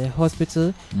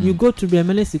hospital. You go to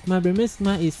Bremele Sikma. Bremele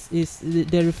Sikma is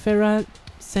the referral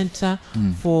center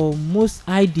for most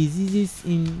eye diseases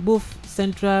in both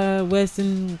Central,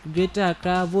 Western, Greater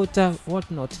Accra, Volta,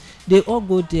 whatnot. They all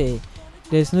go there.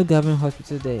 There's no government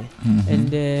hospital there.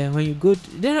 And when you go to,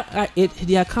 there are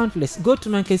countless. Go to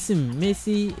Mankesim,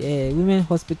 Messi Women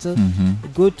Hospital,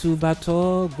 go to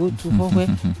Bato, go to Howe,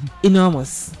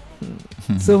 enormous.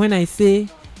 So when I say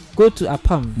go to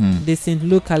Apam, the St.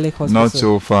 Luke Catholic Hospital, not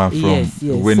so far from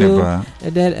WINNEBA. So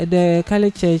the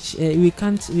Catholic Church, we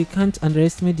can't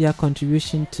underestimate their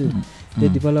contribution to the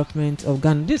development of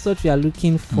Ghana. This is what we are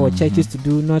looking for churches to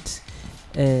do, not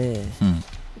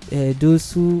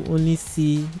those who only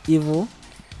see evil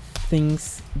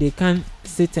things. They can't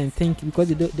sit and think because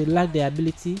they lack the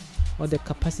ability or the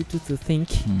capacity to think.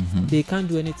 They can't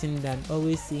do anything than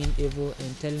always seeing evil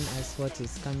and telling us what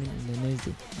is coming in the next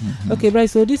day. Okay, right,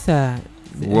 so these are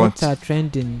what are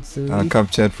trending. So are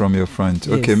captured from your front.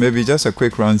 Yes. Okay, maybe just a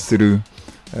quick run through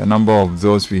a number of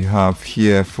those we have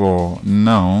here for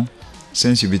now,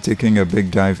 since you'll be taking a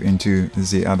big dive into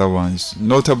the other ones.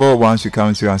 Notable ones we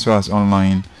come through as far as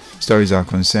online stories are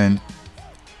concerned.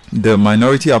 The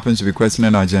minority happens to be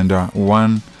questioning agenda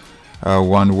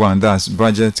 111. That's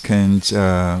budget can't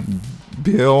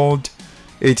build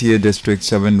 88 district,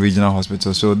 7 regional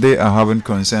hospitals. So they are having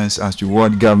concerns as to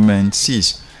what government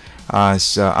sees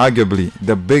as arguably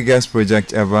the biggest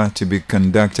project ever to be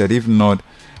conducted, if not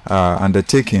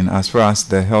undertaken, as far as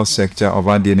the health sector of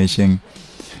our dear nation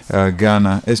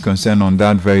Ghana is concerned on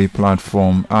that very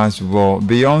platform as well.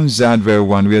 Beyond that very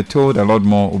one, we are told a lot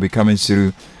more will be coming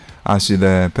through as to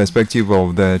the perspective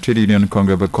of the Trade Union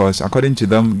Congress, because according to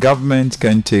them, government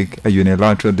can take a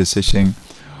unilateral decision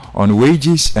on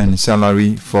wages and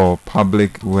salary for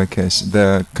public workers.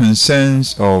 The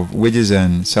concerns of wages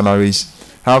and salaries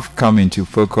have come into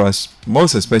focus,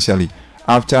 most especially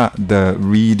after the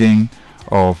reading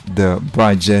of the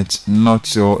budget not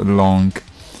so long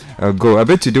ago. A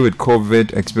bit to do with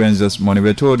COVID experience this morning.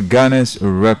 We're told Ghana's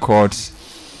records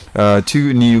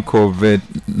 2 new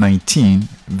COVID-19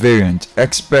 variant.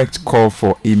 Expect call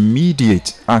for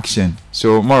immediate action.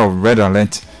 So more of red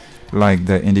alert, like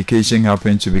the indication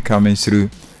happened to be coming through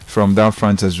from that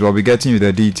front as well. We're getting you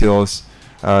the details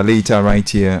later right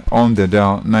here on the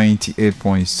dial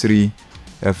 98.3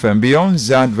 FM. Beyond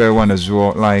that very one as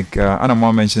well, like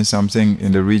Anamwa mentioned something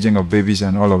in the region of babies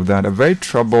and all of that. A very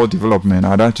troubled development,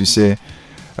 I'd have to say,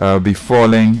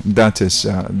 befalling, that is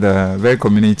the very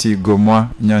community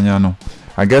Gomwa Nyanyano.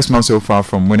 I guess not so far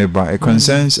from WINNEBA. It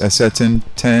concerns a certain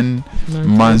 10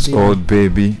 months old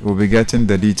baby. We'll be getting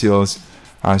the details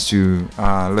as to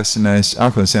listeners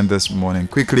are concerned this morning.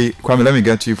 Quickly, Kwame, let me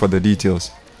get to you for the details.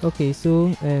 Okay,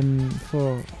 so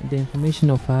for the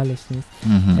information of our listeners,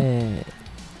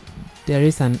 there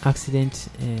is an accident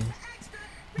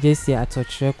just here at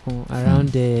Ochreku around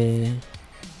the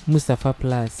Mustafa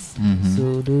Plus.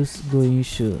 So those going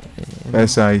show.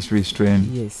 SI is restrained.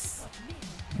 Yes.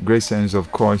 Great sense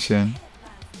of caution.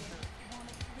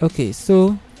 Okay,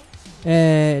 so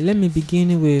let me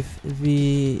begin with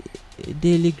the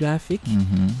daily graphic.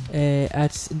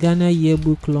 At Ghana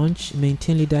Yearbook launch,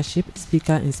 maintain leadership.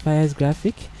 Speaker inspires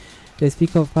graphic. The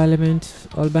Speaker of Parliament,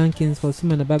 Alban Kings for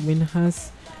Suman Bagman,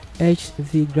 has urged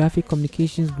the Graphic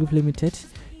Communications Group Limited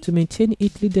to maintain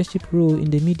its leadership role in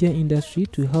the media industry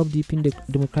to help deepen the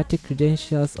democratic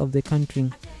credentials of the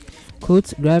country.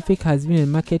 Quote, Graphic has been a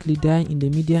market leader in the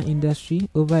media industry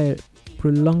over a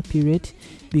prolonged period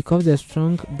because the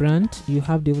strong brand you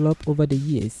have developed over the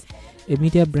years. A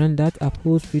media brand that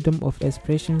upholds freedom of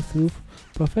expression through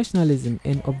professionalism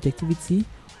and objectivity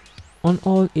on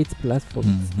all its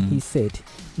platforms, he said.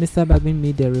 Mr. Bagbin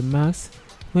made the remarks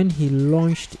when he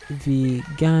launched the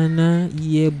Ghana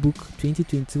Yearbook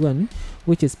 2021,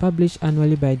 which is published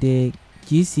annually by the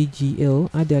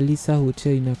GCGL at the Alisa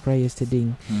Hotel in Accra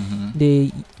yesterday.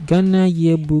 The Ghana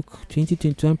Yearbook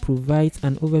 2021 provides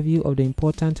an overview of the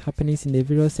important happenings in the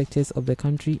various sectors of the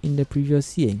country in the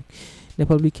previous year. The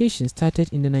publication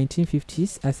started in the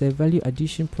 1950s as a value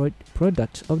addition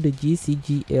product of the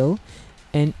GCGL,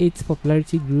 and its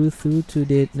popularity grew through to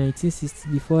the 1960s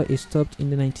before it stopped in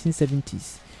the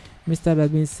 1970s. Mr.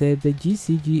 Bagbin said the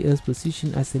GCGL's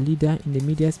position as a leader in the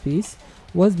media space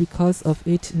was because of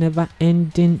its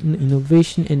never-ending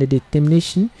innovation and the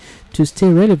determination to stay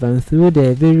relevant through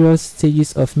the various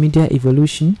stages of media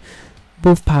evolution,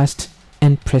 both past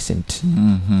and present.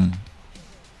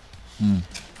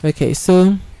 Okay,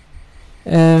 so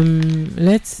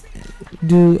let's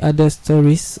do other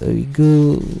stories. We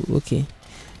go. Okay,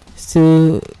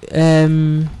 so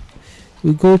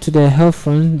we go to the health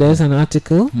front. There's an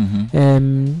article.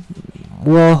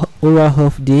 World Oral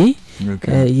Health Day.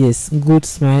 Okay. Yes, good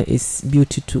smile is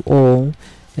beauty to all.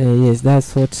 Yes,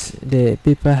 that's what the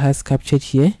paper has captured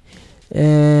here.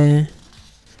 Then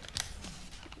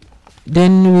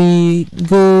we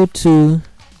go to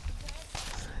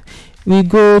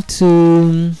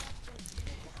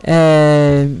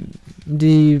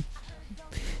the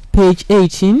page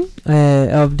 18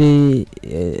 of the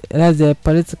that's the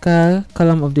political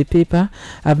column of the paper.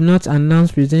 Have not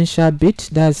announced presidential bid.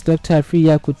 That's Dr.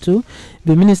 Afriya Kutu.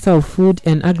 The Minister of Food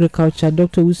and Agriculture,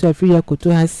 Dr. Wusu Afriya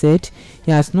Kutu, has said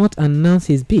he has not announced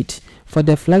his bid for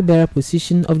the flag bearer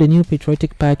position of the new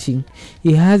patriotic party.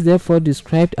 He has therefore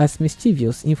described as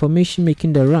mischievous information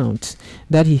making the rounds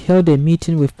that he held a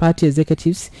meeting with party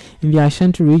executives in the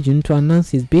Ashanti region to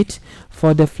announce his bid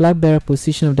for the flag bearer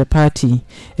position of the party.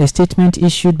 A statement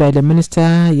issued by the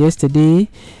minister yesterday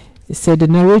said the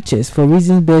narrators, for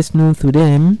reasons best known to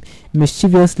them,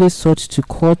 mischievously sought to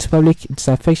court public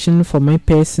disaffection for my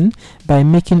person by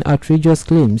making outrageous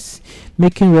claims.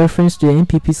 Making reference to the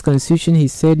NPP's constitution, he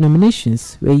said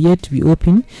nominations were yet to be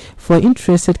open for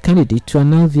interested candidates to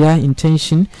announce their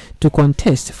intention to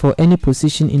contest for any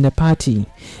position in the party.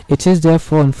 It is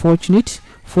therefore unfortunate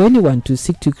for anyone to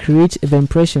seek to create the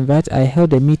impression that I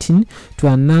held a meeting to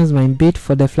announce my bid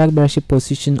for the flag bearership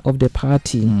position of the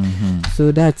party.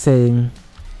 So that's Dr.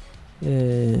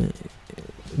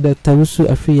 Wusu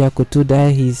Afriya Kutu.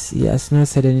 He has not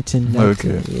said anything.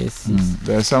 Okay. Yes.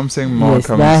 There's something more yes,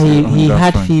 coming. But he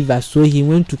had fever, so he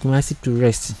went to Kumasi to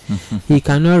rest. He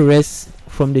cannot rest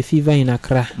from the fever in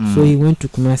Accra, so he went to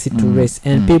Kumasi to rest.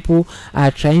 And people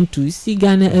are trying to see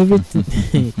Ghana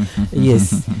everything.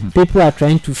 Yes, people are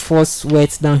trying to force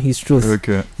words down his throat.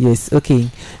 Okay. Yes. Okay.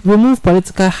 Remove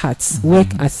political hats. Work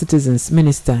as citizens.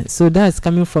 Minister. So that's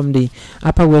coming from the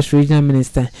Upper West Regional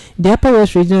Minister. The Upper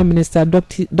West Regional Minister,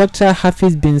 Dr.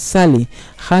 Hafiz bin Salih,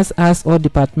 has asked all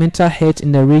departmental heads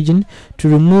in the region to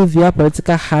remove their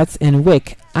political hats and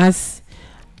work as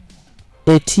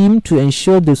a team to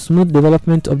ensure the smooth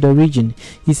development of the region.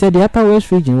 He said the Upper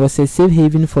West region was a safe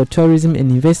haven for tourism and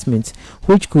investment,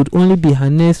 which could only be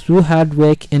harnessed through hard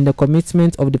work and the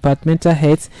commitment of departmental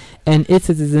heads and its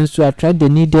citizens to attract the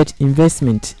needed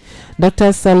investment.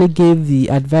 Dr. Saleh gave the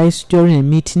advice during a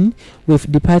meeting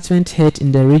with department head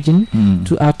in the region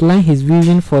to outline his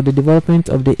vision for the development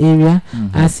of the area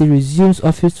as he resumes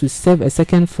office to serve a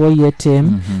second 4-year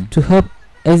term to help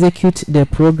execute the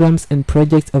programs and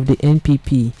projects of the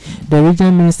NPP. The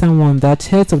regional minister warned that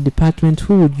heads of department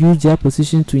who would use their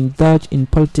position to indulge in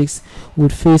politics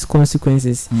would face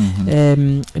consequences.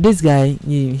 This guy,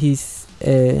 he's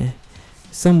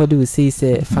somebody would say he's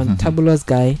a fantabulous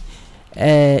guy.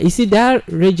 You see, that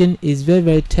region is very,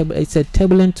 very it's a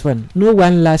turbulent one. No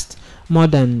one lasts more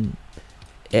than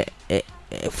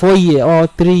 4 years or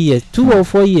 3 years, 2 or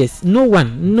 4 years. No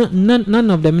one,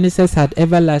 none of the ministers had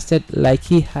ever lasted like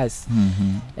he has.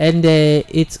 And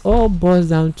it all boils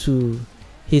down to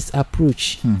his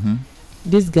approach.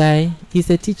 This guy, he's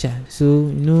a teacher, so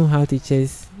you know how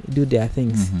teachers do their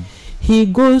things. He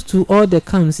goes to all the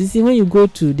camps. You see, when you go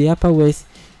to the Upper West,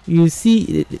 you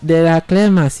see there are clear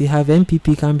mass. You have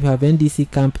NPP camp, you have NDC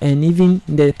camp, and even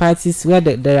the parties where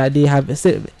they have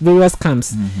various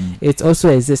camps, it also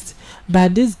exists.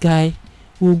 But this guy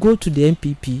will go to the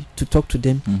NPP to talk to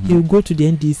them. He will go to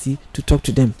the NDC to talk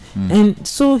to them, and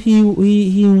so he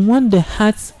won the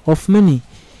hearts of many.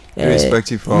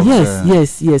 Irrespective of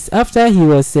yes. After he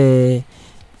was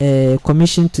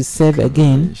commissioned to serve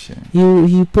again,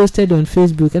 he posted on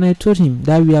Facebook, and I told him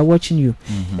that we are watching you.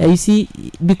 You see,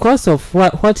 because of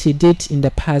what he did in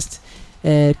the past,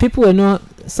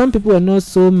 some people were not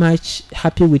so much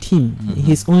happy with him,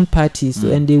 his own party,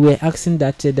 so, and they were asking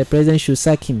that the president should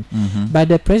sack him. But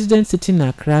the president sitting in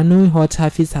Accra, knowing what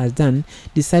Hafiz has done,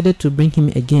 decided to bring him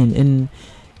again, and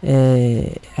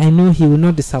I know he will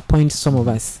not disappoint some of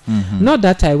us. Not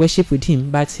that I worship with him,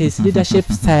 but his leadership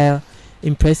style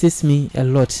impresses me a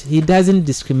lot. He doesn't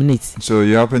discriminate. So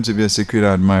you happen to be a secret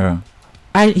admirer?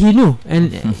 He know,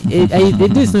 and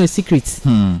it is not a secret.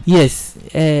 Yes,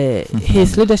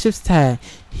 his leadership style,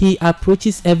 he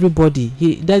approaches everybody.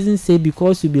 He doesn't say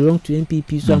because you belong to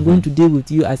NPP, so I'm going to deal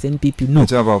with you as NPP. No,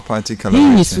 it's about party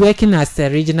collaboration. He is working as a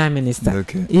regional minister.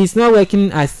 Okay. He's not working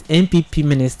as NPP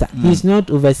minister. He's not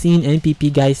overseeing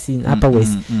NPP guys in Upper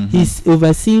West. He's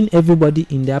overseeing everybody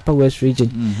in the Upper West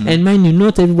region. And mind you,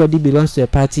 not everybody belongs to a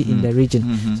party in the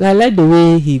region. So I like the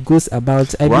way he goes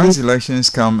about. Once elections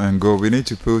come and go, we need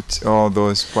to put all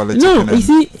those political you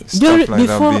see, stuff like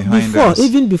that behind us.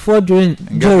 Even before, during,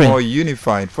 get more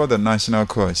unified for the national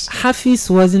cause. Hafiz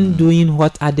wasn't doing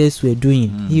what others were doing.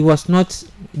 He was not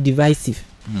divisive.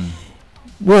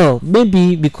 Well,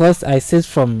 maybe because I said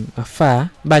from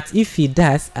afar, but if he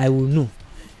does, I will know.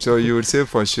 So you would say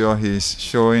for sure he's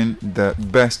showing the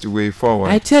best way forward.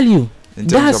 I tell you,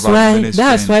 that's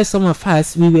why some of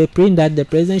us, we were praying that the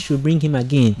president should bring him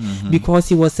again, because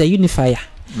he was a unifier.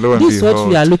 This is what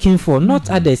we are looking for, not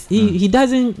others. He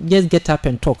doesn't just get up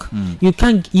and talk. You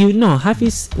can't,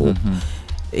 Hafiz,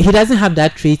 he doesn't have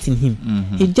that trait in him.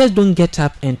 He just don't get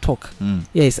up and talk.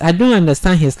 Yes, I don't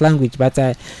understand his language, but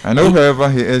I know wherever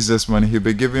he is this morning, he'll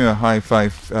be giving you a high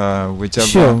five,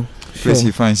 whichever place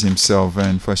he finds himself,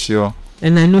 and for sure.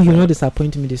 And I know he'll not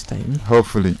disappoint me this time.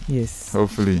 Hopefully. Yes.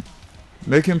 Hopefully.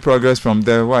 Making progress from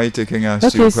there. Why are you taking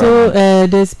us to so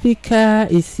the speaker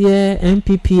is here.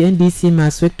 MPP, NDC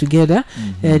must work together.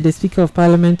 The Speaker of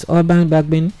Parliament, Alban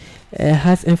Bagbin,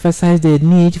 has emphasized the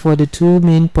need for the two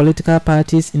main political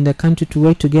parties in the country to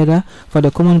work together for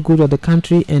the common good of the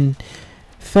country and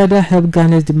further help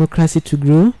Ghana's democracy to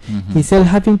grow. He said,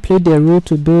 having played their role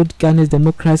to build Ghana's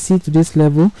democracy to this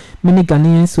level, many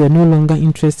Ghanaians were no longer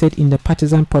interested in the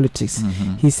partisan politics.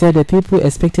 He said the people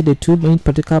expected the two main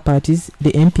political parties,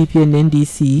 the MPP and the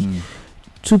NDC,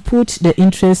 to put the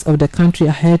interests of the country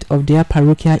ahead of their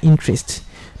parochial interests,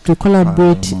 to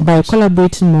collaborate by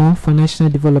collaborating more for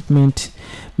national development.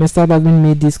 Mr. Bagbin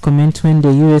made this comment when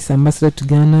the U.S. ambassador to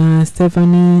Ghana,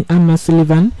 Stephanie Amma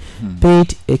Sullivan,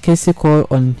 paid a courtesy call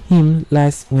on him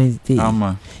last Wednesday.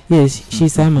 Amma? Yes,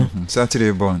 she's Amma.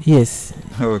 Saturday born? Yes.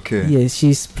 Okay. Yes,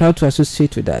 she's proud to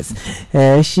associate with us.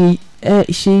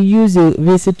 She used a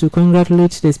visit to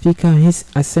congratulate the Speaker on his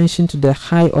ascension to the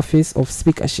high office of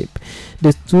Speakership.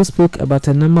 The two spoke about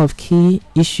a number of key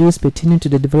issues pertaining to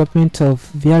the development of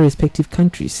their respective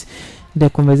countries. The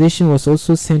conversation was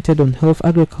also centered on health,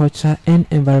 agriculture, and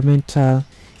environmental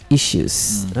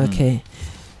issues. Okay.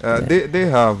 They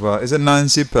have, is it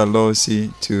Nancy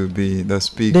Pelosi to be the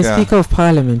Speaker? The Speaker of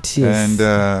Parliament, yes.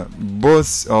 And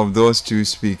both of those two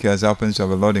speakers happen to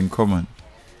have a lot in common.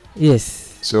 Yes.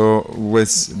 So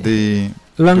with the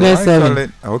longest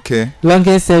serving,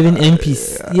 longest serving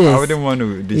MPs. Yes, I wouldn't want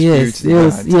to dispute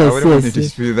that. Yes, I wouldn't want to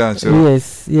dispute that. So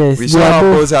yes. We saw how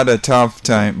both had a tough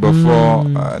time before.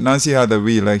 Nancy had the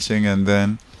re-election, and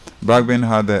then Bagbin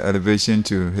had the elevation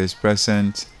to his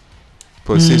present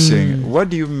position. What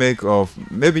do you make of,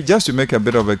 maybe just to make a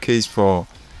bit of a case for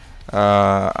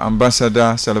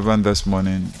Ambassador Sullivan this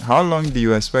morning? How long do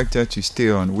you expect her to stay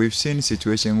on? We've seen a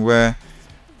situation where,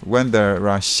 when there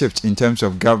are shifts in terms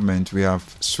of government, we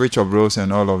have switch of roles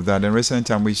and all of that. In recent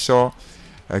time, we saw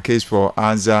a case for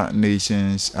other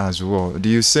nations as well. Do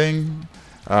you think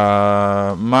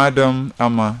Madam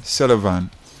Amma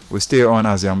Sullivan will stay on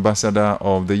as the ambassador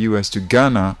of the U.S. to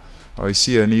Ghana, or is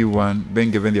she a new one being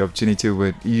given the opportunity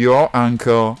with your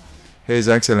uncle, His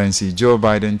Excellency Joe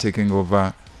Biden, taking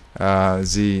over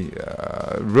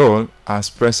the role as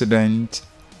President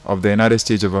of the United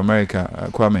States of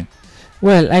America, Kwame?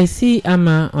 Well, I see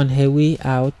Amma on her way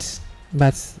out,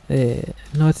 but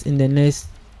not in the next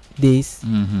days.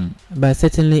 But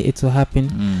certainly it will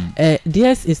happen.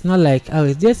 Theirs is not like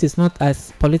ours. Theirs is not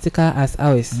as political as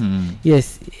ours.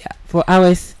 Yes, for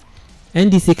ours,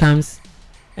 NDC comes,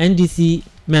 NDC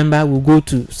member will go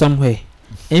to somewhere.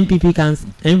 MPP comes,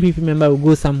 MPP member will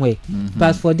go somewhere.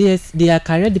 But for theirs, they are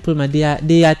career diplomat.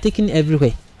 They are taken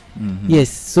everywhere. Yes,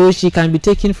 so she can be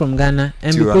taken from Ghana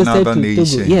and be posted to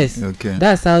Togo. Yes,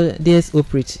 that's how theirs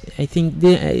operate. I think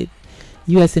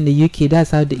US and the UK.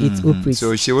 That's how it operates.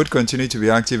 So she would continue to be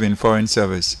active in foreign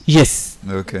service. Yes.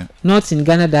 Okay. Not in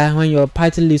Ghana that when your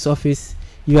party leaves office,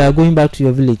 you are going back to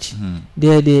your village.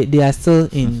 They are still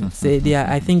in. Say they are.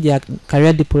 I think they are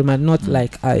career diplomat, not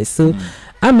like us. So.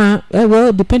 Ama,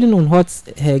 well, depending on what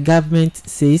her government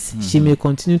says, she may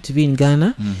continue to be in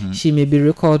Ghana. She may be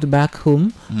recalled back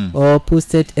home or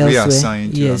posted elsewhere.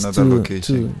 Reassigned to another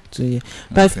location.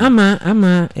 But okay.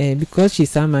 Ama, because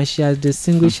she's Ama, she has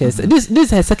distinguished herself. This is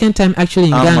her second time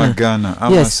actually in Ghana.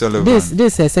 Yes, this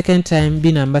is her second time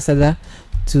being ambassador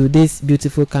to this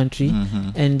beautiful country,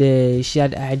 and she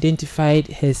had identified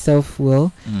herself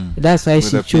well. That's why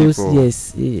she chose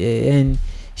and.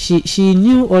 She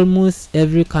knew almost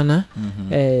every corner.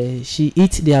 She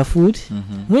eats their food.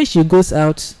 When she goes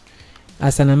out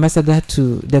as an ambassador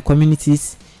to the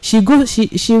communities, she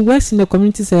works in the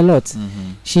communities a lot.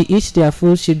 She eats their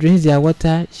food, she drinks their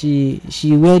water, she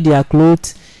wear their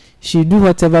clothes, she do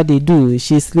whatever they do.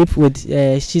 She sleep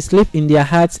in their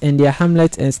huts and their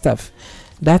hamlets and stuff.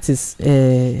 That is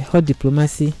what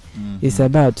diplomacy is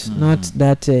about, not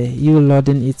that you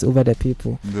lording it over the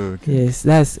people. Okay. Yes,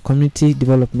 that's community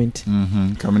development.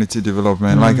 Community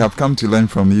development. Like I've come to learn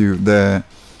from you, the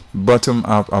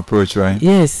bottom-up approach, right?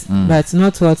 Yes, but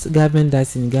not what government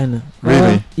does in Ghana.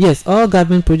 Really? Yes, all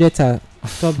government projects are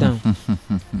top-down.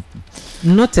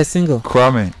 Not a single.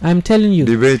 Kwame, I'm telling you.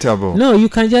 Debatable. No, you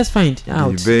can just find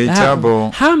out.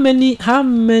 Debatable. How many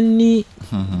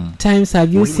times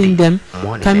have you seen them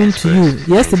coming to you?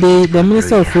 Yesterday, the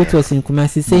Minister of Roads was in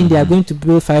Kumasi saying they are going to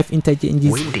build 5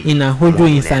 interchanges in Ahojo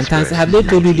in Santans. Have they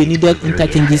told you they needed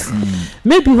interchanges?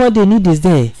 Maybe what they need is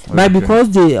there, but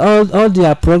because all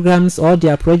their programs, all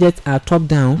their projects are top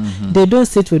down, they don't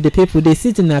sit with the people. They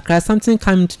sit in Accra, something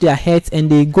comes to their heads,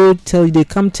 and they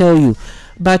come tell you.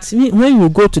 But when you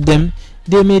go to them,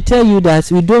 they may tell you that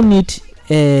we don't need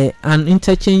an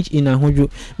interchange in Ahojo.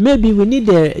 Maybe we need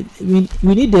a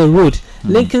road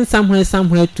linking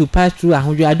somewhere to pass through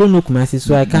Ahojo. I don't know Kumasi,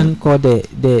 so I can't call the.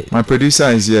 My producer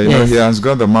is here. You know, he has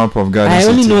got the map of Garden I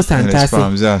only City know Santasi.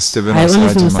 I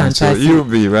only know Santasi. So you'll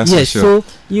be rest assured.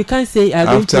 So you can't say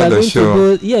after the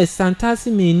show. Yes,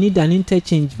 Santasi may need an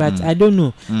interchange, but I don't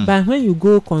know. But when you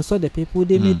go consult the people,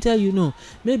 they may tell you no.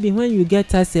 Maybe when you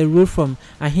get us a road from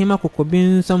Ahima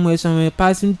Kokobin somewhere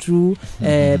passing through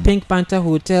Pink Panther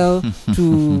Hotel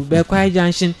to Bekwai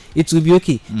Junction, it will be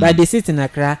okay. But they sit in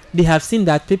Accra, they have seen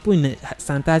that people in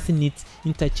Santasi need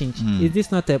interchange. Is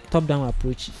this not a top-down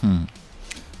approach?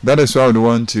 That is why I would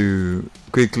want to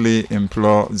quickly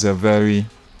implore the very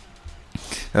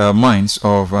minds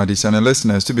of the channel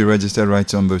listeners to be registered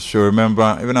right on the show.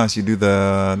 Remember, even as you do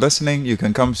the listening, you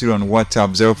can come through on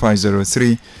WhatsApp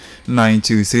 0503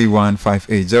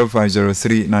 923158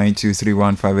 0503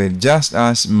 923158. Just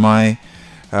as my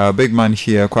big man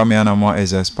here, Kwame Anamwa,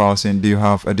 is espousing, do you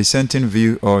have a dissenting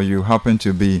view or you happen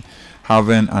to be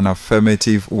having an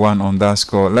affirmative one on that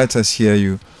score? Let us hear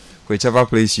you, whichever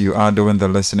place you are doing the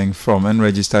listening from, and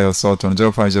register your thought on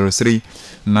 0503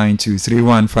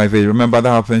 923158. Remember, that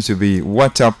happens to be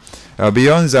WhatsApp.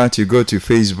 Beyond that, you go to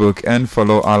Facebook and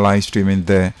follow our live streaming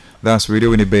there. That's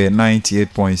Radio Winneba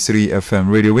 98.3 FM.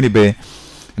 Radio Winneba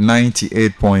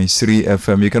 98.3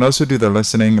 FM. You can also do the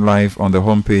listening live on the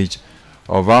homepage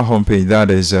of our homepage.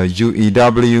 That is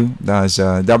UEW. That's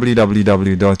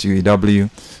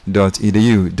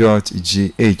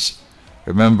www.uew.edu.gh.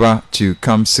 Remember to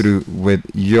come through with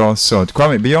your thought.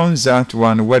 Kwame, beyond that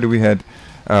one, where do we head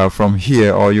from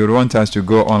here? Or you want us to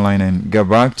go online and get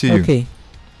back to you?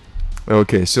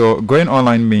 Okay, so going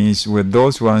online means with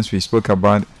those ones we spoke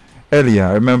about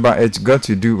earlier. Remember, it's got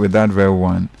to do with that very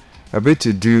one. A bit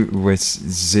to do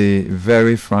with the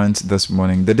very front this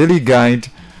morning. The Daily Guide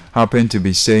happened to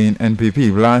be saying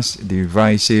NPP blasts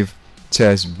divisive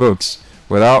textbooks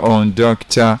with our own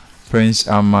Dr. Prince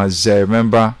Amaze,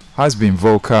 remember, has been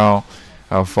vocal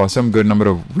for some good number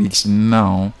of weeks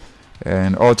now,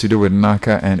 and all to do with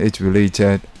NACA and its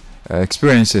related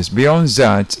experiences. Beyond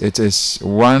that, it is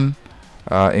one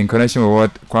in connection with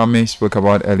what Kwame spoke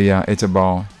about earlier. It's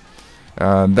about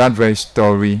that very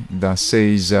story that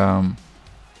says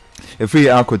if we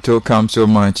Akoto comes so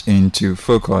much into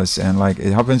focus, and like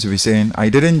it happens to be saying, I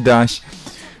didn't dash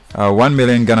 1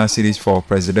 million Ghana cedis for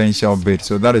presidential bid.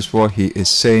 So that is what he is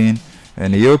saying.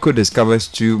 And Yoko discovers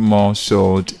 2 more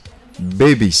sold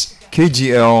babies.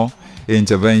 KGL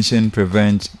intervention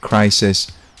prevents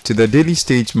crisis. To the Daily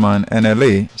Statesman,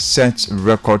 NLA sets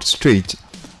record straight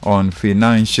on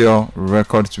financial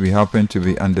records we happen to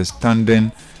be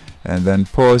understanding. And then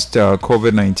post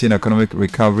COVID-19 economic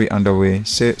recovery underway.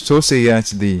 So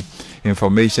says the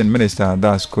information minister,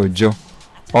 that's Kojo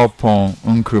upon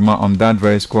Nkrumah on that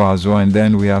very score as well. And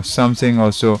then we have something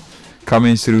also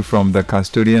coming through from the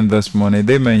custodian this morning.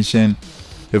 They mentioned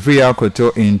Free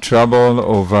Akoto in trouble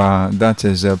over that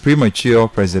is a premature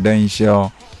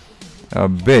presidential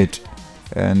bid.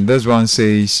 And this one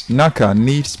says NACA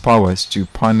needs powers to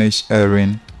punish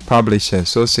erring publishers.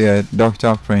 So said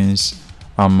Dr. Prince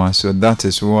Amma. So that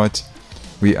is what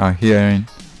we are hearing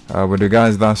with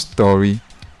regards to that story.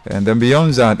 And then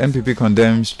beyond that, NPP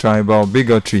condemns tribal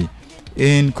bigotry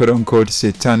in quote-unquote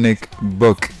satanic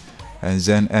book. And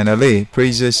then NLA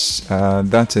praises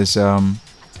that is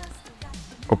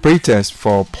operators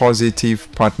for positive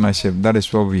partnership. That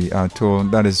is what we are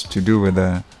told. That is to do with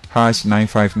the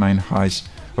 #959#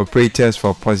 operators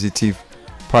for positive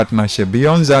partnership.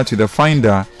 Beyond that, to the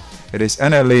finder, it is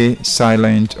NLA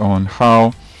silent on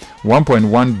how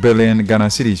 1.1 billion Ghana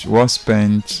cedis was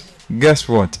spent, guess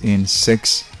what, in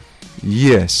 6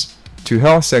 years. To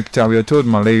health sector, we are told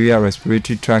malaria,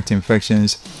 respiratory tract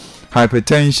infections,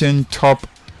 hypertension top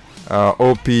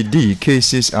OPD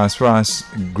cases as far as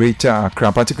Greater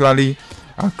Accra, particularly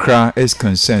Accra, is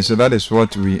concerned. So that is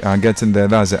what we are getting there.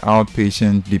 That's the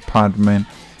outpatient department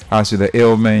as to the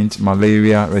ailment,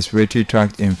 malaria, respiratory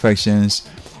tract infections,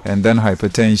 and then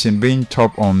hypertension being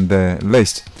top on the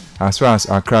list as far as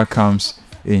Accra comes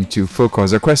into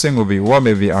focus. The question will be what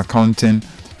may be accounting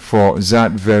for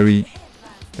that very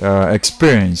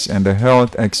experience, and the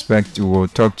health expert will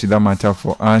talk to that matter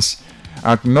for us.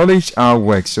 Acknowledge our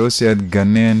work, so said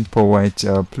Ghanaian poet,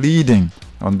 pleading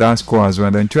on that score as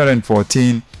well. Then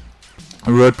 214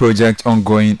 road project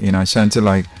ongoing in Ashanti,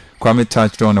 like Kwame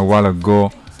touched on a while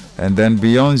ago. And then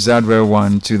beyond that very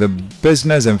one, to the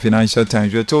Business and Financial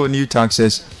Times, we're told new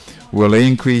taxes will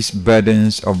increase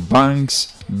burdens of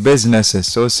banks, businesses,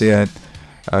 so said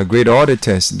great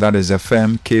auditors, that is a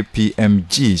firm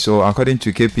KPMG. So according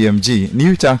to KPMG,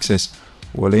 new taxes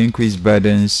will increase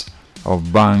burdens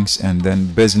of banks and then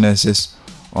businesses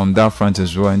on that front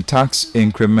as well. And tax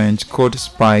increment could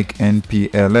spike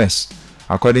NPLS,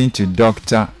 according to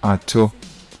Dr. Atto,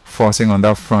 forcing on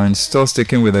that front. Still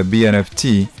sticking with the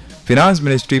BNFT, Finance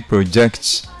Ministry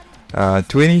projects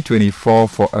 2024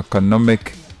 for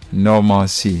economic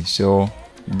normalcy. So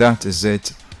that is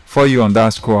it for you on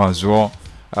that score as well.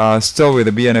 Still with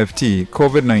the BNFT,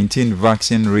 COVID-19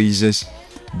 vaccine raises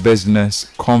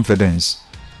business confidence.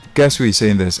 Guess who is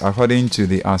saying this? According to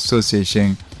the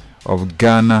Association of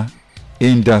Ghana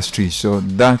Industry. So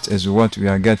that is what we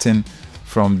are getting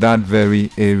from that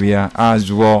very area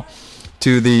as well.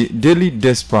 To the Daily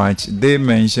Dispatch, they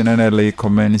mention NLA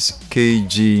commends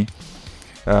KG,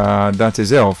 that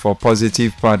is L, for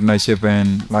positive partnership.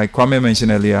 And like Kwame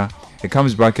mentioned earlier, it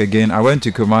comes back again. I went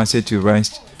to Kumasi to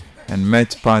rest and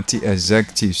met party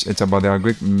executives. It's about the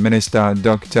Agri Minister,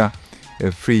 Dr.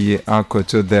 Free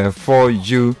Akoto there for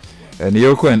you. And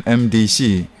Yoko and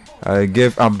MDC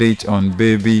gave update on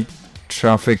baby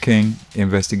trafficking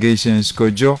investigations.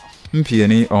 Kojo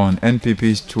Mpieni on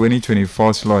NPP's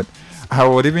 2024 slot. I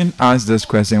would even ask this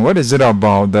question: what is it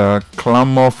about the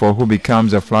clamor for who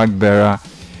becomes a flag bearer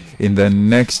in the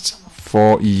next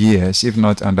 4 years, if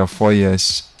not under 4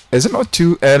 years? Is it not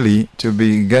too early to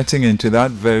be getting into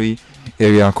that very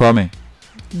area, Kwame?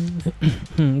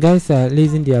 Guys are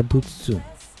lacing their boots too.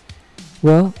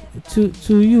 Well,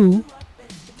 to you,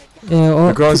 or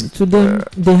because to them,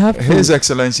 they have His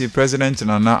Excellency President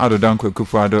Nana Addo Dankwa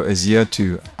Akufo-Addo is here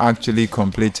to actually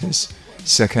complete his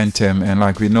second term, and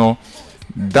like we know,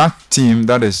 that team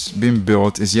that is being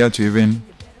built is yet to even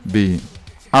be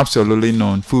absolutely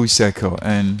known full circle,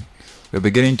 and we're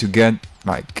beginning to get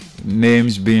like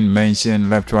names being mentioned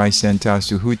left, right, center as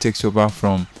to who takes over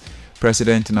from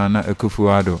President Nana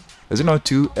Akufo-Addo. Is it not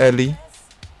too early?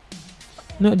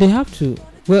 No, they have to.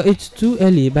 Well, it's too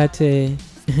early, but they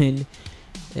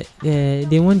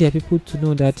want their people to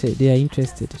know that they are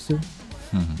interested. So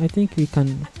I think we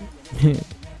can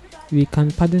we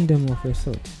can pardon them of a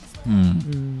sort.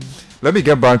 Let me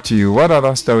get back to you. What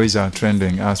other stories are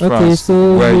trending as far as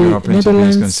where your principal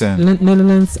is concerned?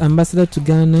 Netherlands ambassador to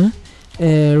Ghana,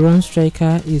 Ron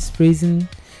Striker, is praising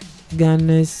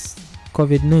Ghana's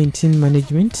COVID-19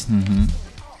 management.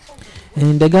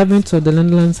 And the government of the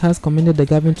Netherlands has commended the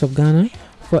government of Ghana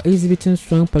for exhibiting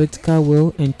strong political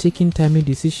will and taking timely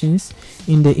decisions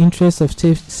in the interest of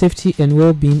safety and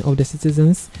well-being of the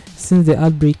citizens since the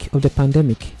outbreak of the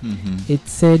pandemic. It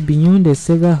said beyond the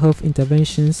several health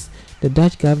interventions, the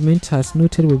Dutch government has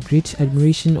noted with great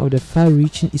admiration of the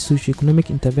far-reaching socio-economic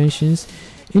interventions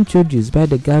introduced by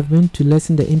the government to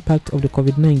lessen the impact of the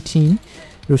COVID-19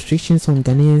 restrictions on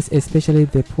Ghanaians, especially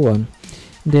the poor.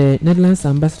 The Netherlands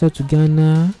ambassador to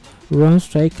Ghana, Ron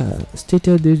Stryker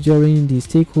stated this during the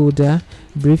stakeholder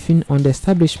briefing on the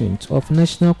establishment of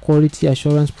National Quality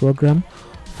Assurance Program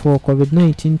for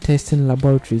COVID-19 testing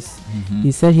laboratories.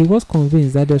 He said he was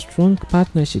convinced that the strong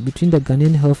partnership between the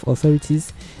Ghanaian health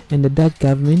authorities and the Dutch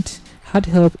government had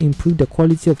helped improve the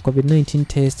quality of COVID-19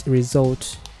 test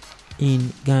results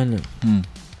in Ghana.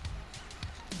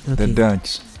 The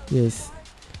Dutch. Yes.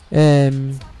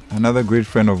 Another great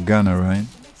friend of Ghana, right?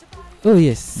 Oh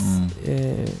yes.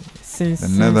 Since the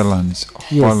Netherlands,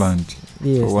 Holland,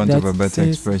 for want of a better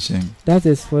expression. That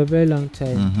is for a very long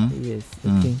time. Yes.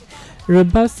 Okay.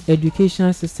 Robust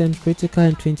educational systems critical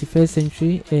in 21st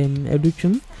century.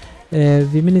 Educhum,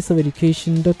 the Minister of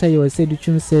Education, Dr. Yowase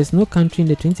Educhum, says no country in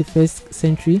the 21st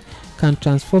century can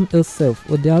transform itself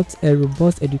without a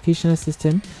robust educational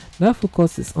system that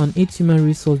focuses on its human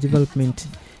resource development.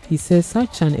 He says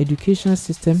such an educational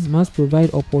system must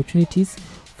provide opportunities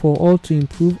for all to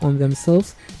improve on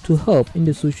themselves to help in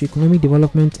the socio-economic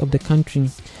development of the country.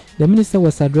 The minister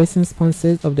was addressing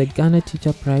sponsors of the Ghana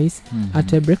Teacher Prize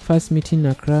at a breakfast meeting in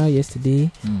Accra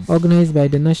yesterday, organized by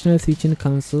the National Teaching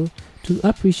Council, to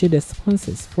appreciate the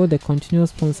sponsors for the continuous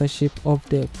sponsorship of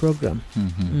the program.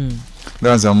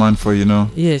 That's a man for,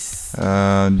 Yes.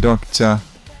 Dr.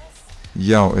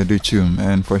 Yao Educhum,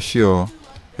 and for sure,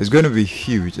 it's going to be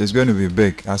huge. It's going to be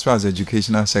big as far as the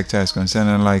educational sector is concerned.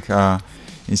 And like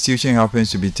institution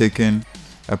happens to be taking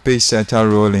a pace-setter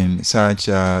role in such,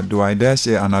 do I dare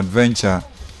say, an adventure.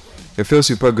 It feels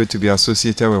super good to be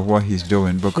associated with what he's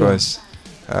doing because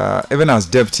even as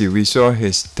deputy, we saw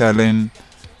his sterling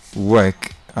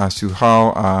work as to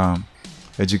how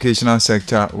educational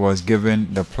sector was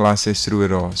given the pluses through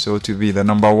it all. So to be the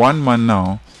number one man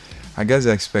now, I guess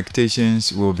the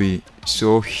expectations will be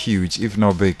so huge, if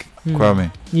not big.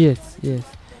 Kwame. Yes.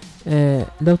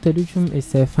 Dr. Duchum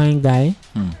is a fine guy,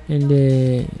 and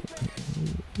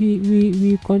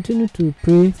we continue to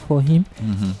pray for him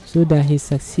so that he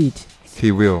succeeds.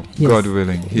 He will. Yes. God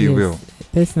willing, he will.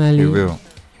 Personally, he will.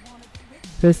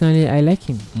 Personally, I like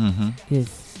him.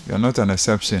 Yes. You're not an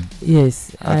exception.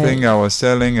 Yes. I think I was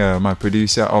telling my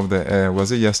producer of the air,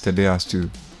 was it yesterday, as to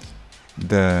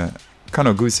the kind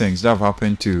of good things that have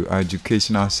happened to our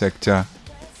educational sector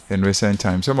in recent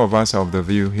times. Some of us are of the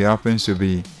view he happens to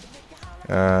be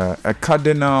a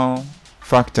cardinal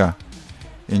factor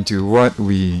into what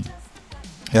we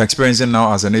are experiencing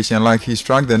now as a nation. Like he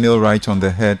struck the nail right on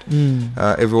the head.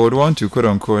 If we would want to, quote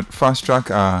unquote, fast track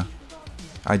our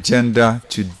agenda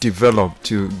to develop,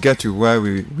 to get to where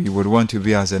we would want to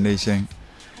be as a nation,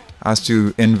 as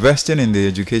to investing in the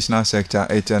educational sector,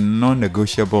 it's a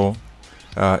non-negotiable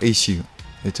issue.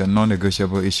 It's a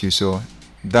non-negotiable issue. So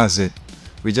that's it.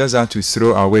 We just have to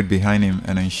throw our weight behind him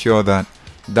and ensure that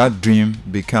that dream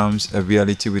becomes a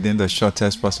reality within the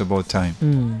shortest possible time.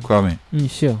 Kwame.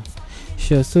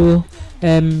 Sure. So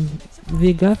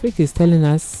the graphic is telling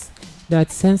us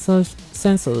that census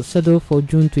scheduled for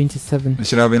June 27. It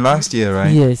should have been last year,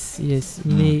 right? Yes.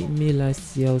 May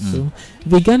last year also.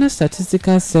 The Ghana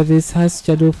Statistical Service has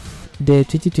scheduled the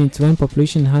 2021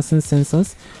 population enhancement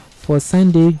census for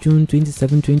Sunday, June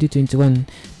 27, 2021.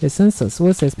 The census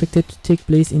was expected to take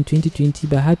place in 2020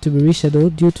 but had to be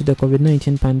rescheduled due to the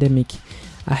COVID-19 pandemic.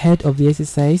 Ahead of the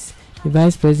exercise, the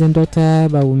Vice President Dr.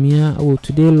 Bawumia will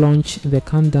today launch the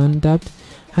countdown dubbed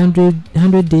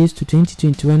 100 days to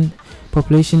 2021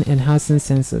 population enhancement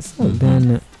census.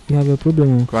 Then you have a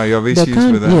problem. Why, you have issues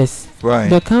with that? Yes. Why?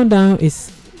 The countdown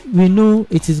is, we know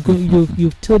it is going.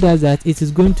 You've told us that it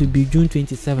is going to be June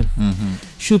 27.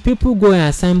 Should people go and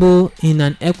assemble in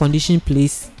an air-conditioned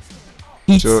place?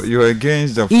 So you're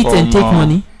against the eat and take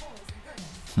money?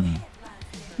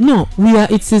 No, we are.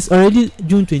 It is already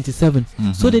June 27.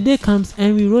 So the day comes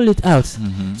and we roll it out.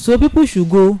 So people should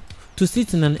go to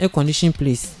sit in an air-conditioned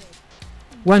place.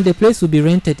 When the place will be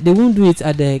rented, they won't do it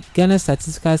at the Ghana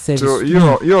Statistical Service. So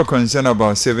you're concerned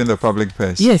about saving the public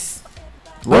purse? Yes.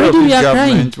 What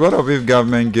if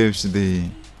government gives the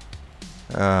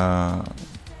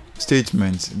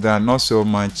statements that not so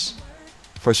much?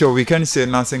 For sure, we can say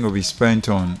nothing will be spent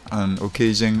on an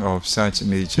occasion of such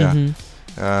nature.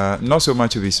 Not so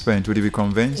much will be spent. Would you be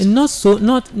convinced?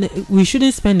 We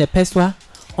shouldn't spend the peswa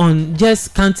on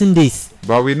just counting days.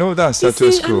 But we know that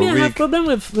status quo. I have a problem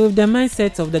with the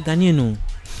mindset of the Ghanaian.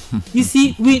 You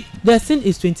see, the thing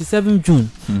is 27 June.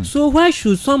 So why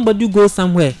should somebody go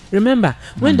somewhere? Remember,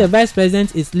 when the vice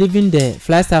president is leaving the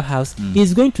Flagstaff House,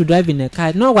 he's going to drive in a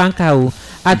car, not one car,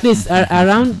 at least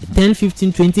around 10,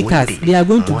 15, 20 cars. They are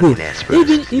going to go.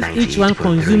 Even if each one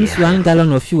consumes 1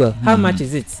 gallon of fuel, how much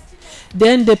is it?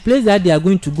 then the place that they are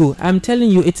going to go, I'm telling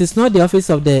you, it is not the office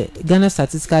of the Ghana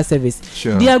Statistical Service.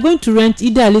 Sure. They are going to rent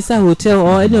either Alisa Hotel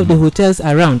or any of the hotels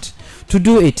around to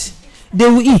do it. They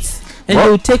will eat. And they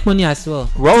will take money as well.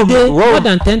 Today, more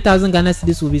than 10,000 Ghana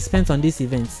cedis will be spent on these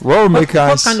events. What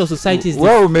kind of society is this?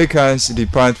 What will make us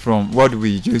depart from what we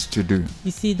used to do?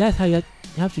 You see, that's how you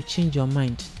have to change your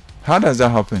mind. How does that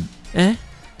happen?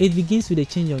 It begins with a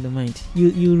change of the mind.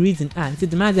 You reason.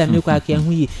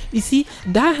 You see,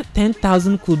 that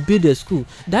 10,000 could build a school.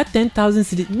 That 10,000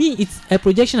 cedis, it's a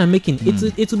projection I'm making.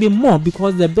 It will be more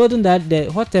because the building that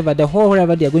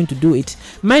wherever they are going to do it.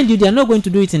 Mind you, they are not going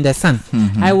to do it in the sun.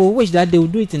 I will wish that they will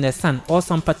do it in the sun or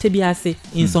some Patebiase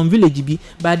in some village,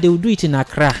 but they will do it in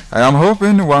Accra. I am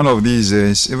hoping one of these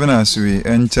days, even as we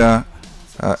enter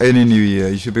any new year,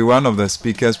 you should be one of the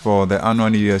speakers for the annual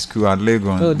New Year school at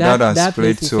Legon. That has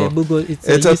played so.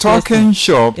 It's a talking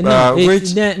shop,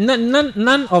 which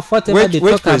none of whatever they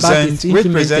talk about is implemented.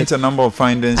 Which presents a number of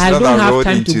findings I that are rolled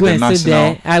into the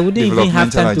national I wouldn't even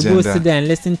have time to go sit there and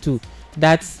listen to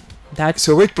that.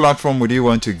 So, which platform would you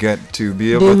want to get to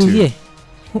be able to? Hear.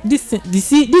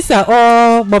 These are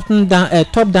all bottom down,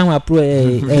 top down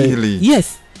approach. Really?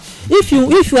 Yes. If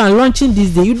you are launching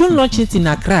this day, you don't launch it in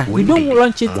Accra. You don't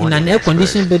launch it in an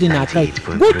air-conditioned building in Accra.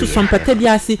 Go to some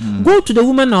Patebiasi. Go to the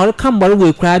woman or Kamboro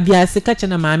with Krabiasi,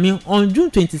 Kachana Mami. On June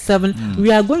 27,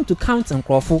 we are going to count and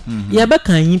Crawford.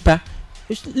 Yabaka Yimpa.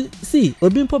 See,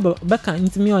 Obimpo Baka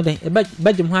into me or the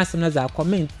Bajam Hassan as I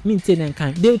comment, maintain and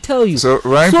kind. They will tell you. So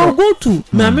go to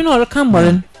Mamino or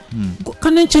Kamboro.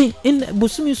 Connection in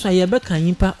Busumi Swayabaka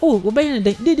Yimpa. Oh,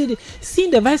 they see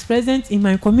the vice president in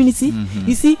my community.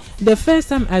 You see, the first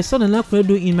time I saw the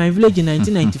Nakwedo in my village in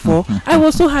 1994, I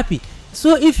was so happy.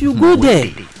 So if you go there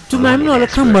to Mamino or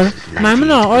Kambor,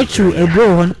 Mamino or Chu a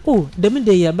bro, oh, the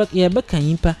midday Yabaka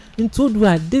Yimpa, and told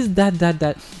her this,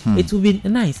 that, it will be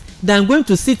nice than going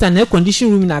to sit in an air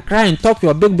conditioned room in Accra and talk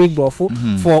your big brothel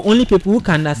for only people who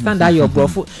can understand that your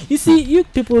brothel. You see, you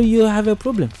people, you have a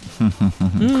problem.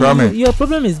 Your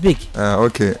problem is big.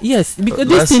 Okay. Yes, because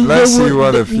let's see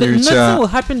what the future. Nothing will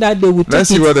happen that they will. Let's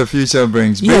see what the future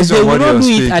brings. Yes, based on what you're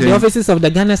speaking. At the offices of the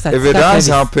Ghana Statistical If it does Service.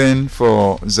 happen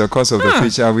for the course of the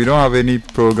future, we don't have any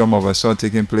program of a sort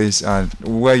taking place at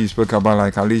where you spoke about,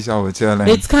 like Alicia Hotel and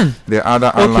the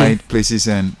other allied places,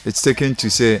 and it's taken to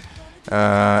say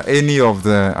any of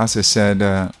the, as I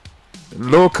said,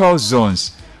 local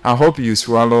zones. I hope you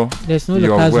swallow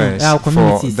your words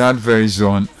for that very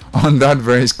zone on that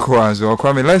very score as well.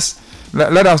 Kwame,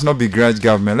 let us not begrudge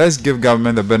government. Let's give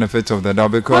government the benefit of the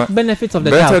doubt, because what benefits of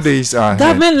the better doubt? Days are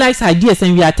government likes ideas,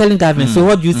 and we are telling government. So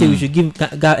what do you say we should give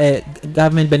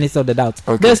government benefits of the doubt?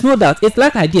 There's no doubt. It's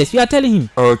like ideas. We are telling him.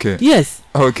 Okay. Yes.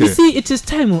 Okay. You see, it is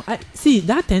time. See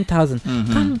that 10,000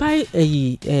 can buy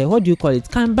a what do you call it?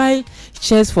 Can buy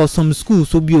chairs for some schools.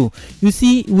 So you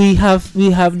see, we have.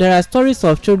 There are stories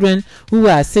of children who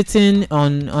are sitting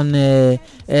on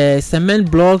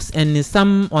cement blocks and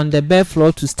some on the bare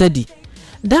floor to study.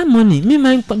 That money,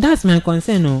 that's my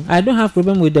concern. No, I don't have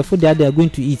problem with the food that they are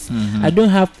going to eat. I don't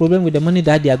have problem with the money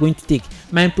that they are going to take.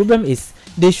 My problem is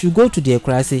they should go to their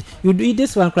class. You do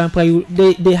this one, grandpa.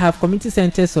 They have community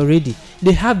centers already.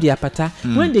 They have their pata.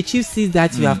 When the chief sees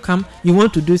that you have come, you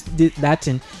want to do that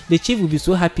thing, the chief will be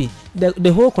so happy.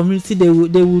 The whole community, they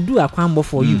will do a combo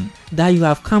for you. That you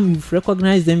have come, you've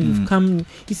recognized them, you've come.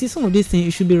 You see, some of these things,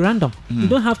 it should be random. You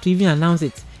don't have to even announce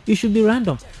it. It should be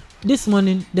random. This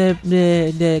morning,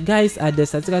 the guys at the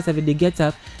Statistical Service, they get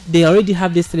up. They already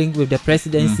have this link with the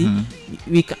presidency.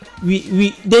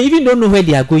 They even don't know where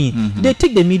they are going. They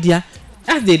take the media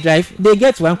as they drive. They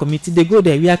get to one committee. They go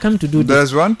there. We are coming to do this.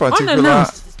 There's one particular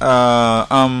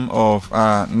arm of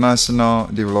National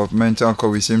Developmental Corps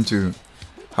we seem to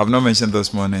have not mentioned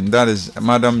this morning. That is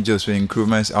Madam Josephine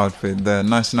Nkrumah's outfit, the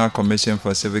National Commission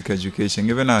for Civic Education.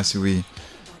 Even as we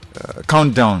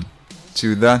count down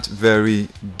to that very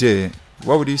day,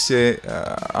 what would you say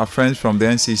our friends from the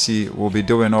NCC will be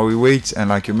doing? Or we wait, and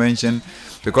like you mentioned,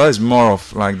 because it's more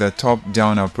of like the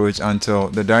top-down approach, until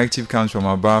the directive comes from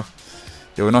above,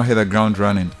 they will not hit the ground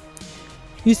running.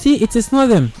 You see, it is not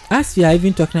them. As we are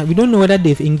even talking about, we don't know whether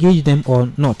they've engaged them or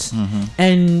not.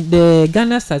 And the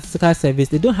Ghana Statistical Service,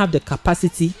 they don't have the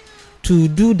capacity to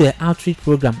do the outreach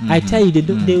program. I tell you,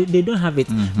 they don't have it.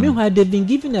 Meanwhile, they've been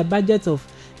given a budget of,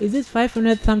 is it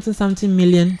 500 something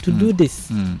million to do this?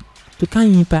 To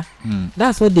Kanyipa.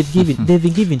 That's what they've given. They've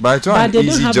been given. But it's not an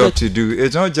easy job to do.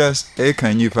 It's not just a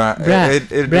Kanyipa.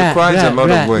 It requires a lot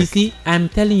of work. You see, I'm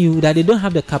telling you that they don't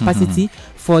have the capacity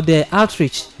for the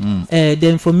outreach, the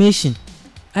information.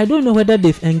 I don't know whether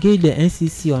they've engaged the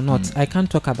NCC or not. I can't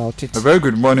talk about it. A very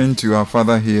good morning to our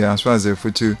father here, as far as the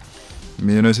Futu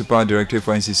Municipal Director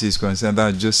for NCC is concerned,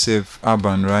 that Joseph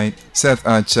Aban, right? Seth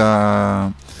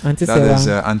Acha, that is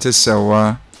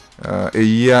Antisawa, a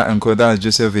year, and Koda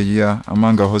Joseph a year,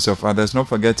 among a host of others. Not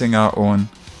forgetting our own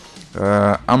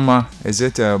Amma, is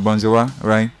it Bonzowa,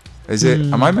 right? Is it?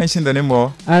 Am I mentioning the name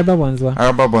or Arba Bonzowa?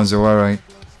 Arba Bonzowa, right?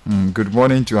 Good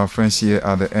morning to our friends here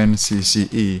at the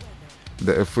NCCE,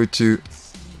 the Efutu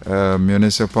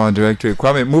Municipal Directorate.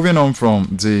 Kwame, moving on from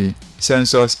the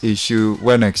census issue,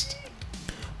 where next?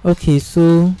 Okay,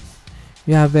 so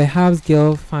we have a house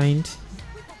girl fined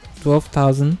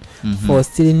 12,000 for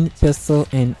stealing pistol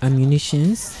and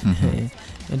ammunitions.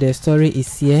 The story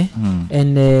is here,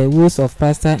 and the woes of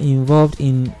pastor involved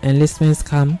in enlistment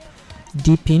scam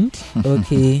deepened.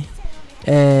 Okay,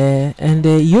 and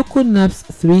the Yoko naps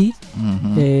 3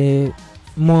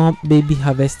 more baby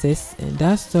harvesters, and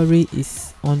that story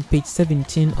is on page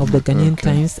 17 of the Ghanaian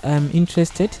Times. I'm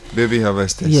interested. Baby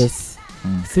harvesters. Yes.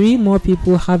 3 more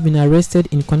people have been arrested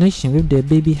in connection with the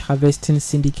baby harvesting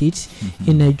syndicate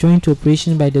in a joint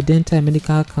operation by the Dental and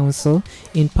Medical Council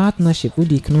in partnership with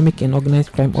the Economic and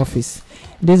Organized Crime Office.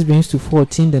 This brings to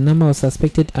 14 the number of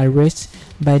suspected arrests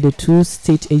by the 2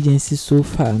 state agencies so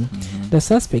far. The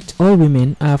suspects, all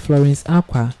women, are Florence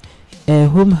Aqua, a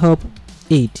home help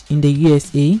aide in the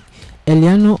USA,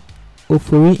 Eliano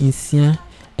Ofori Insia,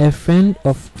 a friend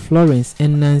of Florence,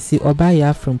 and Nancy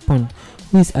Obaya from Pon,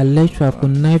 who is alleged to have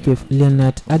connived with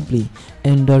Leonard Adley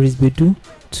and Doris Bedu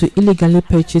to illegally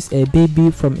purchase a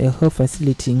baby from a health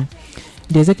facility.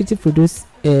 The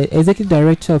executive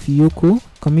director of Yoko,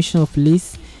 Commissioner of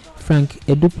Police, Frank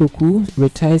Edupoku,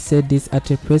 retired, said this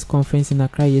at a press conference in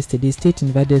Accra yesterday,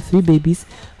 stating that the 3 babies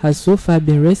have so far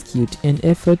been rescued and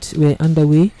efforts were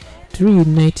underway to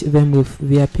reunite them with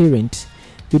their parents.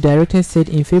 The director said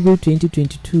in February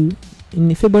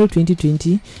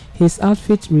 2020, his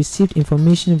outfit received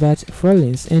information that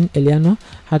Florence and Eliano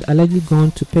had allegedly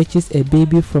gone to purchase a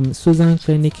baby from Susan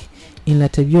Clinic in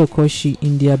Latavio Koshi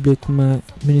in the Ablekuma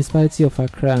municipality of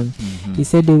Accra. He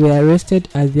said they were arrested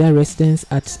at their residence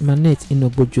at Manet in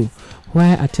Obojo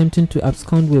while attempting to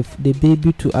abscond with the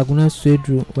baby to Aguna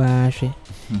Swedru Waashe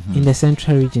in the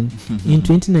central region. In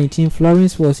 2019,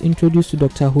 Florence was introduced to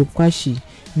Dr. Hope Kwashi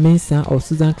Mensah of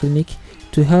Susan Clinic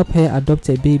to help her adopt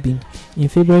a baby. In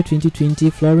February 2020,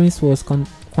 Florence was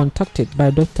contacted by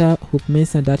Dr. Hope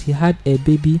Mensah that he had a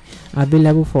baby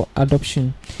available for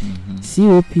adoption.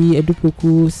 COP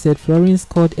Edupoku said Florence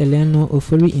called Eleanor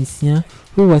Ofori Insia,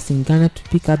 who was in Ghana, to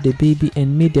pick up the baby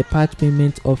and made a part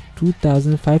payment of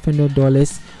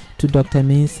 $2,500 to Dr.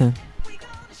 Mensah.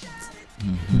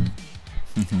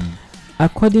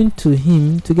 According to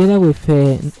him, together with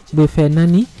her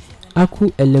nanny, Aku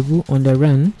Elevu, on the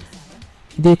run,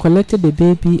 they collected the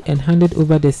baby and handed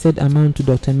over the said amount to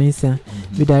Dr. Mensah.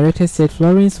 The director said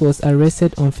Florence was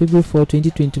arrested on February 4,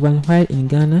 2021 while in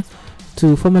Ghana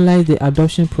to formalize the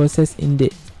adoption process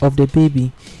of the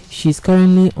baby. She is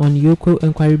currently on Yoko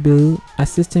inquiry bail,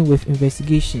 assisting with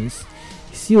investigations.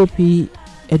 COP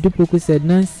Edupoku said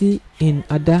Nancy in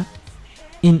under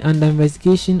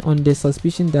investigation on the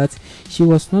suspicion that she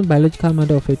was not biological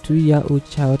mother of a 2-year-old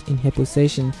child in her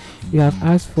possession. We have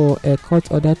asked for a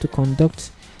court order to conduct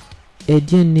a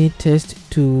DNA test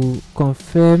to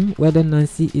confirm whether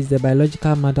Nancy is the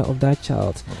biological mother of that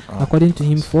child. According to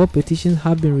him, 4 petitions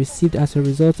have been received as a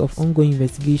result of ongoing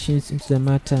investigations into the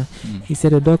matter. He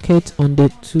said a docket on the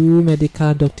 2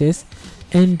 medical doctors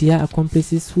and their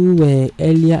accomplices who were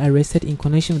earlier arrested in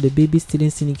connection with the baby stealing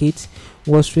syndicate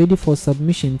was ready for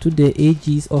submission to the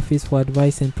AG's office for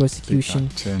advice and prosecution.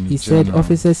 He said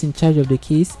officers in charge of the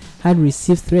case had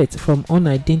received threats from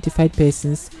unidentified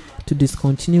persons to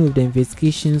discontinue with the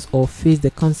investigations or face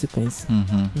the consequence.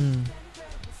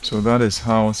 So that is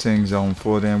how things are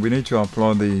unfolding. We need to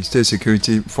applaud the state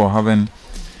security for having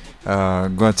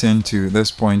gotten to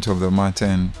this point of the matter,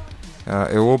 and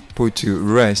it will put to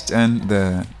rest, and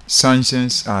the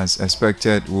sanctions as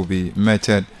expected will be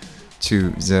meted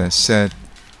to the said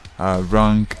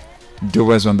rank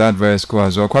doers on that very score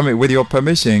as well. Kwame, with your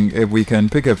permission, if we can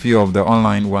pick a few of the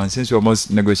online ones, since we're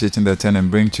almost negotiating the 10 and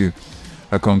bring to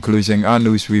a conclusion our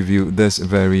news review this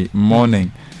very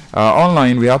morning.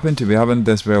 Online, we happen to be having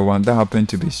this very one that happened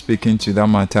to be speaking to that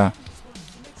matter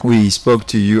we spoke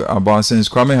to you about, since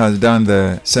Kwame has done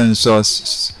the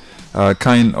census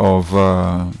kind of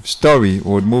story.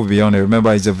 Would move beyond it.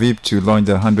 Remember, it's a VIP to launch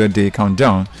the 100-day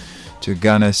countdown to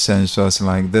Ghana's census,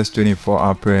 like this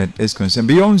 24-hour period is concerned.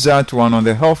 Beyond that one, on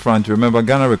the health front, remember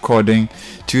Ghana recording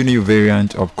 2 new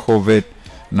variants of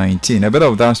COVID-19. A bit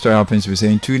of that story happens to be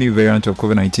saying 2 new variants of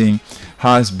COVID-19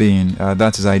 has been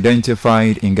that is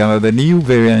identified in Ghana. The new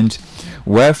variant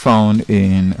were found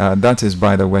in, that is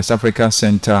by the West Africa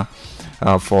Center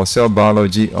for Cell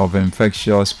Biology of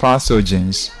Infectious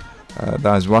Pathogens,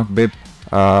 that's WACBIP,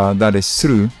 that is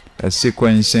through a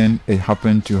sequencing it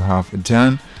happened to have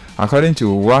done. According to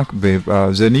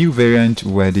WACBIP, the new variant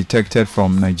were detected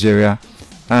from Nigeria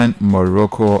and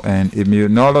Morocco, and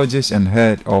immunologist and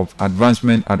head of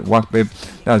advancement at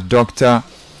WACBIP, that's Dr.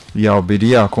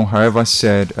 Gpdr, however,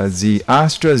 said the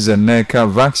AstraZeneca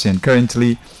vaccine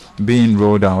currently being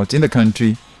rolled out in the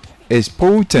country is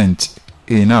potent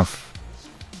enough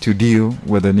to deal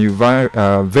with the new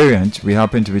variant, we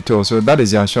happen to be told. So that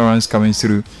is the assurance coming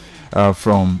through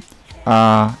from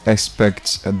our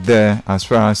experts there as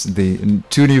far as the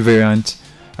two new variants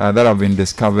that have been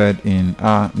discovered in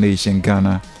our nation,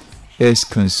 Ghana, is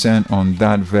concerned on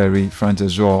that very front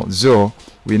as well. So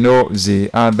we know the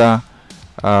other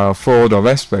fold of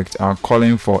experts are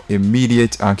calling for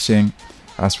immediate action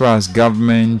as far as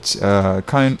government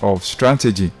kind of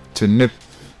strategy to nip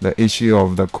the issue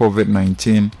of the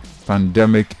COVID-19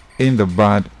 pandemic in the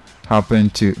bud happen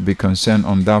to be concerned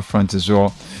on that front as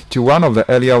well. To one of the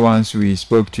earlier ones we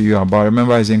spoke to you about,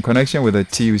 remember, is in connection with the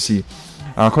TUC.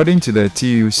 According to the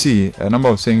TUC, a number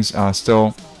of things are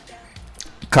still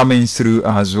coming through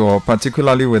as well,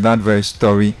 particularly with that very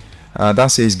story that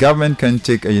says government can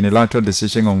take a unilateral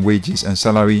decision on wages and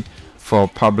salary for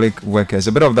public workers.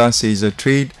 A bit of that says the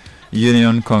Trade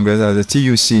Union Congress, the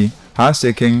TUC, has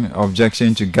taken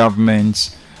objection to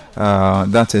government's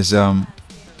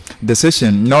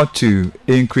decision not to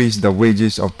increase the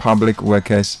wages of public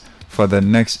workers for the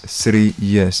next 3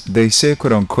 years. They say,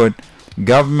 quote unquote,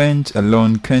 government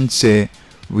alone can't say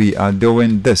we are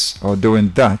doing this or doing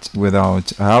that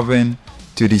without having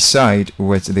to decide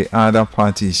with the other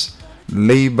parties,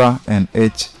 labor and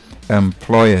its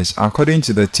employers. According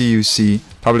to the TUC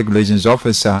public relations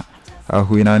officer,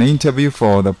 who in an interview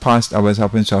for the past hours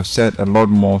happens to have said a lot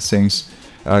more things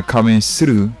coming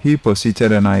through, he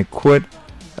proceeded, and I quote,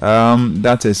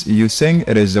 that is, you saying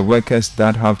it is the workers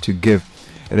that have to give.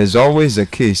 It is always the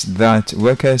case that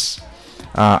workers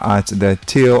are at the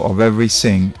tail of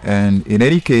everything, and in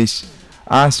any case,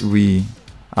 as we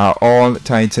are all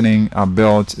tightening our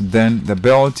belt, then the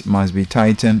belt must be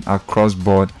tightened across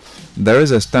board. There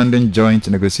is a standing joint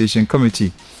negotiation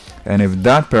committee, and if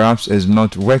that perhaps is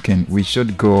not working, we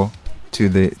should go to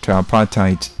the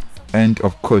tripartite. End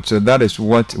of quote. So that is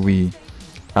what we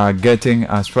are getting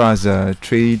as far as the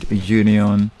Trade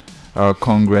Union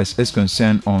Congress is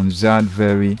concerned on that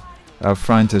very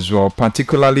front as well.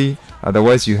 Particularly the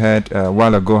words you heard a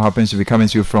while ago happens to be coming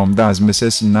to you from, that's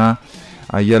Mrs. Na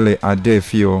Ayele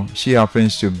Adefio. She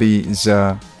happens to be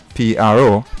the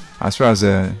PRO as far as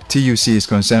the TUC is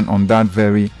concerned on that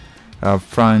very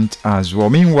front as well.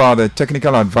 Meanwhile, the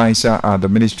technical advisor at the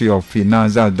Ministry of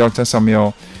Finance, Dr.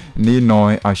 Samuel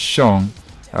Ninoy Ashong,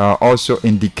 also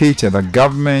indicated that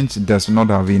government does not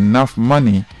have enough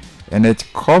money in its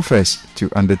coffers to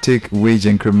undertake wage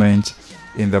increment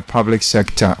in the public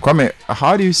sector. Kwame,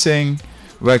 how do you think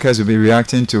workers will be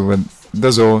reacting to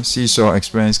this whole seesaw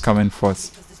experience coming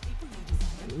forth?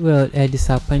 Well,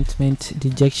 disappointment,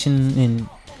 dejection, and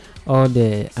all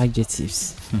the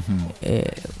adjectives.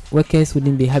 Workers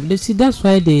wouldn't be happy. See, that's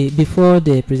why before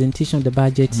the presentation of the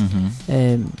budget,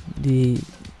 they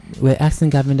were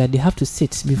asking government that they have to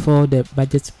sit before the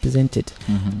budget is presented,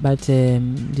 but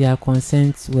their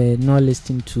concerns were not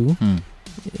listened to.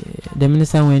 The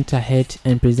minister went ahead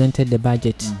and presented the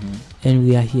budget, and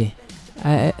we are here.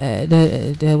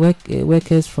 The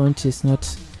workers' front is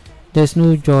not. There's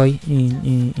no joy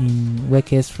in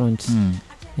workers' front,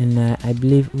 and I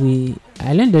believe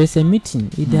I learned there is a meeting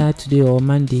either today or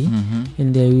Monday,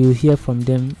 and we will hear from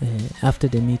them after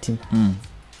the meeting.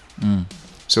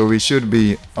 So we should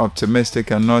be optimistic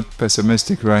and not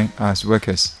pessimistic, right, as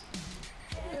workers?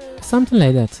 Something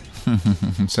like that.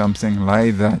 Something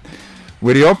like that.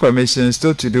 With your permission,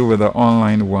 still to do with the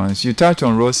online ones, you touched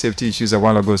on road safety issues a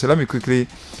while ago, so let me quickly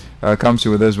come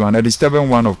to this one. A disturbing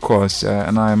one, of course,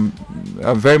 and I'm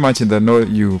very much in the know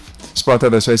you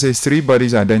spotted this. So it says 3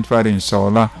 bodies identified in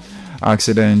Sola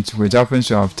accident, which happens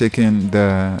to have taken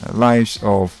the lives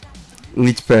of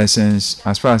 8 persons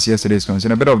as far as yesterday is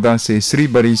concerned. A bit of that says 3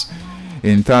 bodies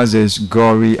in Thursday's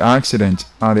gory accident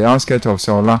at the outskirts of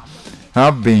Sola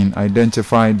have been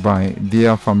identified by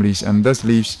their families, and this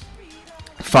leaves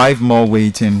 5 more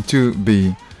waiting to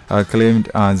be claimed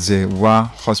at the Wa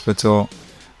Hospital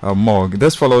morgue.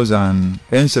 This follows an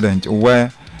incident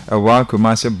where a Wa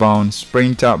Kumasi bound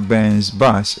Sprinter Benz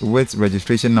bus with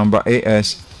registration number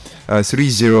AS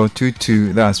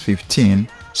 3022, that's 15,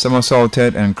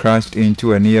 somersaulted and crashed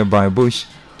into a nearby bush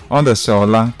on the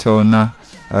Sola Tona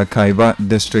Kaiba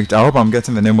district. I hope I'm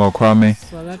getting the name of Kwame.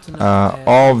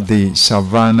 Of the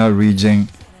Savannah region,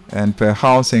 and per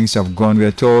how things have gone, we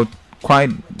are told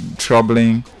quite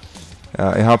troubling.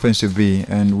 It happens to be,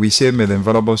 and we say, may the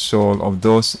inviolable soul of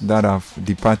those that have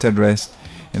departed rest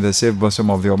in the safe bosom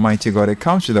of the Almighty God. It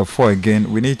comes to the fore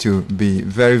again. We need to be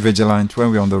very vigilant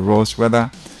when we're on the roads,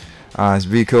 whether as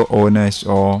vehicle owners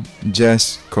or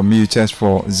just commuters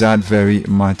for that very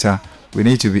matter. We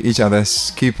need to be each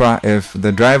other's keeper. If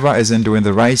the driver isn't doing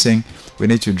the right thing, we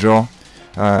need to draw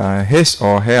his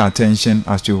or her attention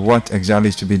as to what exactly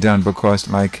is to be done, because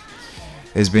like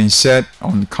it's been said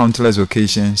on countless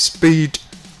occasions, speed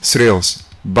thrills,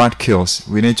 bad kills.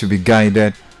 We need to be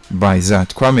guided by that.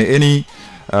 Kwame, any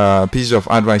piece of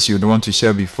advice you'd want to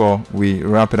share before we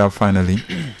wrap it up finally?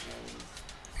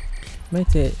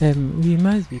 We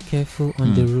must be careful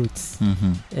on the roads.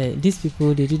 These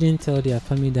people, they didn't tell their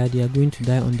family that they are going to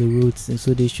die on the roads, and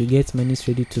so they should get money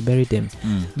ready to bury them.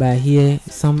 But here,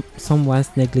 someone's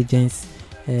negligence,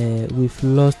 we've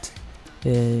lost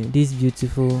these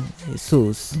beautiful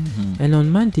souls. And on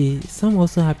Monday, some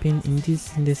also happened in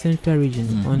the central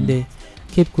region on the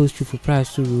Cape Coast to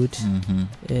Prasu Road.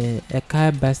 A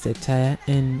car burst a tire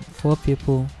and 4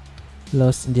 people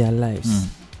lost their lives.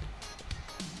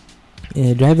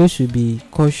 Drivers should be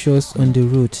cautious on the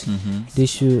road. They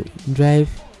should drive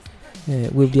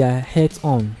with their heads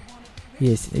on.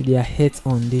 Yes, their heads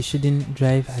on. They shouldn't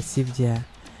drive as if they are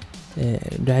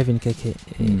driving keke.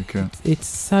 It's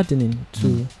saddening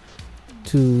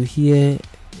to hear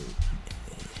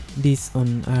this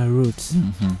on our roads.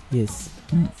 Yes,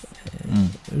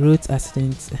 road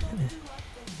accidents,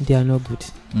 they are not good,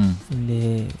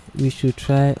 and we should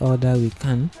try all that we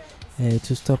can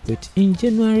to stop it. In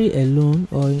January alone,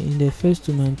 or in the first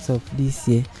 2 months of this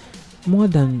year, more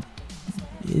than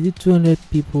 200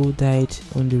 people died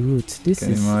on the route. This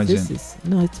is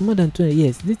no, it's more than 200.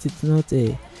 Yes, this is not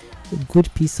a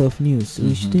good piece of news.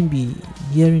 We shouldn't be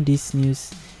hearing this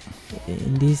news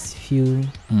in these few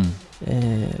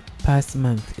past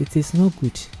months. It is not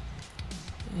good.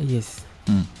 Yes.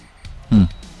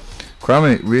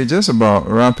 Kwame, we're just about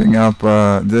wrapping up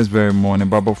this very morning,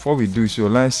 but before we do so,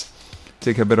 let's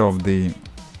take a bit of the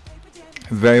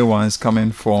very ones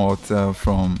coming forth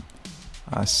from,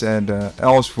 I said,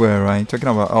 elsewhere, right? Talking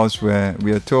about elsewhere,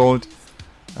 we are told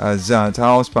that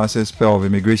House passes spell of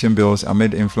immigration bills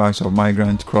amid influx of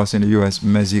migrants crossing the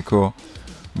U.S.-Mexico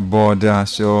border.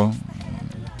 So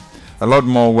a lot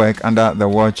more work under the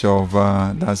watch of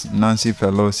that's Nancy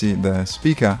Pelosi, the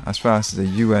speaker, as far as the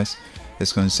U.S.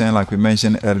 is concerned, like we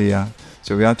mentioned earlier.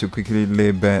 So we have to quickly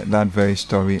lay bare that very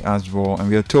story as well. And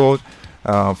we are told,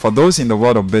 for those in the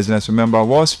world of business, remember,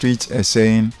 Wall Street is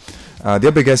saying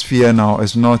their biggest fear now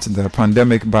is not the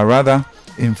pandemic, but rather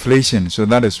inflation. So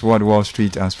that is what Wall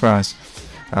Street, as far as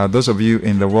those of you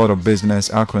in the world of business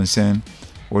are concerned,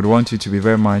 would want you to be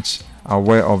very much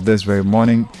aware of this very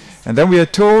morning. And then we are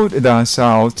told that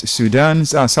South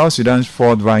Sudan's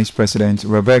 4th Vice President,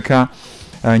 Rebecca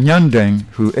Nyandeng,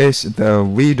 who is the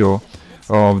widow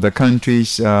of the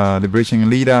country's liberation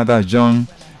leader, that's John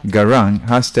Garang,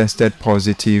 has tested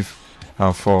positive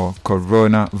for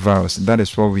coronavirus. That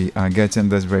is what we are getting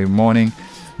this very morning.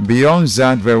 Beyond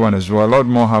that very one as well, a lot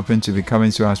more happen to be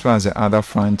coming to as far as the other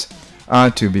front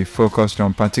are to be focused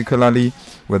on, particularly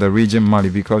with the region Mali,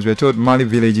 because we're told Mali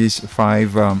villages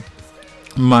 5-month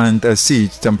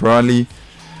siege temporarily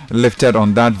lifted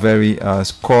on that very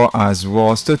score as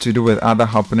well. Still to do with other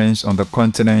happenings on the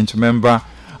continent. Remember,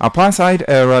 apartheid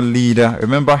era leader,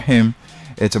 remember him,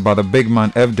 it's about the big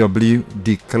man F.W.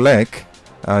 de Klerk,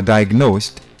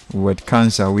 diagnosed with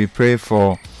cancer. We pray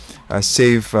for a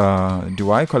safe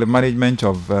management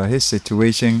of his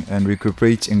situation and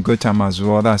recuperate in good time as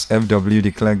well. That's F.W.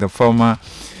 de Klerk, the former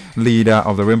leader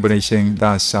of the Rainbow Nation,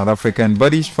 that's South African.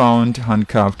 Bodies found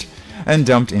handcuffed and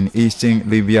dumped in eastern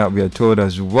Libya, we are told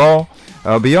as well.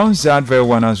 Beyond that very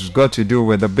one has got to do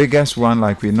with the biggest one,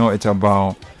 like we know it's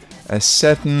about a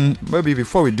certain, maybe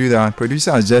before we do that,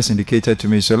 producer has just indicated to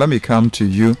me, so let me come to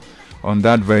you on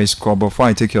that very score before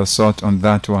I take your thought on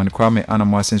that one. Kwame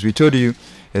Anamwa, since we told you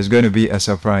it's going to be a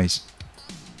surprise.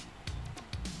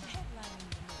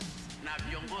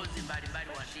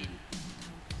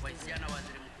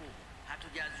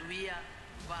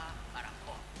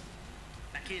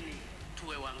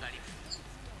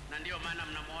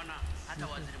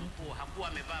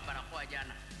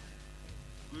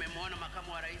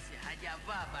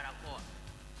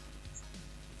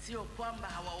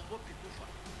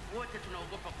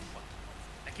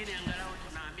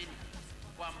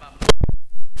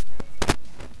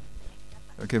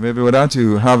 Okay, maybe we'd have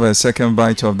to have a second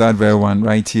bite of that very one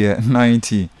right here.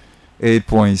 90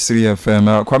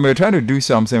 FM. Kwame, we're trying to do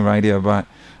something right here, but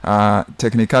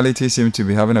technicality seems to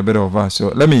be having a bit of us. So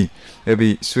let me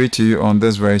maybe switch to you on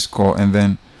this very score, and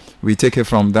then we take it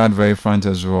from that very front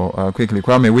as well. Quickly,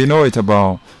 Kwame, we know it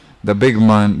about the big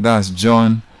man, that's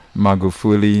John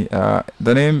Magufuli.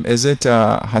 The name, is it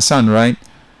Hassan, right?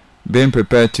 Being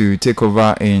prepared to take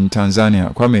over in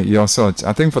Tanzania. Kwame, your thoughts?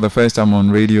 I think for the first time on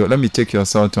radio, let me take your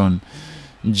thought on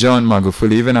John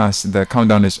Magufuli, even as the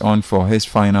countdown is on for his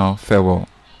final farewell.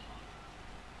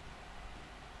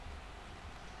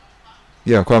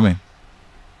 Yeah, Kwame.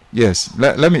 Yes,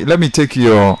 let me take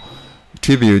your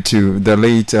tribute to the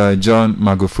late John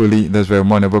Magufuli this very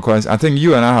morning, because I think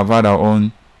you and I have had our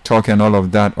own talk and all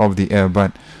of that off the air,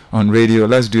 but on radio,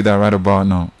 let's do that right about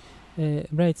now.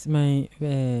 Right, my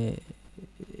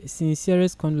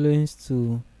sincerest condolence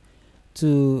to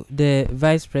the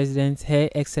Vice President, Her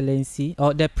Excellency,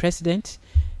 or the President,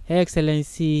 Her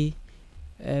Excellency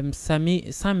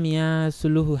Samia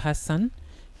Suluhu Hassan,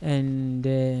 and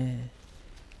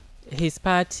his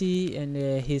party and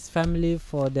his family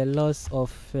for the loss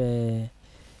of John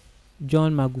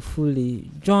Magufuli.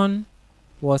 John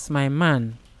was my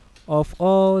man. Of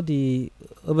all the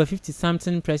over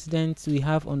 50-something presidents we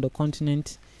have on the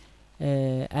continent,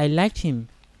 I liked him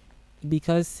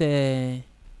because he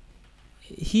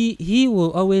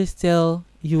will always tell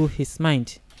you his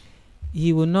mind.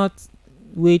 He will not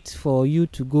wait for you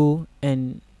to go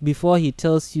and before he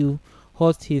tells you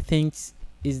what he thinks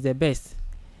is the best.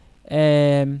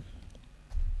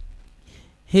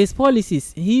 His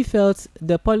policies, he felt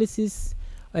the policies,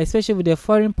 especially with the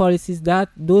foreign policies, that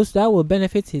those that will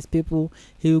benefit his people,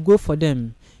 he will go for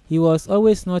them. He was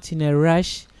always not in a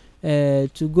rush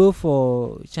to go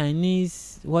for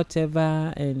Chinese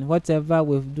whatever and whatever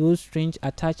with those strange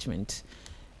attachments.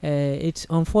 It's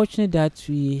unfortunate that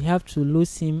we have to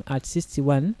lose him at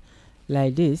 61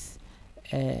 like this.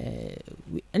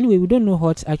 Anyway, we don't know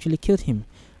what actually killed him,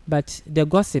 but the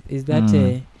gossip is that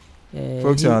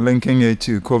folks are linking it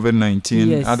to COVID-19.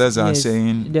 Yes, others are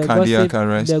saying cardiac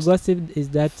arrest. The gossip is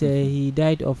that he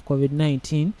died of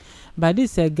COVID-19, but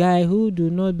this is a guy who do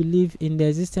not believe in the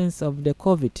existence of the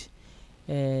COVID.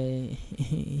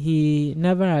 He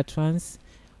never at once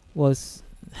was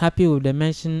happy with the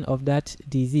mention of that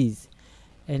disease,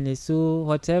 and so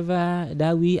whatever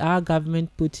that our government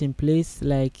put in place,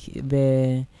 like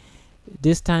the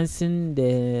distancing,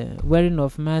 the wearing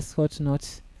of masks,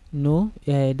 whatnot, no,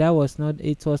 that was not.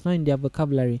 It was not in their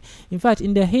vocabulary. In fact,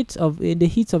 in the heat of the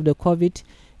COVID,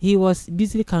 he was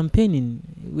busy campaigning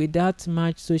without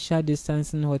much social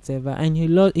distancing, whatever, and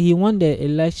he won the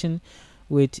election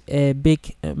with a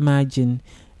big margin.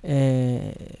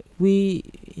 We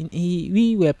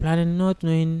were planning, not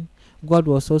knowing God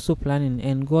was also planning,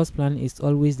 and God's plan is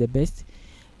always the best.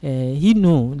 He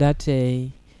knew that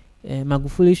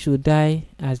Magufuli should die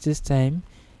at this time.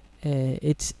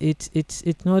 It's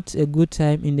not a good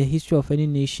time in the history of any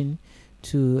nation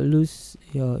to lose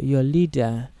your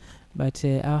leader, but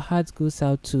our heart goes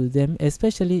out to them,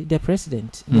 especially the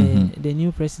president, the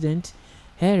new president,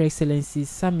 Her Excellency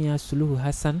Samia Suluhu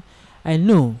Hassan. I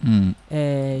know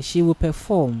she will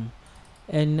perform,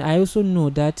 and I also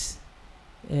know that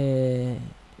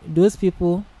those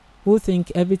people who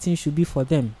think everything should be for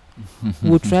them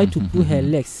will try to pull her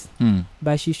legs,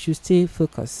 but she should stay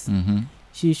focused.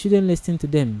 She shouldn't listen to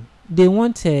them. They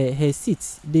want her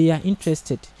seats. They are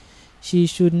interested. She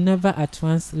should never at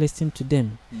once listen to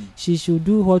them. She should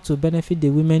do what to benefit the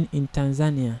women in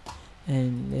Tanzania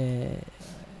and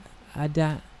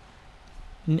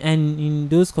and in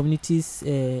those communities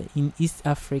in East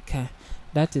Africa.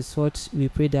 That is what we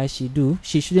pray that she do.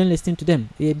 She shouldn't listen to them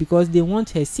because they want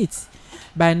her seats.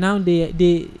 By now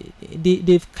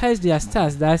they've cast their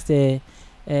stars that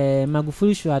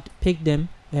Magufuli should have picked them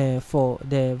for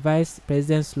the vice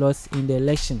president's loss in the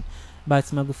election, but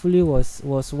Magufuli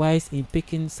was wise in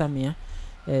picking Samia,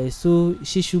 so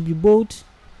she should be bold.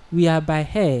 We are by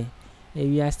her,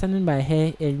 we are standing by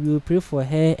her, and we will pray for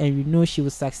her, and we know she will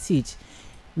succeed.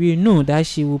 We know that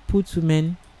she will put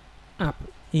women up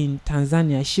in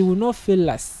Tanzania. She will not fail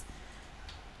us.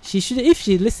 She should, if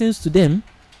she listens to them,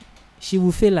 she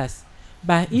will fail us.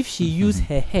 But if she uses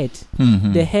her head,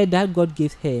 the head that God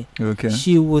gave her,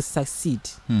 she will succeed.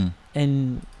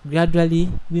 And gradually,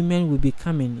 women will be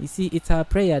coming. You see, it's our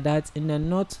prayer that in the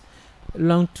not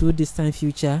long too distant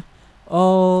future,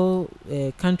 all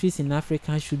countries in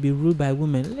Africa should be ruled by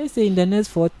women. Let's say in the next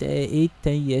 4, 8,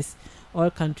 10 years, all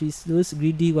countries, those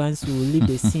greedy ones will leave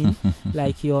the scene,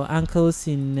 like your uncles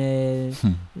in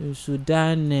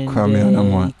Sudan and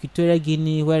Equatorial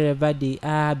Guinea, wherever they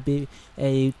are,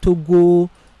 Togo,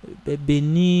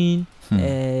 Benin,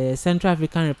 Central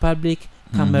African Republic,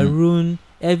 Cameroon,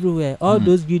 everywhere. All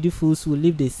those beautifuls will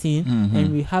leave the scene,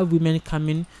 and we have women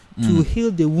coming to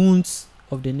heal the wounds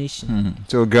of the nation.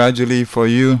 So gradually for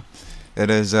you, it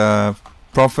is a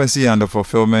prophecy and a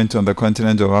fulfillment on the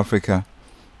continent of Africa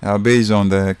based on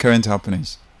the current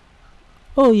happenings.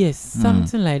 Oh yes,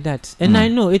 something like that. And I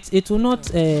know it will not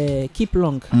keep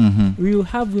long. We will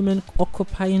have women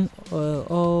occupying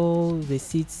all the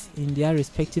seats in their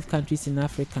respective countries in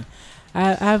Africa.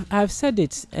 I've said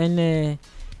it, and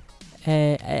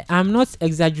I'm not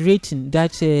exaggerating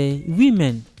that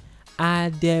women are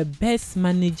the best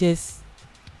managers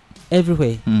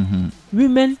everywhere.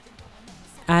 Women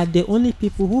are the only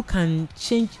people who can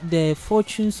change the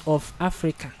fortunes of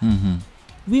Africa.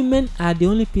 Women are the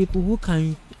only people who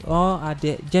can, or are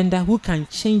the gender who can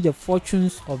change the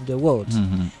fortunes of the world.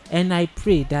 And I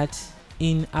pray that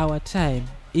in our time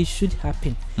it should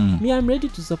happen. Me, I'm ready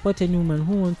to support any woman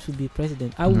who wants to be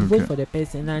president. I will vote for the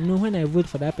person. I know when I vote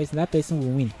for that person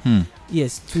will win.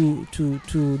 Yes,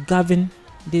 to govern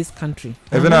this country.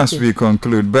 Even as we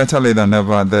conclude, better late than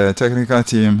never, the technical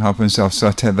team happens to have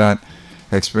sorted that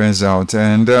experience out,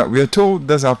 and we are told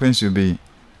this happens to be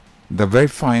the very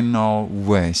final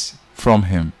words from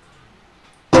him.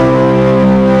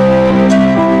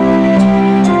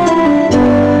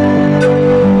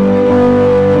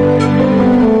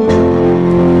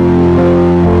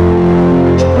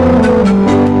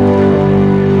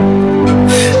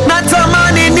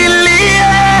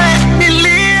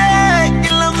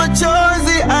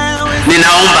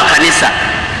 Ninaomba kanisa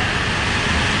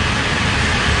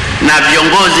na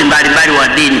viongozi mbalimbali wa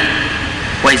dini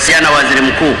wahusiana na waziri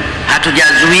mkuu,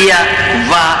 hatujazuia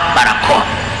kuvaa barakoa,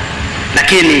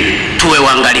 lakini tuwe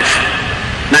waangalifu.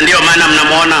 Na ndio maana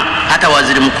mnamuona hata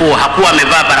waziri mkuu hakuwa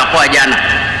amevaa barakoa jana.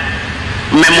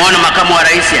 Mmemwona makamu wa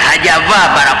rais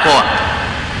hajavaa barakoa.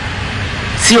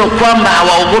 Sio kwamba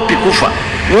hawaogopi kufa,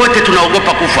 wote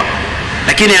tunaogopa kufa,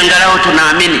 lakini angalau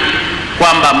tunaamini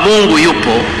kwamba Mungu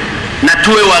yupo, na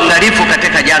tuwe waangalifu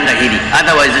katika janga hili,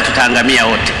 otherwise tutaangamia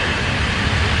wote.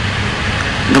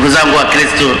 Ndugu zangu wa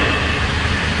Kristo,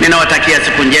 ninawatakia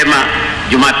siku njema,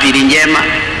 Jumapili njema.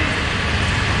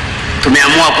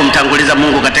 Tumeamua kumtanguliza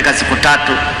Mungu katika siku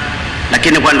tatu,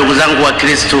 lakini kwa ndugu zangu wa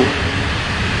Kristo,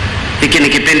 hiki ni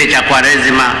kipindi cha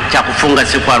Kwaresima cha kufunga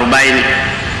siku 40.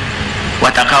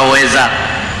 Watakaoweza,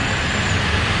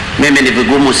 mimi ni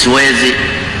vigumu siwezi.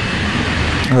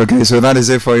 Okay, so that is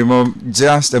it for him.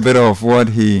 Just a bit of what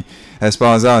he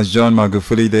espoused as John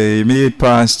Magufuli, the immediate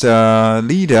past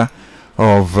leader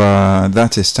of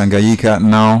that is Tanganyika,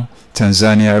 now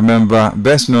Tanzania. Remember,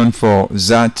 best known for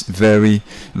that very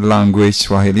language,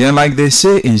 Swahili. And like they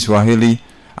say in Swahili,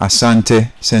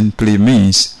 asante simply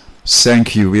means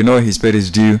thank you. We know his paid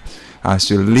his due as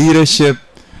to leadership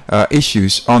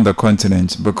issues on the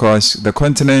continent, because the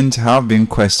continent have been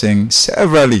questioned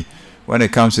severally when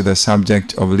it comes to the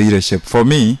subject of leadership. For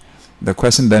me, the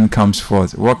question then comes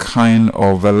forth: what kind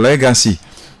of a legacy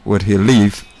would he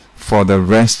leave for the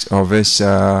rest of his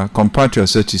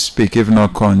compatriots, so to speak, if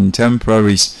not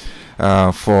contemporaries,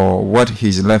 for what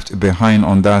he's left behind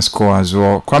on that score as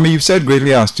well? Kwame, you've said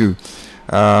greatly as to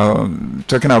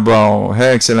talking about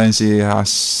Her Excellency, her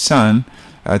son,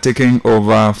 taking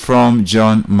over from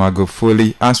John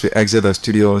Magufuli. As we exit the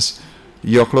studios,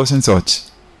 your closing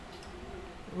thoughts?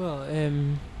 Well,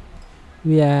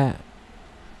 we are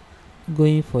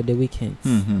going for the weekend.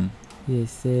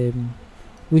 Yes,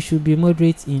 we should be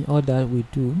moderate in all that we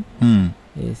do.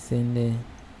 Yes, and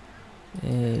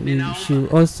we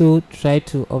should also try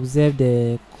to observe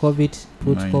the COVID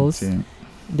protocols. 19.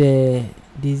 The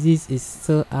disease is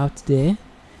still out there,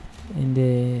 and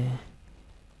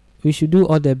we should do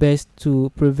all the best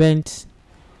to prevent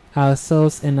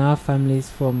ourselves and our families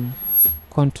from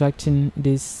contracting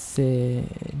this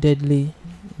deadly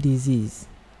disease.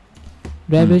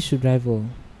 Drivers should drive well,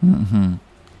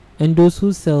 and those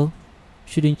who sell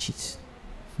shouldn't cheat.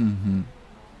 I'm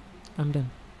done.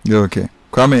 Okay.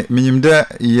 Kwame, minyimda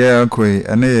ye kwe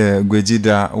ane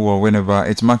Gpdr or WINNEBA.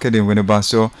 It's marketed in WINNEBA.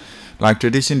 So, like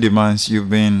tradition demands, you've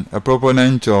been a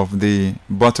proponent of the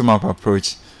bottom-up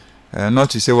approach. Not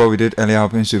to say what we did earlier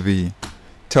happens to be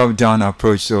top-down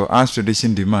approach. So, as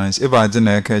tradition demands, if I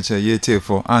didn't catch a year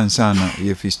for Ansana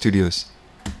EFE Studios.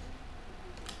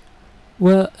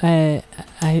 Well,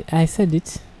 I said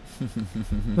it.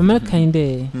 Mama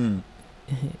kinda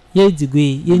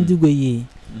yendigwe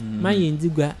my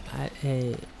yendigwa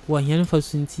wa yan for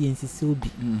sunti and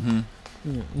sisobi.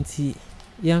 Nti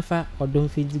yanfa or don't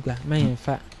feed digwa, my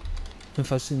yanfa and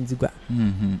for sundigwa.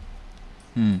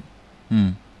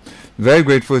 Very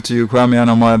grateful to you, Kwame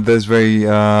Anamwa, this very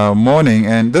morning.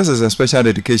 And this is a special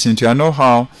dedication to you. I know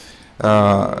how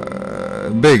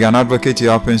big an advocate you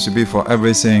happens to be for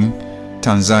everything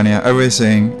Tanzania,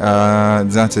 everything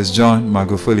that is John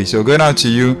Magufuli. So going out to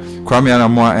you, Kwame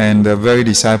Anamwa, and the very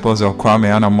disciples of Kwame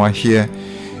Anamwa here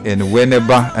in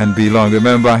WINNEBA and beyond.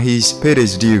 Remember, he's paid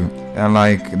his due. And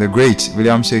like the great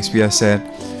William Shakespeare said,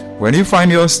 when you find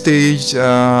your stage,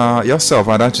 yourself,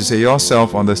 I'd have to say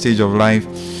yourself on the stage of life,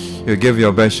 you give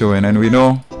your best showing. And we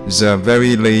know the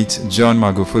very late John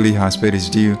Magufuli has paid his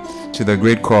due to the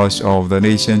great cause of the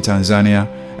nation Tanzania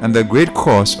and the great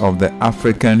cause of the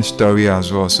African story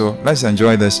as well. So let's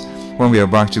enjoy this when we are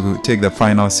back to take the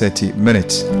final 30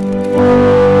 minutes.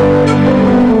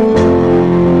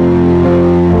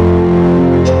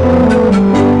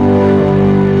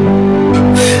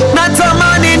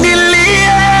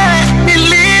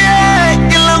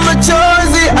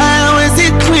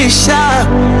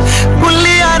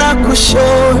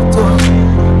 Kushoto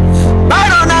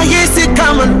bado nahisi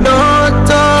kama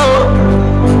ndoto,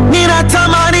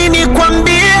 ninatamani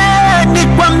nikwambie,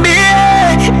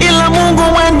 ila Mungu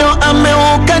wendo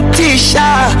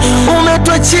ameukatisha.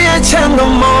 Umetuachia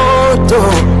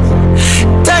changamoto,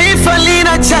 taifa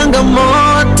lina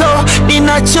changamoto,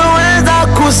 ninachoweza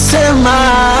kusema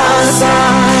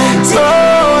asante.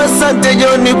 Oh, asante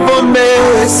John Pombe,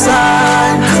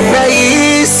 asante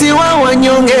raisi wa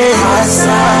wanyonge,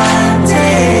 asante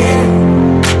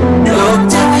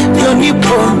Dr. John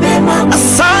Pombe,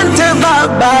 asante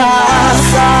baba,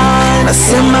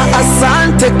 nasema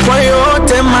asante kwa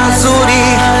yote mazuri,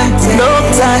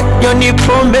 Dr. John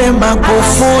Pombe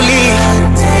Magufuli,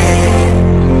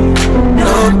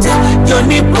 Dr. John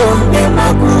Pombe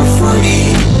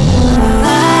Magufuli.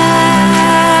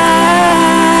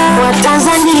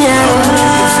 Tanzania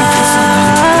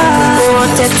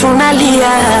wote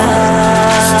tunalia,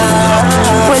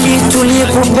 kweli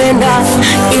tulikupenda,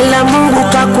 ila Mungu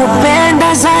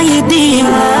kakupenda zaidi.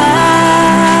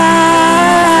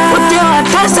 Wote wa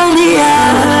Tanzania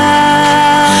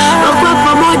kwa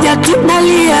pamoja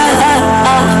tunalia,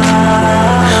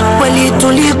 kweli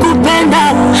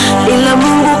tulikupenda, ila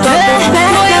Mungu kakupenda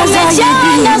zaidi.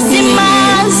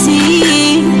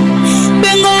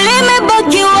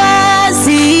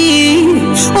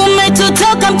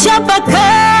 Umetutoka mchapa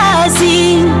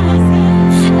kazi,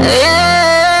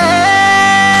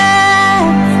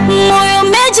 moyo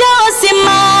umejaa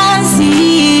simanzi,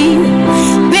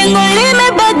 pengo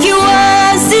limebaki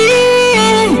wazi.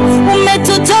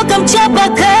 Umetutoka mchapa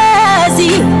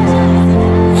kazi,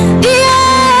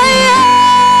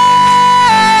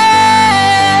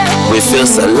 we feel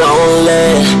so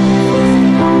lonely,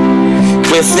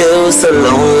 we feel so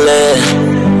lonely.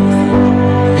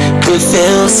 We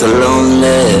feel so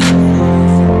lonely.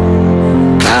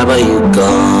 Baba, you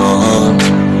gone.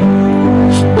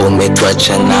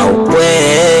 Umetuacha na upweke,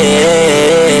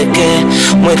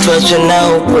 umetuacha na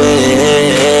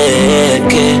upweke,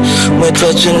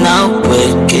 umetuacha na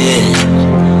upweke.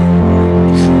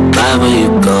 Baba, you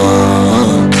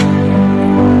gone.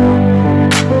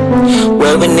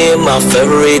 Well, we need my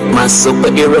favorite, my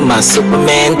superhero, my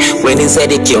Superman. When he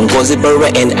said it, kiongozi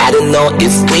bora, and I don't know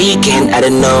if we can, I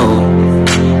don't know.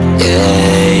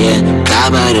 Yeah,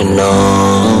 Baba, I don't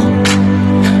know.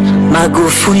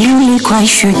 Magufuli ulikuwa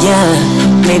shujaa,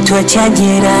 umetuacha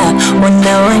jeraha,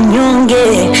 wana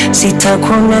wanyonge,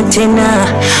 sitakuona tena.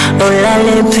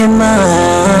 Ulale pema,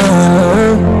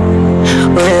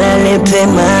 ulale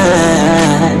pema.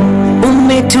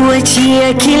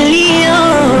 Umetuachia kilio,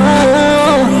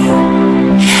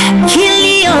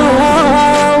 kilio,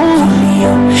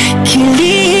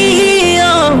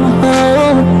 kilio,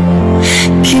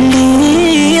 kilio.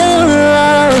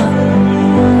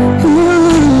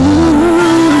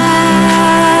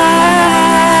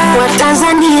 Wa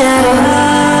Tanzania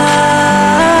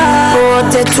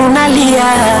wote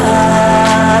tunalia,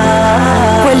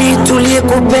 kweli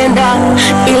tulikupenda,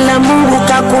 ila Mungu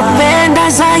kakupenda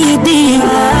zaidi.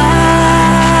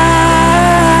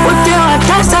 Wote wa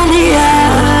Tanzania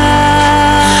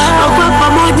kwa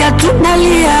pamoja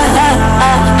tunalia,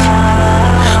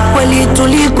 kweli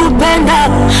tulikupenda,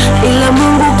 ila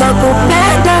Mungu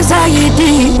kakupenda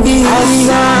zaidi.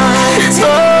 Asante,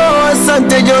 oh,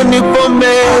 asante John Pombe,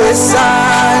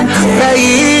 asante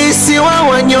raisi wa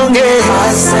wanyonge,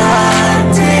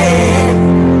 asante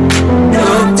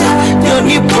Dr. John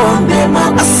Pombe,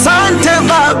 asante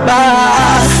baba,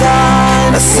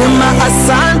 nasema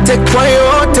asante kwa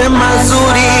yote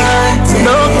mazuri,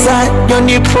 Dr.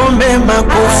 John Pombe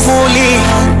Magufuli,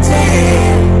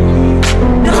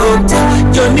 Dr.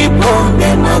 Johnny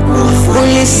Pombe Magufuli.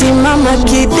 Ulisimama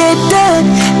kidete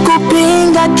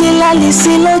kupinga kila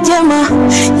lisilo jema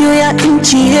juu ya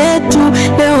nchi yetu.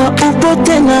 Leo upo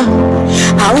tena,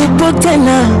 haupo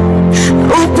tena,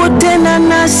 upo tena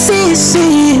na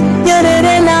sisi.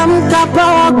 Nyerere na Mkapa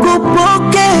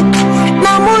wakupoke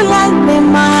na mulale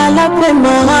mahala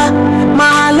pema,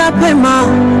 mahala pema,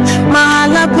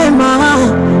 mahala pema,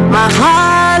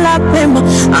 mahala pema.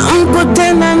 Mko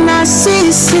tena na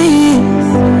sisi.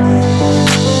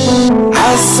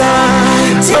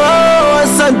 Asante, oh,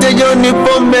 asante Johnny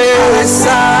Pombe.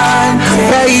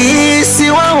 Asante, raisi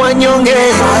wa wanyonge.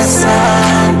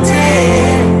 Asante,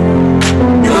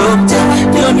 Dr.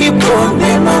 Johnny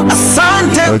Pombe.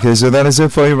 Asante. Okay, so that is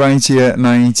it for you right here,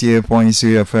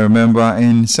 98.3 FM. Remember,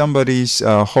 in somebody's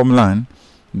homeland,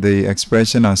 the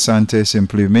expression asante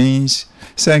simply means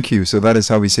thank you. So that is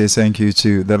how we say thank you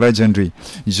to the legendary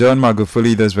John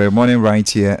Magufuli this very morning right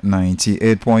here,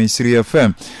 98.3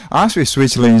 FM. As we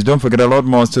switch lanes, don't forget a lot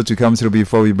more still to come through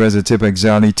before we press the tip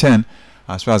exactly 10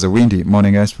 as far as the Windy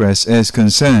Morning Express is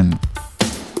concerned.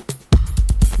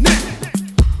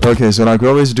 Okay, so like we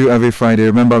always do every Friday,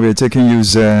 remember we're taking you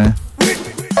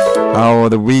how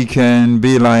the weekend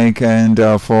be like, and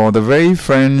for the very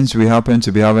friends we happen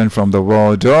to be having from the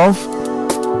world of,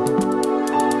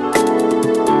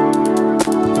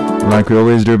 like we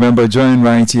always do, remember join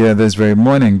right here this very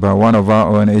morning by one of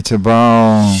our own. It's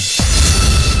about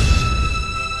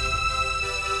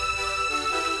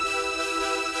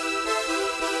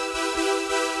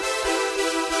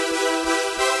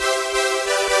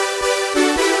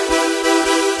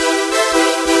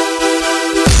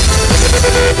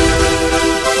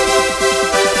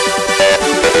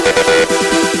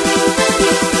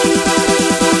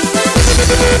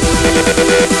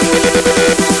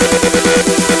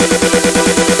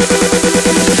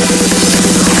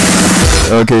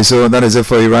okay, so that is it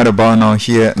for you right about now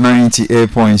here,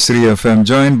 98.3 FM,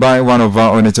 joined by one of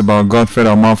our own. It's about Godfred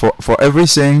Alma for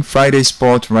everything Friday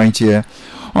sport right here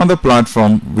on the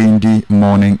platform Windy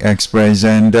Morning Express.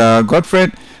 And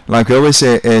Godfred, like we always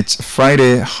say, it's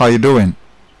Friday. How you doing?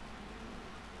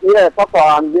 Yeah, Papa,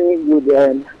 I'm doing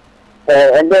good.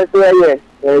 And then so you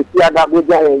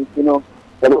know,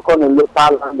 the local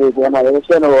language and I know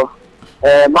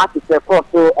Marty so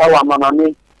our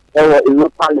mammy.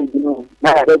 Europa League, you know,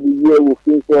 now every year we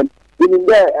face them. Even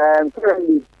there,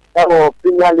 currently, our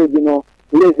Premier League, you know,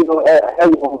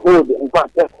 on hold. In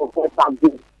fact, for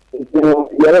something, you know,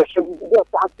 the just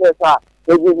access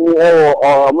or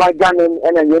my gun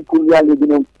and then Premier League, you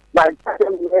know, my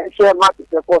share market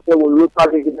for Europa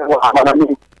League, you know, and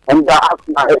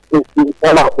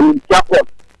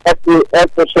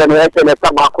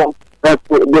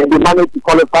the money to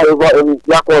qualify over in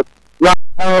Japan.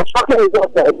 Shocking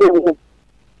results my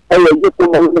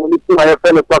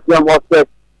fellow Tottenham Hotspur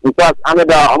because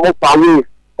another almost away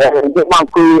get man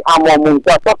Curry Amon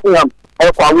Tottenham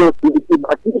away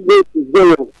but this day is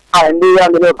going and they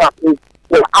are the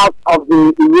out of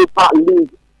the Europa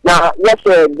League. Now yes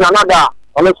Granada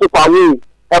also away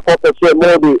for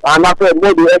Modi and after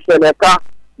Modi SNK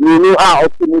you know how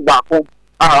to back home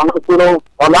and also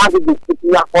on the city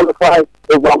qualified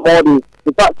over Modi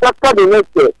because after the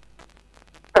next year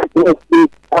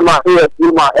my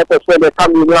FSL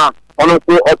coming on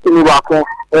also Otiniwako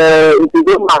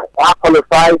I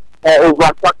qualify over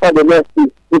Shakhtar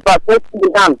Donetsk. In fact,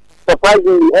 done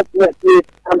surprisingly ultimately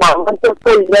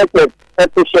Manchester United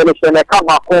FSL come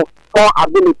back for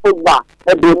ability football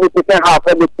every second half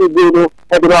every season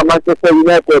every Manchester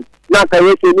United. Now can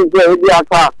you see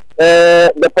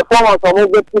the performance of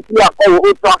the people are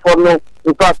Old Trafford now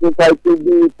because it will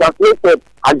be translated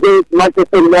against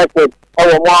Manchester United.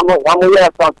 One year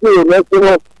from here, Manchester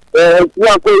United,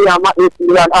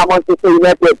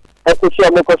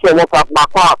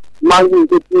 Man U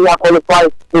qualify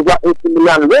over AC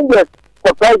Milan. Rangers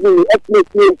surprisingly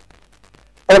actually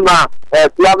Emma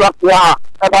Slava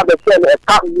about the shell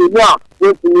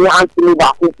Anthony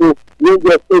Bakutu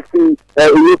Rangers facing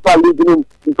UEFA League room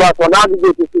because on our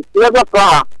basis Slava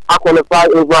I qualify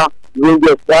over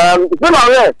Rangers. It's not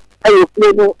rare. I will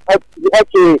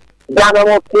actually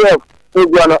Ghana players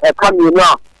coming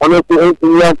now on to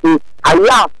I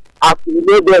laugh as we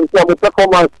made them some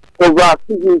performance over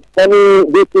season any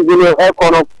this season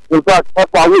economy. In fact,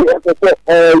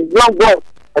 young boy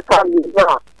coming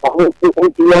now on to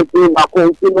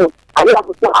I have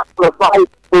to provide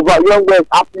over young boys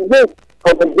after this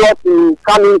for the job to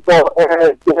coming for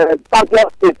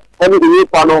championship any the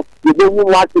panel. You don't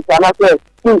match it and after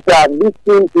things are this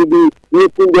team to be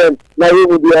meeting them now you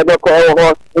will be able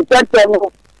to in terms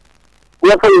of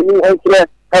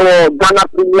Ghana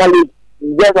Premier League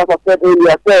just as I said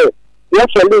earlier, say,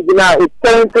 election league now is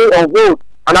currently on vote,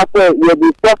 and I say, you'll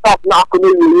be set up now,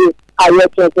 community,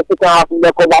 election, second half in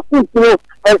the cover. Since you know,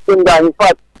 everything that, in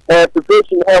fact,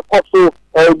 preparation, also,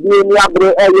 being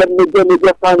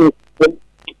major finance, since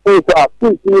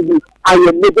you are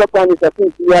your major finance,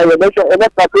 since you are your nation, and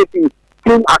that's a team,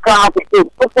 I can't have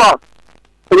to so far.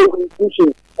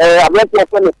 Institution, I'm not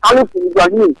going to Khalif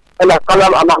Ibrahim and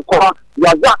Kalam Amankoa,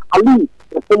 Yazak Ali,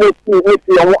 the famous team,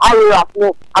 and I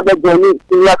other journey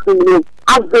in Latin.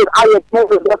 As good, I have told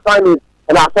the finance,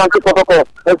 and I thank you for as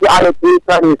the IFP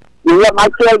finance. You have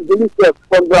Michael Delicious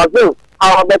from Brazil.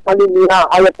 Our Bethany, I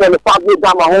have told the family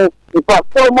Dama home because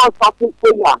 4 months after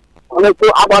Kenya. And also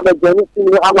about the journey to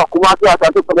Amakumaki as I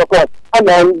took for the court. And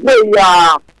then they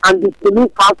are and the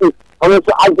police houses. And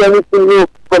also I journey to you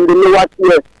from the lower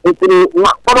tier into the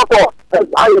protocol. As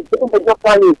I think the just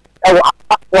time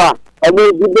and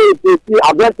we debate to see a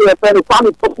better family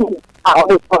talking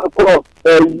about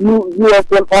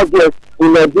USM objects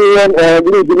in Nigerian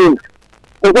region.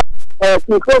 So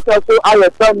also I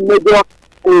have some major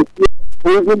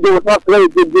even though not very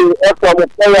good from the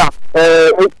player,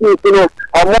 you know,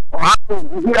 I'm not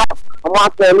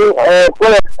telling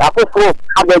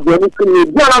about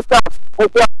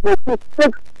the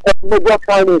 6 major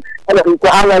finance and the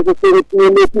allies of the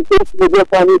 6 major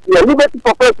finance. Liberty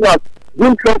professionals,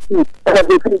 June 20, and the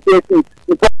 20,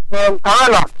 because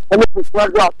Kahana and the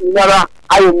Swaga, Nara,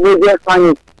 I am major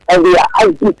finance, and the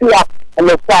IPC and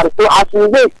the start. So as we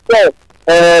wait,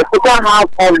 second half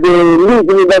of the league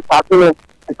university,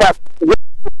 in fact, the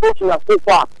situation so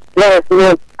far, yes,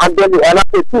 and then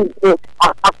another team,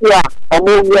 Africa,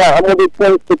 ammonia, the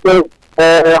things to play,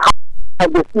 of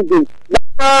the season.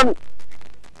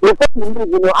 The second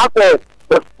league, you know, after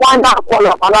the final call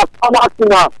of another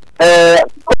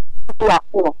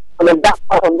and then that's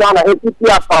from Ghana, APC,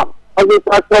 and the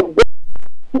qualifiers,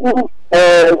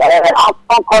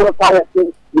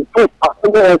 the first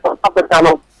South Africa.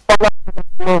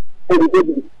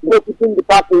 The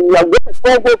party, we are going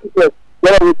 4 votes.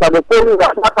 There is a following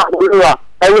that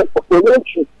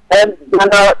and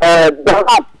Ghana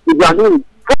Ibrahim.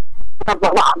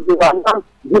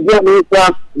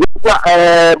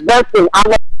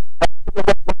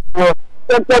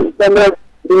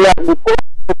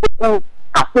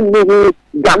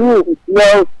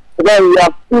 Then we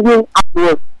are feeding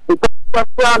upwards. We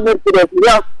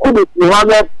are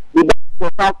Muhammad. The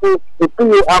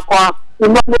aqua, the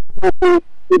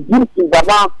beauty,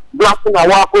 the blasting a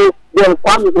waffle, then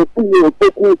family, the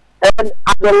taking, and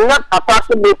at the left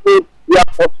attacking method, we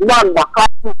have Osman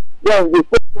Bakati, then the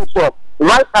second shot.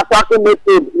 Right attacking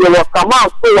method, we have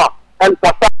Kamal Soa and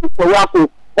Kataki Sowaku,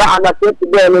 that are the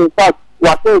same in fact, we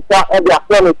are saying that every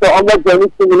afternoon, so on the journey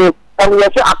to minutes, and we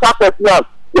are sure attackers now,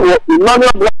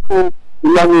 Emmanuel Blackman,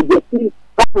 Emmanuel Jesse,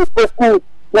 Kaku Foku,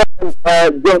 then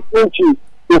John Inchi,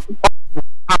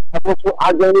 also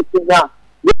anything that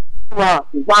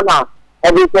Ghana,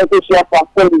 everything to share for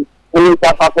study in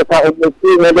South Africa and the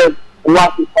 300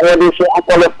 what is already share a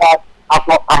qualified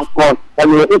AFCON.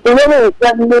 And it's really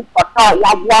 7 minutes per car,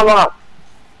 Yabwana,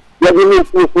 and then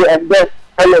it's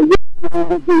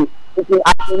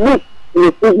actually in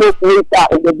the previous later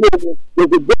in the business with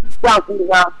the big chance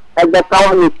now and the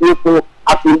power is useful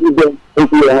after you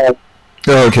into your head.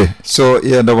 Okay, so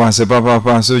yeah, that was a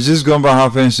papa. So just going by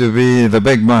happens to be the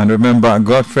big man. Remember,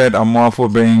 Godfred Amorfo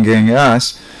bringing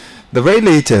us the very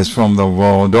latest from the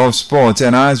world of sports.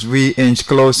 And as we inch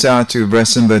closer to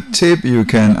breasting the tip, you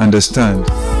can understand.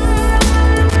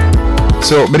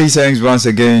 So many thanks once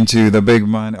again to the big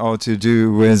man, all to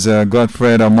do with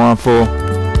Godfred Amorfo.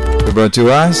 Brought to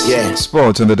us, yeah.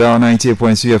 Sport on the Dow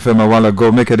 98.3 FM a while ago.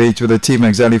 Make a date with the team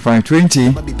exactly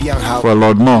 5:20 for a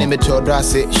lot more.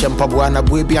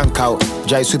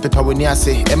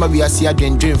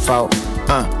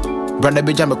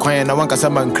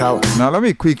 Now let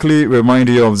me quickly remind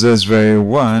you of this very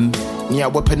one. Good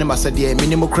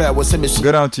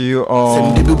out to you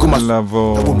all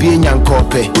level.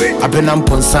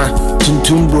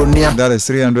 That is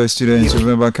 300 students.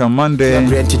 Remember, come Monday,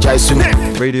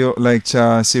 radio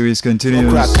lecture series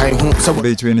continues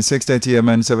between 6:30 am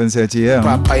and 7:30 am.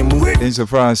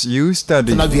 Insofar as you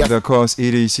study the course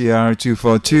EDCR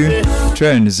 242,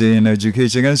 Trends in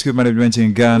Education and School Management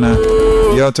in Ghana,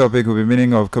 your topic will be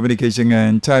meaning of communication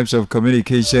and types of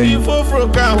communication. And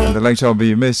the lecture will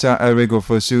be Mr. Eric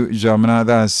Ofosu Jamana,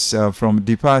 that's from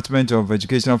Department of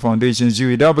Educational Foundations,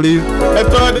 UEW.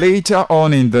 Later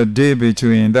on in the day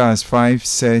between, that's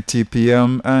 5:30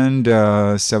 p.m. and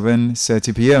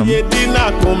 7:30 p.m.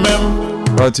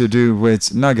 What to do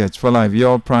with Nuggets for Life,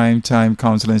 your prime time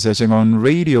counseling session on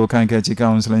Radio Kankati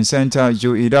Counseling Center,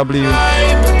 UEW.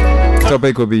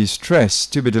 Topic will be stress,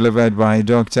 to be delivered by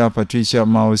Dr. Patricia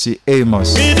Mausi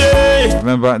Amos.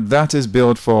 Remember, that is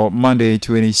built for Monday,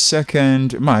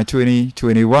 22nd March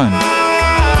 2021.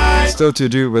 Still to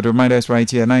do with reminders right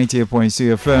here,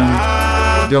 90.3 FM.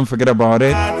 Don't forget about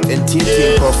it.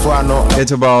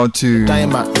 It's about to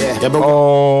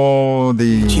all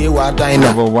the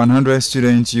over 100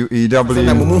 students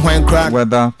UEW,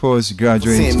 whether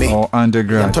postgraduate or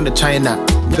undergrad.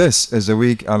 This is the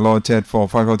week allotted for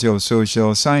Faculty of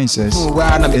Social Sciences,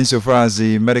 insofar as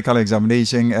the medical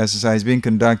examination exercise being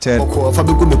conducted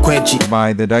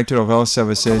by the Director of Health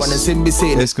Services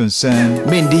is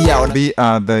concerned. Be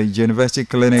at the University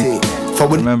Clinic.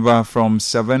 Remember, from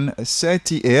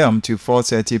 7:30 a.m. to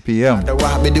 4:30 p.m.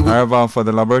 However, for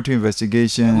the laboratory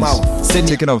investigations,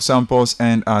 taking of samples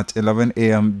and at 11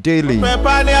 a.m. daily.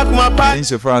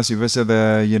 Insofar as you visit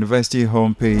the university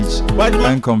homepage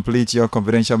and complete your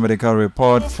confidential medical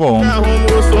report form.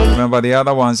 Remember, the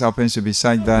other ones happens to be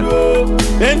such that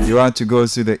you have to go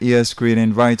through the ear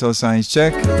screening, vital signs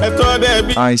check,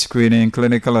 eye screening,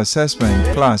 clinical assessment,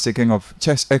 plus taking of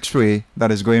chest x-ray that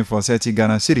is going for 30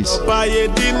 Ghana cedis.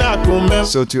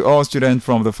 So to all students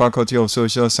from the Faculty of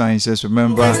Social Sciences,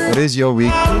 remember, it is your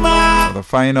week. For the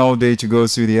final day to go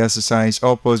through the exercise,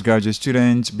 all postgraduate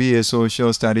students, BA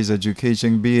Social Studies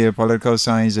Education, BA Political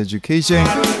Science Education,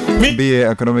 BA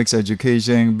Economics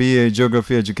Education, BA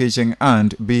Geography Education,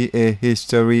 and BA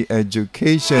History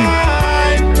Education.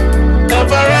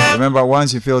 Remember,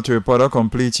 once you fail to report or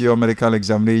complete your medical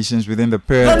examinations within the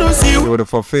period, you would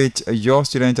forfeit your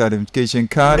student identification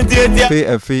card, pay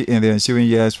a fee in the ensuing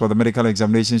years for the medical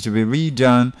examinations to be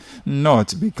redone,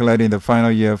 not be cleared in the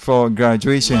final year for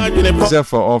graduation.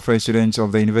 Therefore, all fresh students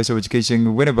of the University of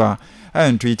Education WINNEBA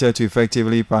are treated to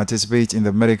effectively participate in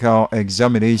the medical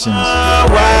examinations.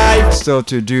 Still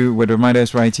to do with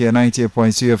reminders right here,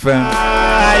 90.3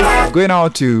 FM. Going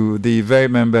out to the very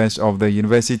members of the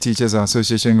University Teachers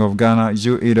Association of Ghana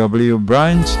UEW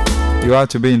branch, you have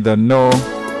to be in the know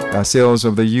that sales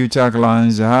of the UTAC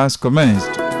lands has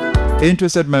commenced.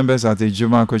 Interested members at the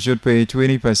Jumako should pay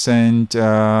 20%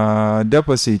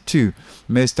 deposit to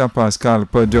Mr. Pascal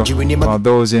Podo, while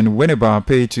those in WINNEBA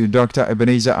pay to Dr.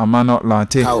 Ebenezer Amano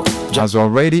Latte. As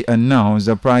already announced,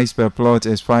 the price per plot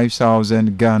is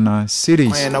 5,000 Ghana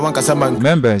cedis.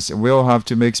 Members will have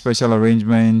to make special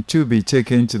arrangement to be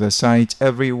taken to the site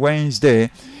every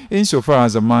Wednesday, insofar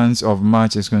as the month of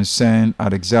March is concerned,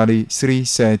 at exactly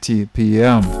 3:30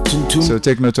 p.m. So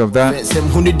take note of that.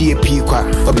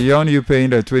 Beyond you paying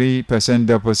the 20%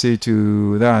 deposit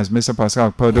to that, Mr.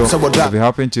 Pascal Podo, if you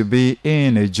happen to be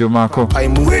in a Jomako,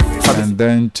 and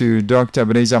then to Dr.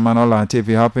 Ebenezer Manolate, if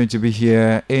you happen to be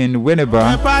here in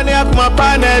WINNEBA,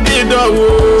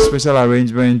 special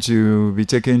arrangement to be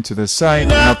taken to the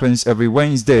site happens every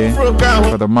Wednesday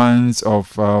for the month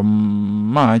of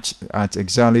March at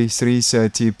exactly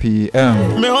 3:30 p.m.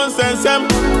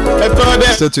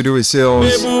 So to do with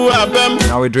sales,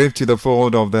 now we drift to the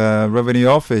fold of the Revenue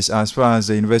Office as far as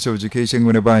the University of Education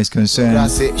WINNEBA is concerned.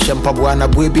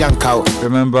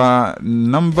 Remember,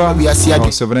 number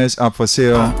of souvenirs up for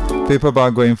sale.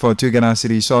 Paperback going for 2 Ghana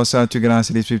cedis, saucer 2 Ghana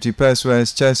cedis 50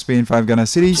 pesos, chest pin 5 Ghana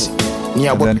cedis. And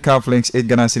then cufflinks 8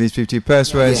 Ghana cedis 50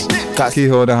 pesos. Key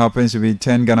holder happens to be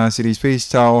 10 Ghana cedis. Face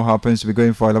towel happens to be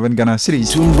going for 11 Ghana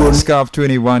cedis. Scarf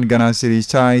 21 Ghana cedis.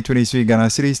 Tie 23 Ghana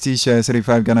cedis. T-shirt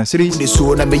 35 Ghana cedis.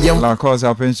 Lacoste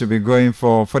happens to be going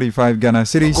for 45 Ghana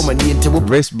cedis.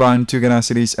 Wristband 2 Ghana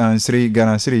cedis and 3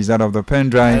 Ghana cedis. That of the pen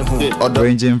drive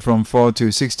ranging from 4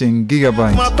 to 16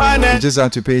 gigabytes. You just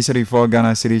have to pay 34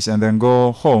 Ghana cedis and then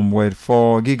go home with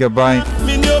 4 gigabytes.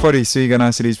 43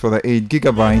 Ghana cedis for the 8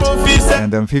 gigabytes.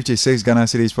 And then 56 Ghana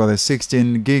cedis for the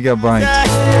 16 gigabytes.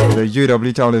 The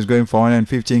UW towel is going for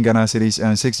 115 Ghana cedis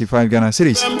and 65 Ghana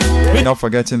cedis. Not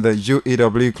forgetting the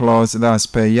UEW cloths, that's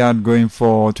per yard, going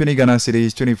for 20 Ghana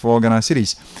cedis, 24 Ghana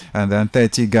cedis, and then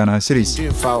 30 Ghana cedis.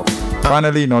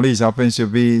 Finally, knowledge happens to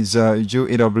be the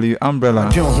UEW umbrella,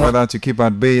 whether to keep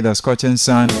at bay the scorching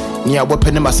sun or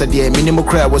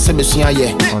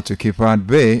to keep at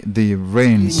bay the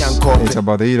rains. It's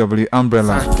about the UEW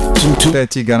umbrella.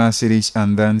 30 Ghana cedis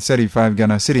and then 35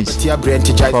 Ghana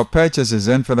cedis. For purchases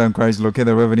and further inquiries, locate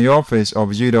the Revenue Office of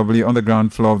UW on the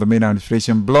ground floor of the main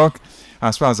administration block,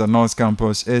 as far as the North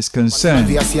Campus is concerned.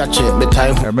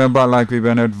 Remember, like we've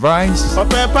been advised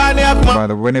by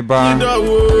the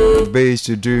WINNEBA base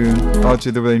to do, or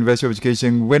to the University of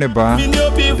Education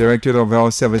WINNEBA, Directorate of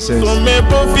Health Services,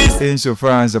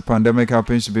 insofar as the pandemic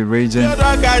happens to be raging,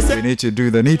 we need to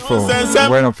do the needful.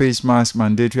 Wearing a face mask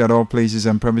mandatory at all places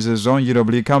and premises on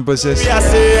UW campuses.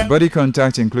 Body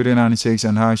contact, including handshakes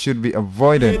and hands, should be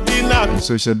avoided.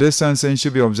 Social distancing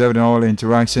should be observed in all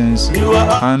interactions.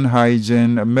 Hand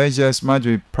hygiene measures must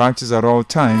be practiced at all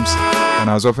times, and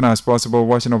as often as possible,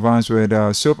 washing of hands with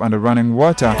soap and running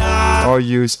water, or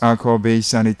use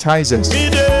alcohol-based sanitizers.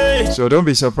 So don't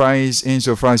be surprised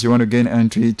insofar as you want to gain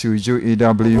entry to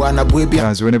UEW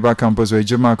as WINNEBA campus or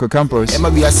Jumako campus.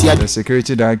 The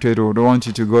security directorate would want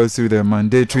you to go through the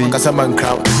mandatory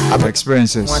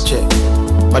experiences.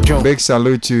 Big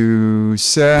salute to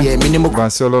Sir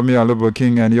Bartholomew Alobo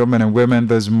King and your men and women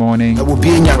this morning,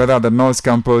 whether at the North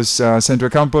Campus, Central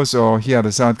Campus, or here at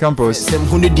the South Campus. And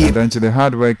then to the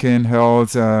hardworking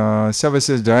Health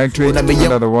Services Directorate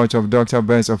under the watch of Dr.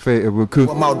 Bess Ofe Ebuku.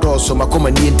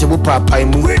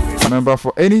 Remember,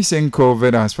 for anything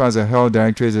COVID as far as the Health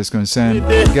Directorate is concerned,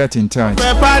 get in touch.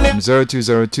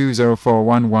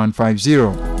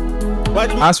 0202041150.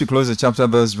 As we close the chapter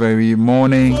this very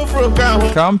morning,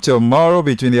 come tomorrow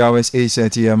between the hours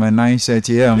 8:30 am and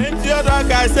 9:30 am.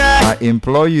 I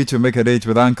implore you to make a date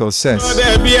with Uncle Seth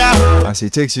as he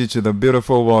takes you to the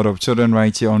beautiful world of children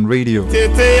right here on radio.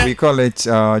 We call it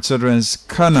Children's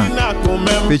Corner.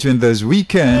 Featuring this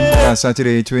weekend,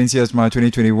 Saturday 20th March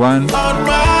 2021.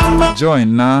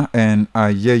 Join Na and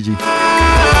Ayeyi.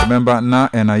 Remember, Na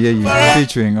and Ayeyi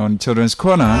featuring on Children's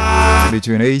Corner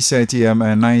between 8:30 am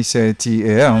and 9:30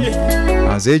 am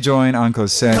as they join Uncle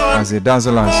Seth as they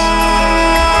dazzle us.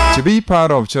 To be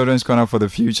part of Children's Corner for the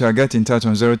future, get in touch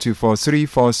on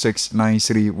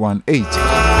 0243469318.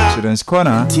 Children's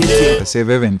Corner, the safe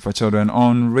haven for children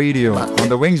on radio. On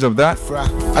the wings of that,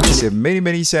 I say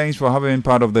many thanks for having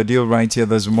part of the deal right here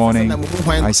this morning.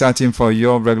 I sat in for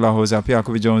your regular host, Apia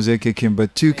Kobe Jones, Kim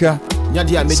Batuka.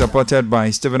 Supported by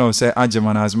Stephen Ose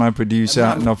Ajaman as my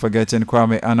producer, not forgetting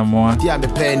Kwame Anamoa.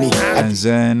 And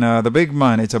then the big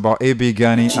man, it's about AB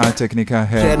Ghani, our technical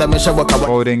head,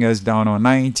 holding us down on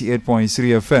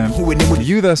 98.3 FM.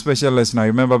 You, the special listener,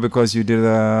 remember, because you did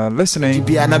listening,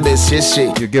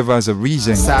 you give us a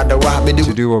reason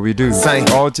to do what we do.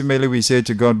 Ultimately, we say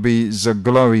to God be the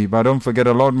glory, but don't forget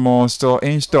a lot more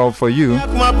in store for you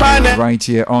right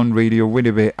here on Radio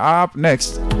WINNEBA. Up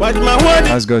next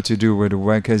has got to do with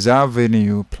Workers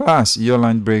Avenue plus your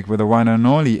lunch break with the one and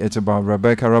only. It's about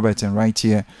Rebecca Robertson right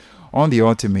here on the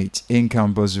Ultimate in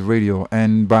Campus Radio,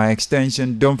 and by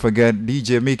extension, don't forget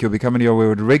DJ Mickey will be coming your way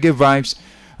with reggae vibes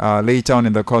later on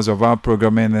in the course of our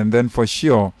programming. And then for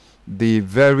sure, the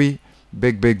very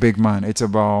big man, it's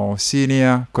about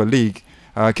senior colleague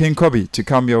King Kobe to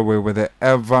come your way with the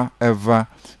ever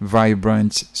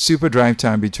vibrant super drive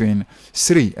time between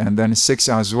 3 and then 6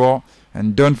 as well.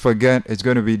 And don't forget, it's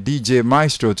going to be DJ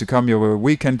Maestro to come your way with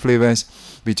weekend flavors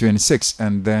between 6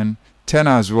 and then 10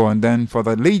 as well. And then for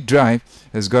the late drive,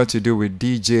 it's got to do with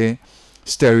DJ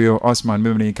Stereo Osman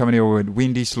Mimini coming your way with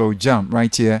Windy Slow Jam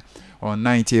right here on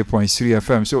 98.3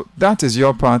 FM. So that is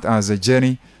your part as a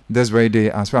journey this very day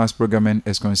as far as programming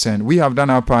is concerned. We have done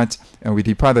our part and we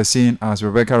depart the scene as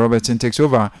Rebecca Robertson takes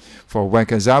over for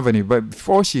Workers Avenue. But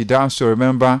before she does so,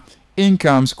 remember, in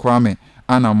comes Kwame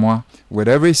Anamwa with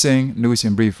everything news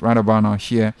in brief right about now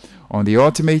here on the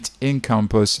Ultimate in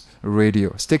Campus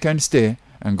Radio. Stick and stay,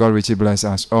 and God richly bless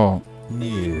us all.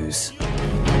 News.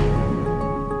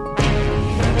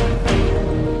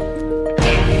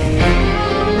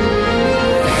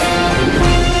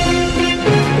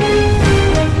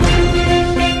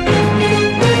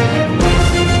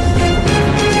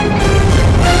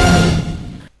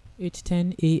 It's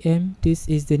 10 a.m. This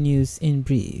is the news in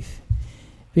brief.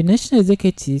 The national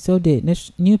executives of the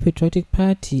New Patriotic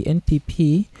Party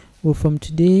 (NPP) will from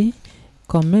today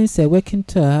commence a working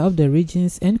tour of the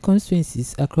regions and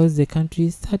constituencies across the country,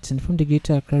 starting from the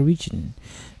Greater Accra region.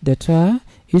 The tour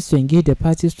is to engage the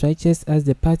party structures as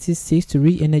the party seeks to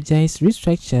re-energize,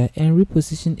 restructure, and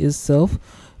reposition itself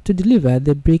to deliver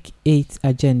the Break 8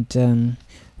 agenda.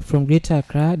 From Greater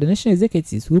Accra, the national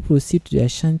executives will proceed to the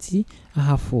Ashanti,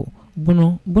 Ahafo,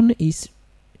 Bono East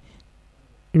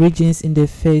regions in the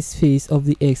first phase of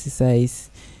the exercise.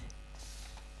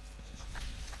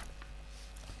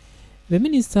 The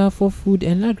Minister for Food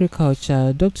and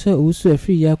Agriculture, Dr. Usu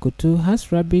Efri Yakoto, has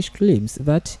rubbished claims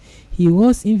that he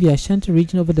was in the Ashanti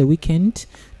region over the weekend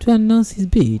to announce his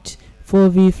bid for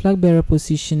the flag bearer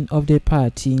position of the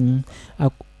party.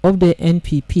 of the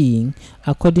NPP.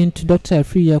 According to Dr.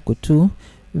 Afriya Kotu,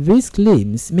 these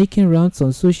claims making rounds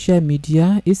on social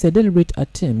media is a deliberate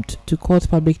attempt to cause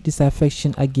public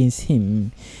disaffection against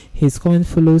him. His comment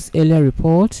follows earlier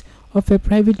report of a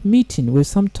private meeting with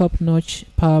some top-notch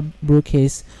power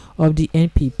brokers of the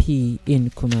NPP in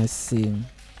Kumasi.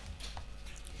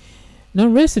 Now,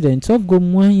 residents of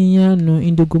Gomwa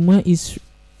in the Gomwa East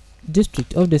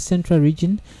district of the Central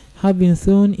Region have been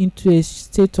thrown into a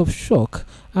state of shock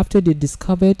after they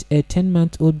discovered a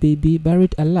 10-month-old baby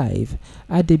buried alive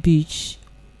at the beach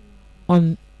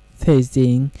on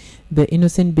Thursday. The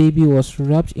innocent baby was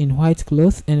wrapped in white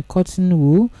cloth and cotton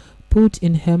wool put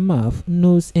in her mouth,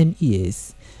 nose and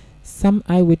ears. Some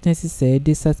eyewitnesses said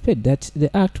they suspect that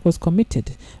the act was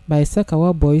committed by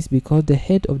Sakawa boys because the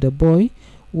head of the boy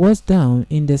was down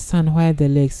in the sand while the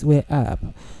legs were up.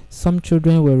 Some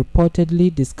children who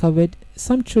reportedly discovered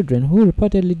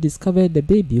the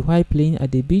baby while playing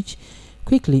at the beach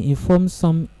quickly informed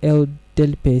some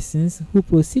elderly persons who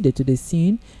proceeded to the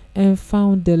scene and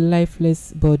found the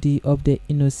lifeless body of the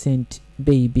innocent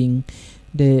baby.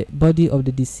 The body of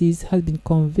the deceased has been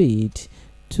conveyed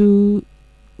by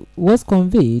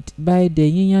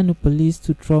the Yinyanu police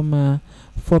to trauma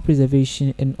for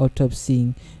preservation and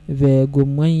autopsy. The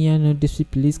Gomwa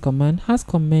District Police Command has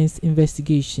commenced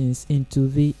investigations into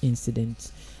the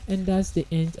incident. And that's the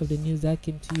end of the news that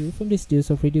came to you from the studios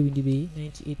of Radio WINNEBA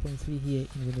 98.3 here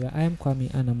in WINNEBA. I am Kwame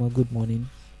Anamo. Good morning.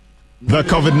 The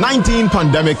COVID-19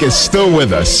 pandemic is still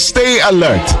with us. Stay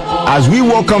alert. As we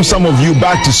welcome some of you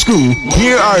back to school,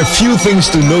 here are a few things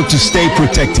to note to stay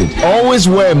protected. Always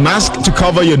wear a mask to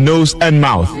cover your nose and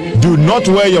mouth. Do not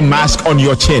wear your mask on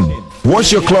your chin.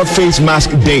 Wash your cloth face mask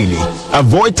daily.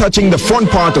 Avoid touching the front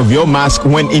part of your mask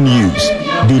when in use.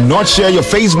 Do not share your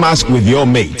face mask with your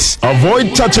mates.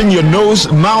 Avoid touching your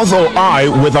nose, mouth or eye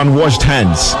with unwashed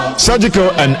hands.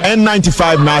 Surgical and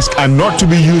N95 masks are not to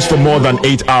be used for more than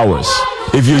 8 hours.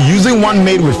 If you're using one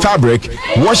made with fabric,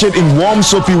 wash it in warm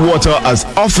soapy water as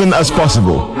often as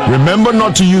possible. Remember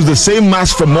not to use the same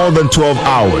mask for more than 12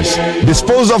 hours.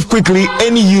 Dispose of quickly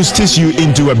any used tissue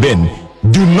into a bin.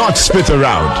 Do not spit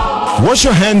around. Wash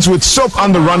your hands with soap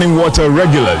and running water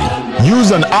regularly.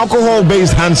 Use an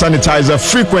alcohol-based hand sanitizer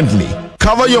frequently.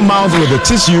 Cover your mouth with a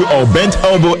tissue or bent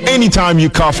elbow anytime you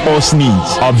cough or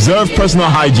sneeze. Observe personal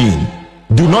hygiene.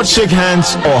 Do not shake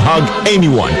hands or hug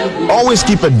anyone. Always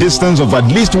keep a distance of at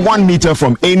least 1 meter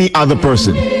from any other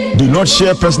person. Do not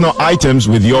share personal items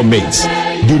with your mates.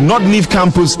 Do not leave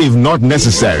campus if not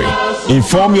necessary.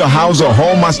 Inform your house or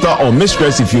hall master or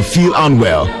mistress if you feel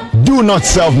unwell. Do not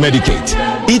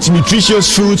self-medicate. Eat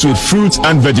nutritious foods with fruits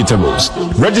and vegetables.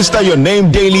 Register your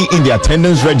name daily in the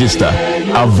attendance register.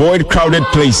 Avoid crowded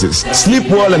places. Sleep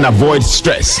well and avoid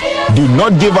stress. Do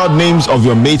not give out names of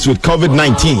your mates with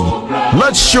COVID-19.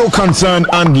 Let's show concern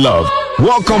and love.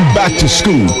 Welcome back to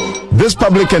school. This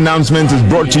public announcement is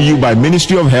brought to you by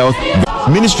Ministry of Health,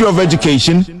 Ministry of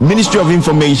Education, Ministry of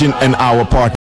Information, and our partners.